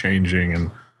gonna be changing,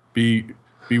 and be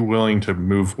willing to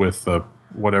move with the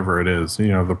whatever it is, you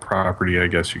know, the property, I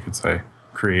guess you could say,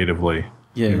 creatively.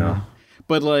 Yeah. You know?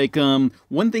 But like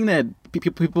one thing that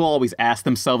people always ask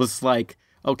themselves is like,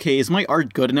 okay, is my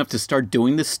art good enough to start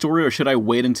doing this story, or should I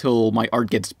wait until my art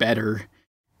gets better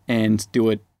and do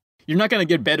it? You're not going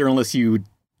to get better unless you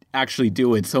actually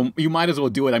do it, so you might as well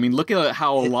do it. I mean, look at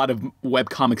how a lot of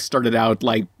webcomics started out,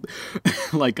 like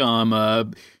look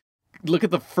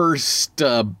at the first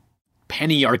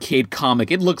Penny Arcade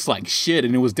comic. It looks like shit,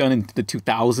 and it was done in the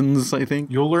 2000s, I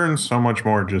think. You'll learn so much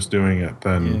more just doing it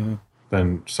than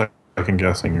second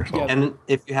guessing yourself. And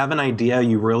if you have an idea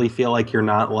you really feel like you're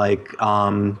not like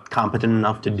competent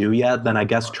enough to do yet, then I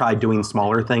guess try doing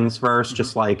smaller things first.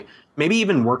 Just like maybe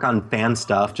even work on fan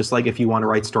stuff. Just like if you want to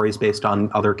write stories based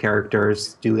on other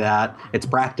characters, do that. It's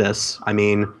practice. I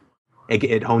mean,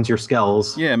 it hones your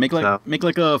skills. Yeah, make like a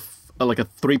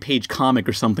 3-page comic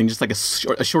or something, just like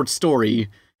a short story,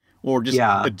 or just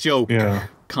a joke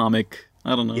comic.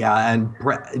 I don't know. Yeah, and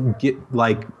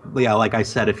like I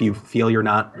said, if you feel you're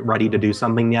not ready to do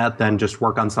something yet, then just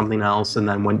work on something else, and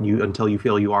then until you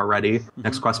feel you are ready. Mm-hmm.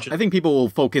 Next question. I think people will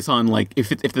focus on like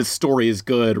if the story is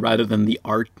good rather than the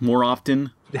art more often.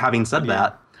 Having said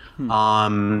that,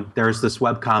 there was this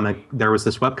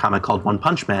webcomic called One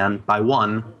Punch Man by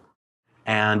One,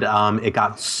 and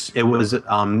it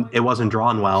wasn't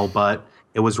drawn well, but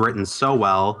it was written so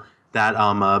well that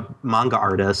a manga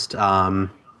artist,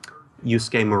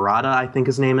 Yusuke Murata, I think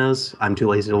his name is. I'm too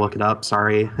lazy to look it up.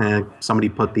 Sorry. Somebody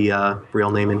put the real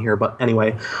name in here. But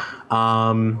anyway,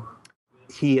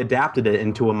 he adapted it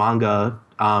into a manga.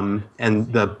 And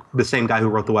the same guy who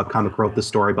wrote the webcomic wrote the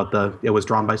story, but it was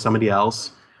drawn by somebody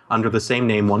else under the same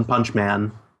name, One Punch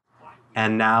Man.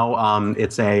 And now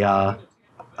it's a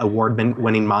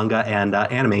award-winning manga and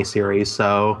anime series.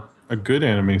 So a good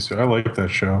anime series. I like that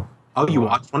show. Oh, you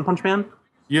watched One Punch Man?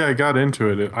 Yeah, I got into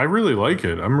it. I really like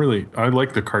it. I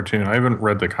like the cartoon. I haven't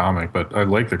read the comic, but I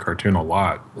like the cartoon a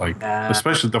lot. Like,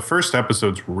 especially the first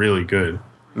episode's really good.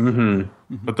 Mm-hmm.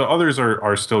 But the others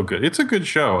are still good. It's a good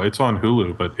show. It's on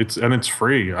Hulu, but it's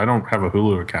free. I don't have a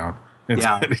Hulu account.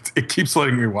 It keeps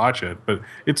letting me watch it, but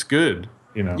it's good.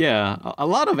 You know. Yeah, a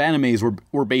lot of animes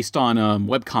were based on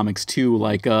webcomics too,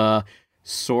 like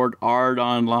Sword Art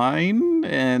Online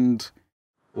and.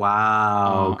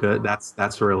 Wow, good.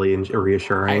 That's really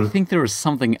reassuring. I think there was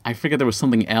something. I forget there was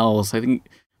something else. I think,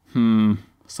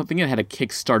 something that had a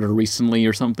Kickstarter recently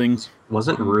or something.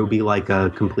 Wasn't Ruby like a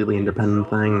completely independent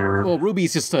thing, or? Well,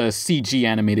 Ruby's just a CG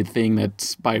animated thing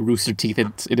that's by Rooster Teeth.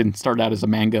 It didn't start out as a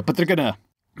manga, but they're gonna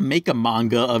make a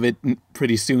manga of it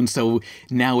pretty soon. So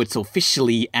now it's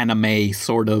officially anime,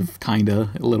 sort of,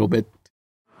 kinda, a little bit.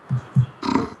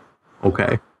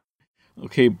 Okay,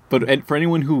 but for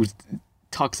anyone who's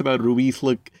talks about Ruiz,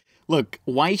 look,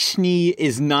 Waishni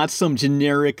is not some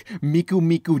generic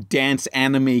Miku dance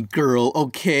anime girl,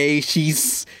 okay?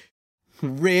 She's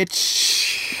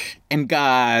rich and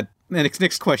got...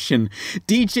 Next question.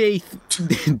 DJ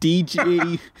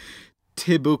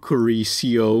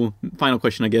Tibukuricio. Final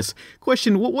question, I guess.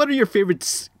 Question, what are your favorite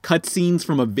cutscenes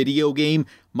from a video game?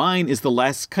 Mine is the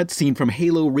last cutscene from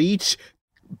Halo Reach,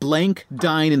 blank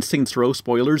dying in Saints Row,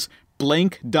 spoilers,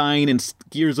 blank dying in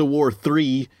Gears of War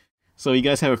 3, So you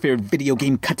guys have a favorite video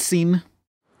game cutscene?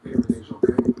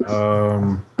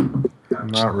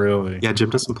 Not really. Yeah,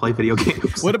 Jim doesn't play video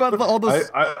games. What about all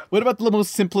those? What about the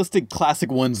most simplistic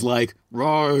classic ones like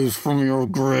 "Rise from Your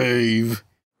Grave"?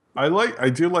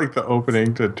 I do like the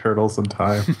opening to Turtles in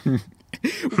Time.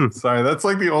 Sorry, that's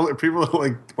like the only people are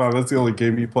like, wow, that's the only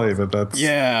game you play, but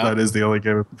that is the only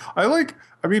game. I like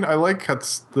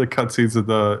the cutscenes of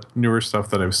the newer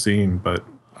stuff that I've seen, but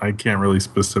I can't really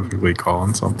specifically call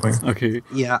on something. Okay.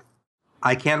 Yeah.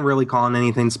 I can't really call on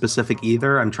anything specific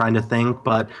either. I'm trying to think,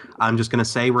 but I'm just going to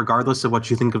say, regardless of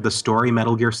what you think of the story,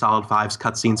 Metal Gear Solid 5's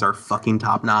cutscenes are fucking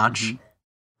top-notch. Mm-hmm.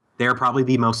 They're probably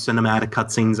the most cinematic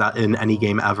cutscenes in any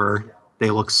game ever.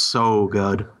 They look so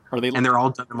good. And they're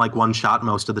all done in like one shot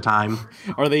most of the time.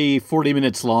 Are they 40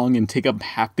 minutes long and take up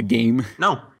half the game?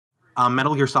 No.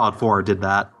 Metal Gear Solid 4 did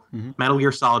that. Mm-hmm. Metal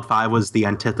Gear Solid 5 was the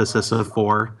antithesis of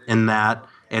 4 in that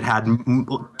it had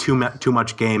too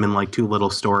much game and like too little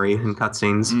story and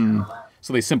cutscenes.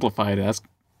 So they simplified it.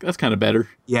 That's kind of better.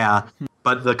 Yeah,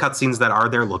 but the cutscenes that are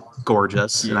there look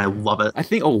gorgeous, and I love it. I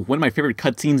think one of my favorite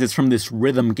cutscenes is from this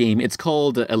rhythm game. It's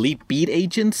called Elite Beat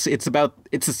Agents. It's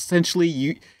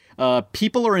essentially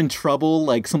people are in trouble,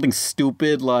 like something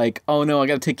stupid, like, oh no, I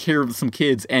gotta take care of some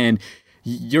kids, and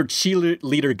your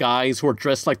cheerleader guys who are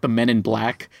dressed like the Men in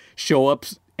Black show up.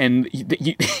 And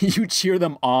you cheer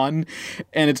them on,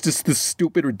 and it's just this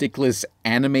stupid, ridiculous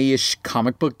anime-ish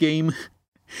comic book game.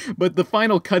 But the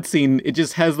final cutscene, it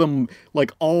just has them,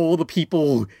 like, all the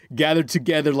people gathered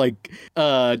together, like,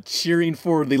 cheering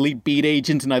for the Elite Beat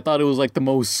Agent, and I thought it was, like, the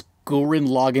most Gurren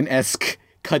Lagann-esque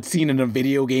cutscene in a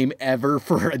video game ever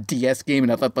for a DS game,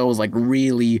 and I thought that was, like,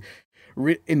 really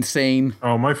insane.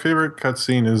 Oh, my favorite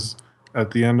cutscene is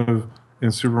at the end of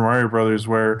in Super Mario Brothers,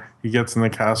 where he gets in the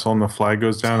castle and the flag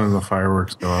goes down and the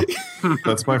fireworks go up.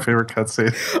 That's my favorite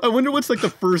cutscene. I wonder what's like the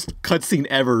first cutscene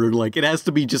ever. Like, it has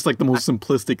to be just like the most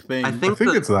simplistic thing. I think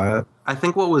it's that. I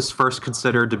think what was first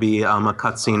considered to be a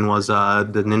cutscene was the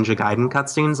Ninja Gaiden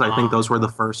cutscenes. I think those were the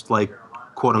first like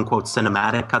quote unquote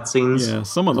cinematic cutscenes. Yeah,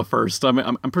 some of the first. I mean,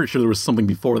 I'm pretty sure there was something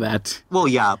before that. Well,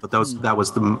 yeah, but that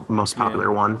was the most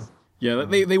popular one. Yeah,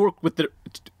 they work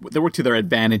to their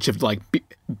advantage of like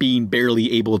being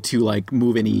barely able to like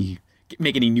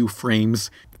make any new frames.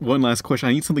 One last question.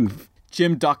 I need something.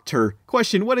 Jim Doctor.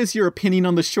 Question: what is your opinion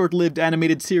on the short-lived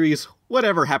animated series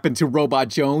Whatever Happened to Robot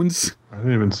Jones? I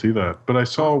didn't even see that, but I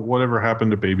saw Whatever Happened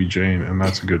to Baby Jane, and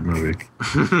that's a good movie.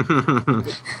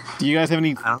 Do you guys have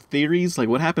any theories? Like,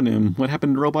 what happened to him? What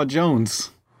happened to Robot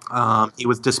Jones? He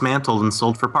was dismantled and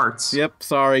sold for parts. Yep,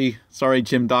 sorry,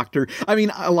 Jim Doctor. I mean,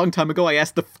 a long time ago, I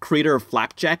asked the creator of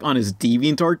Flapjack on his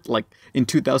DeviantArt, like, in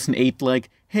 2008, like,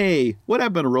 hey, what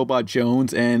happened to Robot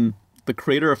Jones? And the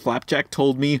creator of Flapjack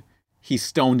told me he's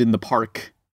stoned in the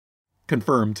park.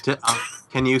 Confirmed.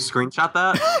 Can you screenshot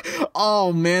that?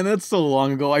 Oh man, that's so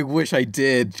long ago. I wish I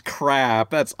did. Crap,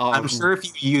 that's awesome.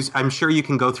 I'm sure you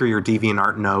can go through your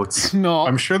DeviantArt notes. No,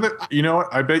 I'm sure that you know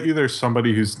what. I bet you there's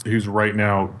somebody who's right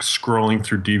now scrolling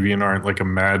through DeviantArt like a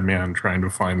madman trying to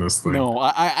find this thing. No,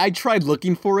 I tried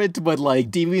looking for it, but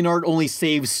like DeviantArt only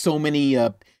saves so many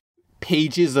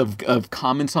pages of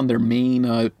comments on their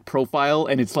main profile,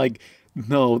 and it's like,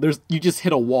 no, you just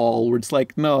hit a wall where it's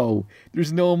like, no,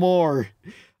 there's no more.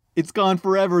 It's gone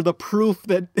forever. The proof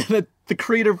that the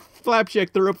creator of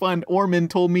Flapjack, the Riffon Orman,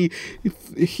 told me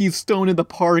he's stoned in the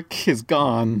park is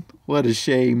gone. What a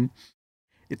shame.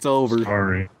 It's over.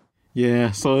 Sorry.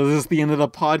 Yeah, so is this the end of the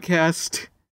podcast?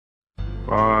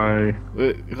 Bye.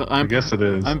 I guess it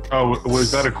is.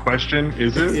 Was that a question?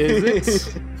 Is it? Is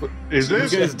it? Is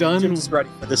it? You guys done? Jim's ready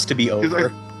for this to be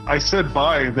over. I said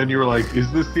bye, and then you were like, is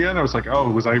this the end? I was like,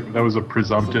 oh, that was a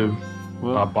presumptive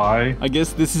bye. I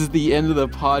guess this is the end of the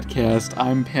podcast.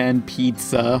 I'm Pan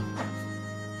Pizza.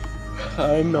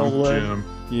 I'm Nolan.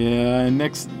 Yeah,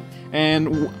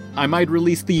 and I might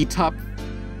release the top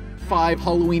 5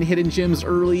 Halloween hidden gems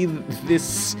early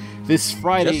this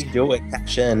Friday. Just do it.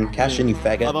 Cash in, you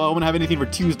faggot. Although I won't have anything for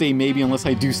Tuesday, maybe, unless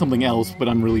I do something else, but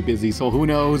I'm really busy, so who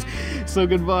knows. So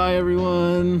goodbye,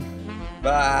 everyone.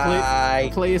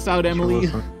 Bye. Play us out, Emily.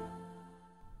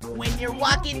 When you're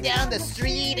walking down the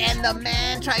street and the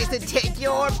man tries to take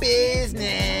your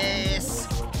business,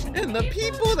 and the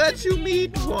people that you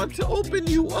meet want to open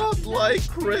you up like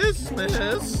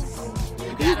Christmas,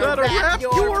 you gotta wrap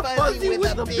your fuzzy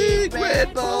with a big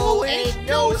red bow. Ain't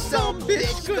no some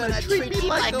bitch gonna treat me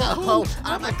like a hoe.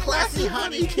 I'm a classy,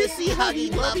 honey, kissy,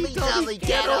 huggy, lovely, dolly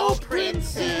ghetto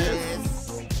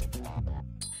princess.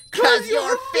 'Cause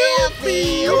you're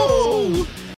filthy. Oh.